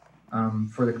opportunity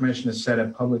for the commission to set a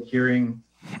public hearing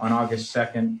on August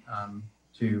 2nd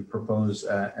to propose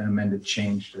an amended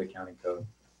change to the county code.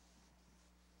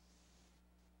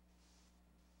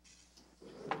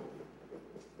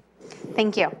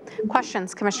 Thank you.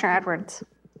 Questions, Commissioner Edwards?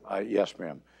 Yes,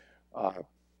 ma'am.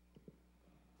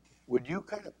 Would you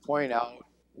kind of point out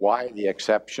why the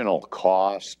exceptional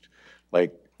cost,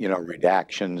 like, you know,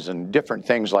 redactions and different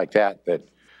things like that, that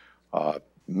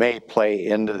may play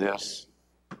into this?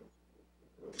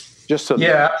 Just so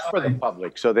for the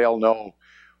public, so they'll know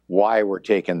why we're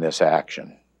taking this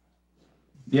action.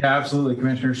 Yeah, absolutely,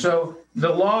 Commissioner. So the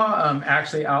law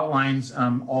actually outlines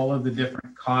all of the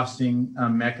different costing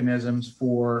mechanisms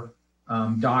for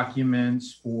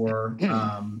documents, for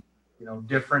you know,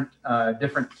 different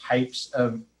types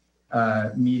of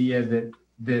media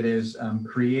that is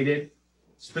created.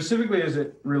 Specifically, as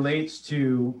it relates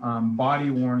to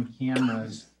body-worn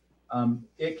cameras,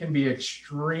 it can be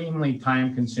extremely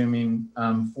time-consuming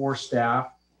for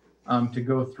staff to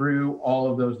go through all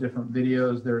of those different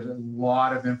videos. There's a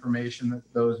lot of information that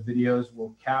those videos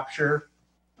will capture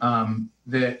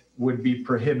that would be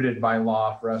prohibited by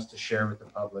law for us to share with the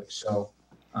public. So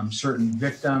certain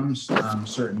victims,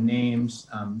 certain names,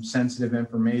 sensitive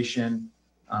information,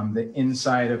 the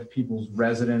inside of people's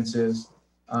residences.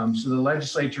 So the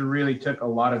legislature really took a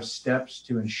lot of steps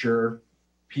to ensure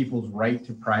people's right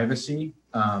to privacy,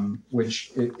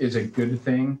 which is a good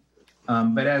thing.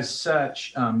 But as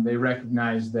such, they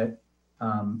recognized that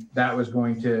that was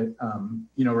going to,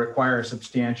 you know, require a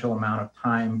substantial amount of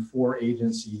time for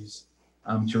agencies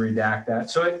to redact that.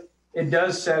 So it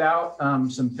does set out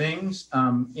some things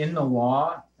in the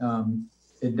law.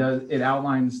 It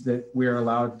outlines that we are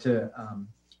allowed to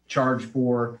charge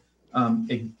for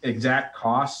exact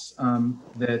costs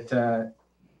that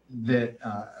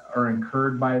are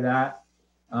incurred by that,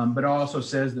 but it also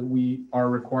says that we are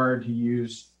required to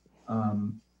use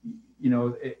you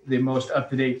know, the most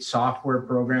up-to-date software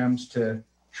programs to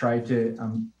try to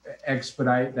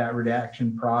expedite that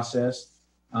redaction process.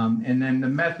 And then the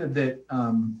method that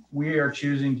we are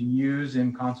choosing to use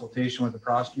in consultation with the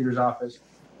prosecutor's office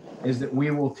is that we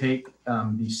will take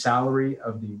the salary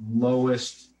of the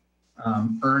lowest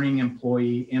earning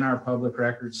employee in our public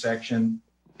records section,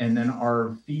 and then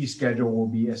our fee schedule will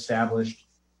be established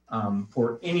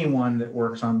for anyone that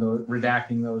works on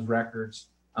redacting those records.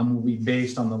 Will be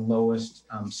based on the lowest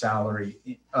salary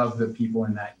of the people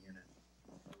in that unit.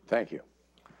 Thank you.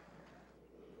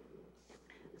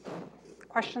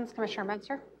 Questions, Commissioner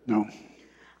Menzer? No.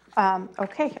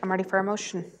 Okay, I'm ready for a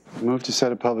motion. Move to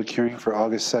set a public hearing for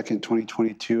August 2nd,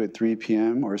 2022 at 3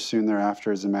 p.m. or soon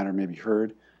thereafter as the matter may be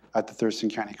heard at the Thurston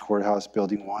County Courthouse,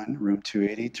 Building 1, Room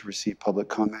 280, to receive public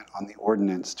comment on the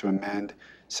ordinance to amend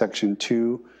Section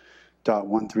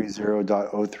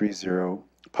 2.130.030,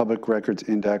 Public Records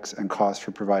Index and cost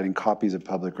for providing copies of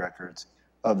public records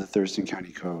of the Thurston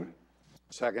County Code.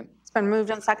 Second. It's been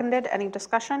moved and seconded. Any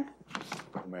discussion?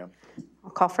 No, ma'am. I'll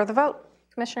call for the vote.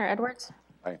 Commissioner Edwards?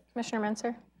 Aye. Commissioner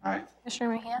Menzer? Aye.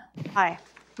 Commissioner Mejia? Aye.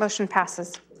 Motion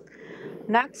passes.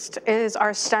 Next is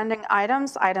our standing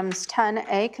items. Items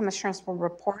 10A, commissioners will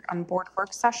report on board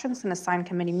work sessions and assigned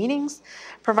committee meetings,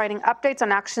 providing updates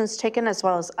on actions taken as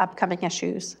well as upcoming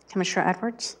issues. Commissioner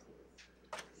Edwards.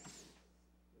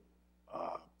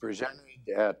 Presented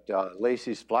at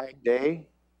Lacey's Flag Day,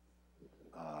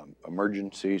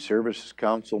 Emergency Services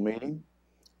Council meeting,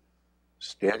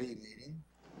 steady meeting,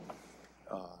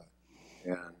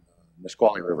 and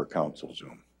Nisqually River Council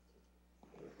Zoom.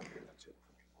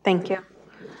 Thank you.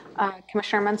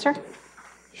 Commissioner Menzer?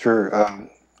 Sure.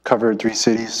 Covered 3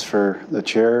 cities for the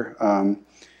chair.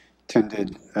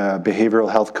 Attended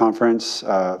behavioral health conference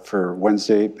for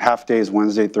Wednesday, half days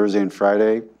Wednesday, Thursday, and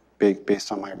Friday,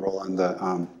 based on my role on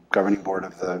the governing board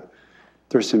of the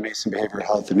Thurston Mason Behavioral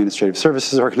Health Administrative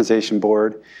Services Organization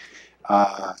Board.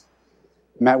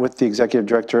 Met with the executive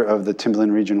director of the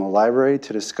Timberland Regional Library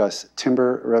to discuss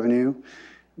timber revenue.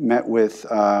 Met with,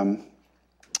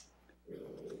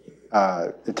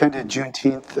 attended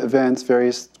Juneteenth events,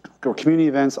 various community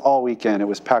events all weekend. It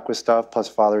was packed with stuff, plus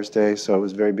Father's Day, so it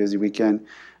was a very busy weekend.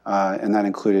 And that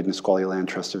included Nisqually Land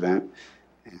Trust event.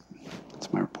 And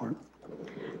that's my report.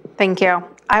 Thank you.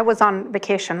 I was on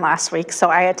vacation last week, so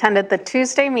I attended the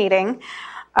Tuesday meeting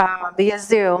via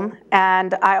Zoom,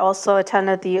 and I also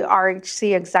attended the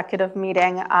RHC executive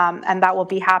meeting, and that will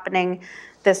be happening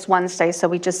this Wednesday, so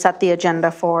we just set the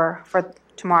agenda for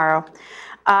tomorrow.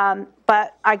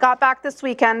 But I got back this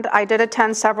weekend. I did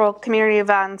attend several community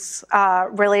events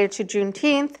related to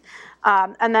Juneteenth,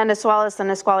 and then as well as the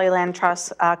Nisqually Land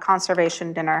Trust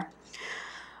Conservation Dinner.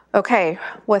 Okay,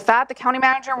 with that, the county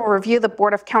manager will review the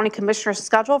Board of County Commissioners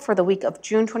schedule for the week of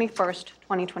June 21st,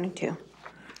 2022.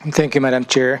 Thank you, Madam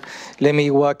Chair. Let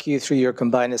me walk you through your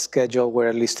combined schedule where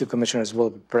at least 2 commissioners will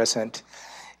be present.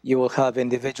 You will have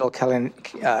individual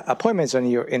appointments on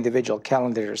your individual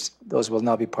calendars. Those will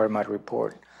not be part of my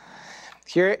report.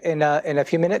 Here in a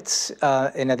few minutes,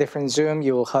 in a different Zoom,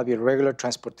 you will have your regular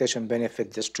Transportation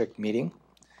Benefit District meeting.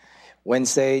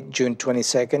 Wednesday, June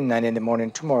 22nd, 9 in the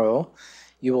morning tomorrow,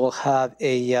 you will have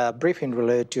a briefing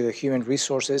related to the Human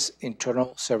Resources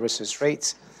Internal Services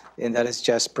rates, and that is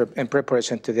just in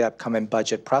preparation to the upcoming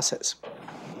budget process.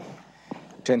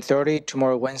 10:30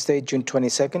 tomorrow, Wednesday, June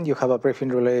 22nd, you have a briefing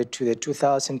related to the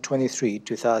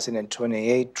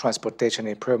 2023-2028 Transportation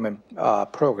Improvement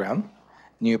Program,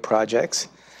 new projects.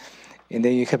 And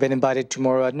then you have been invited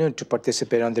tomorrow at noon to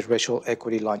participate on the Racial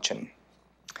Equity Luncheon.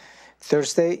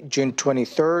 Thursday, June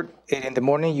 23rd, 8 in the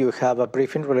morning, you have a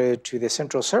briefing related to the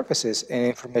Central Services and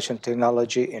Information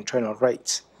Technology internal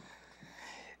rates.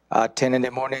 10 in the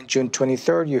morning, June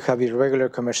 23rd, you have your regular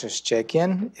commissioners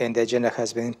check-in, and the agenda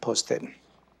has been posted.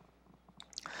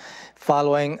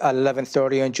 Following at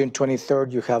 11:30 on June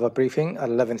 23rd, you have a briefing at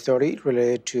 11:30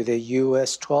 related to the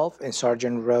US 12 and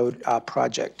Sargent Road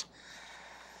project.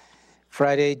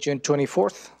 Friday, June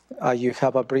 24th, you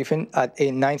have a briefing at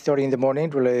 9:30 in the morning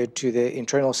related to the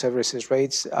internal services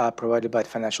rates provided by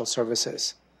financial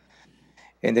services.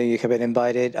 And then you have been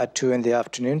invited at 2 in the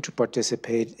afternoon to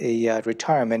participate in a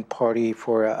retirement party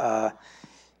for a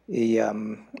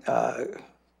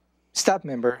staff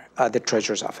member at the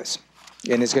treasurer's office.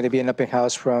 And it's going to be an open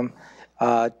house from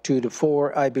 2 to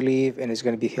 4, I believe, and it's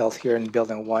going to be held here in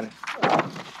Building 1,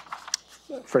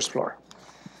 first floor.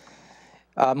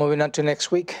 Moving on to next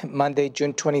week, Monday,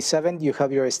 June 27th, you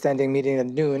have your standing meeting at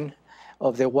noon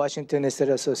of the Washington State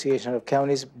Association of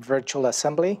Counties Virtual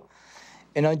Assembly.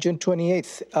 And on June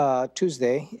 28th,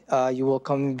 Tuesday, you will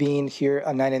convene here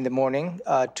at 9 in the morning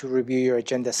to review your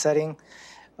agenda setting,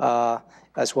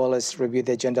 as well as review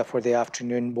the agenda for the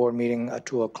afternoon board meeting at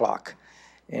 2 o'clock.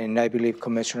 And I believe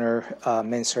Commissioner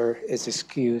Menzer is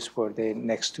excused for the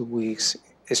next 2 weeks,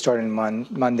 starting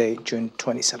Monday, June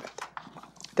 27th.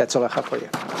 That's all I have for you.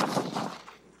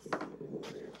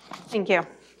 Thank you.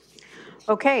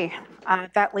 Okay,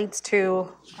 that leads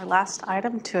to our last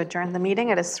item to adjourn the meeting.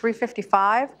 It is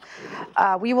 3:55.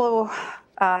 We will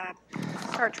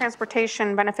start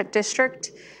Transportation Benefit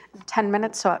District in 10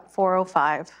 minutes, so at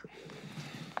 4:05.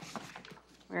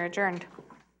 We're adjourned.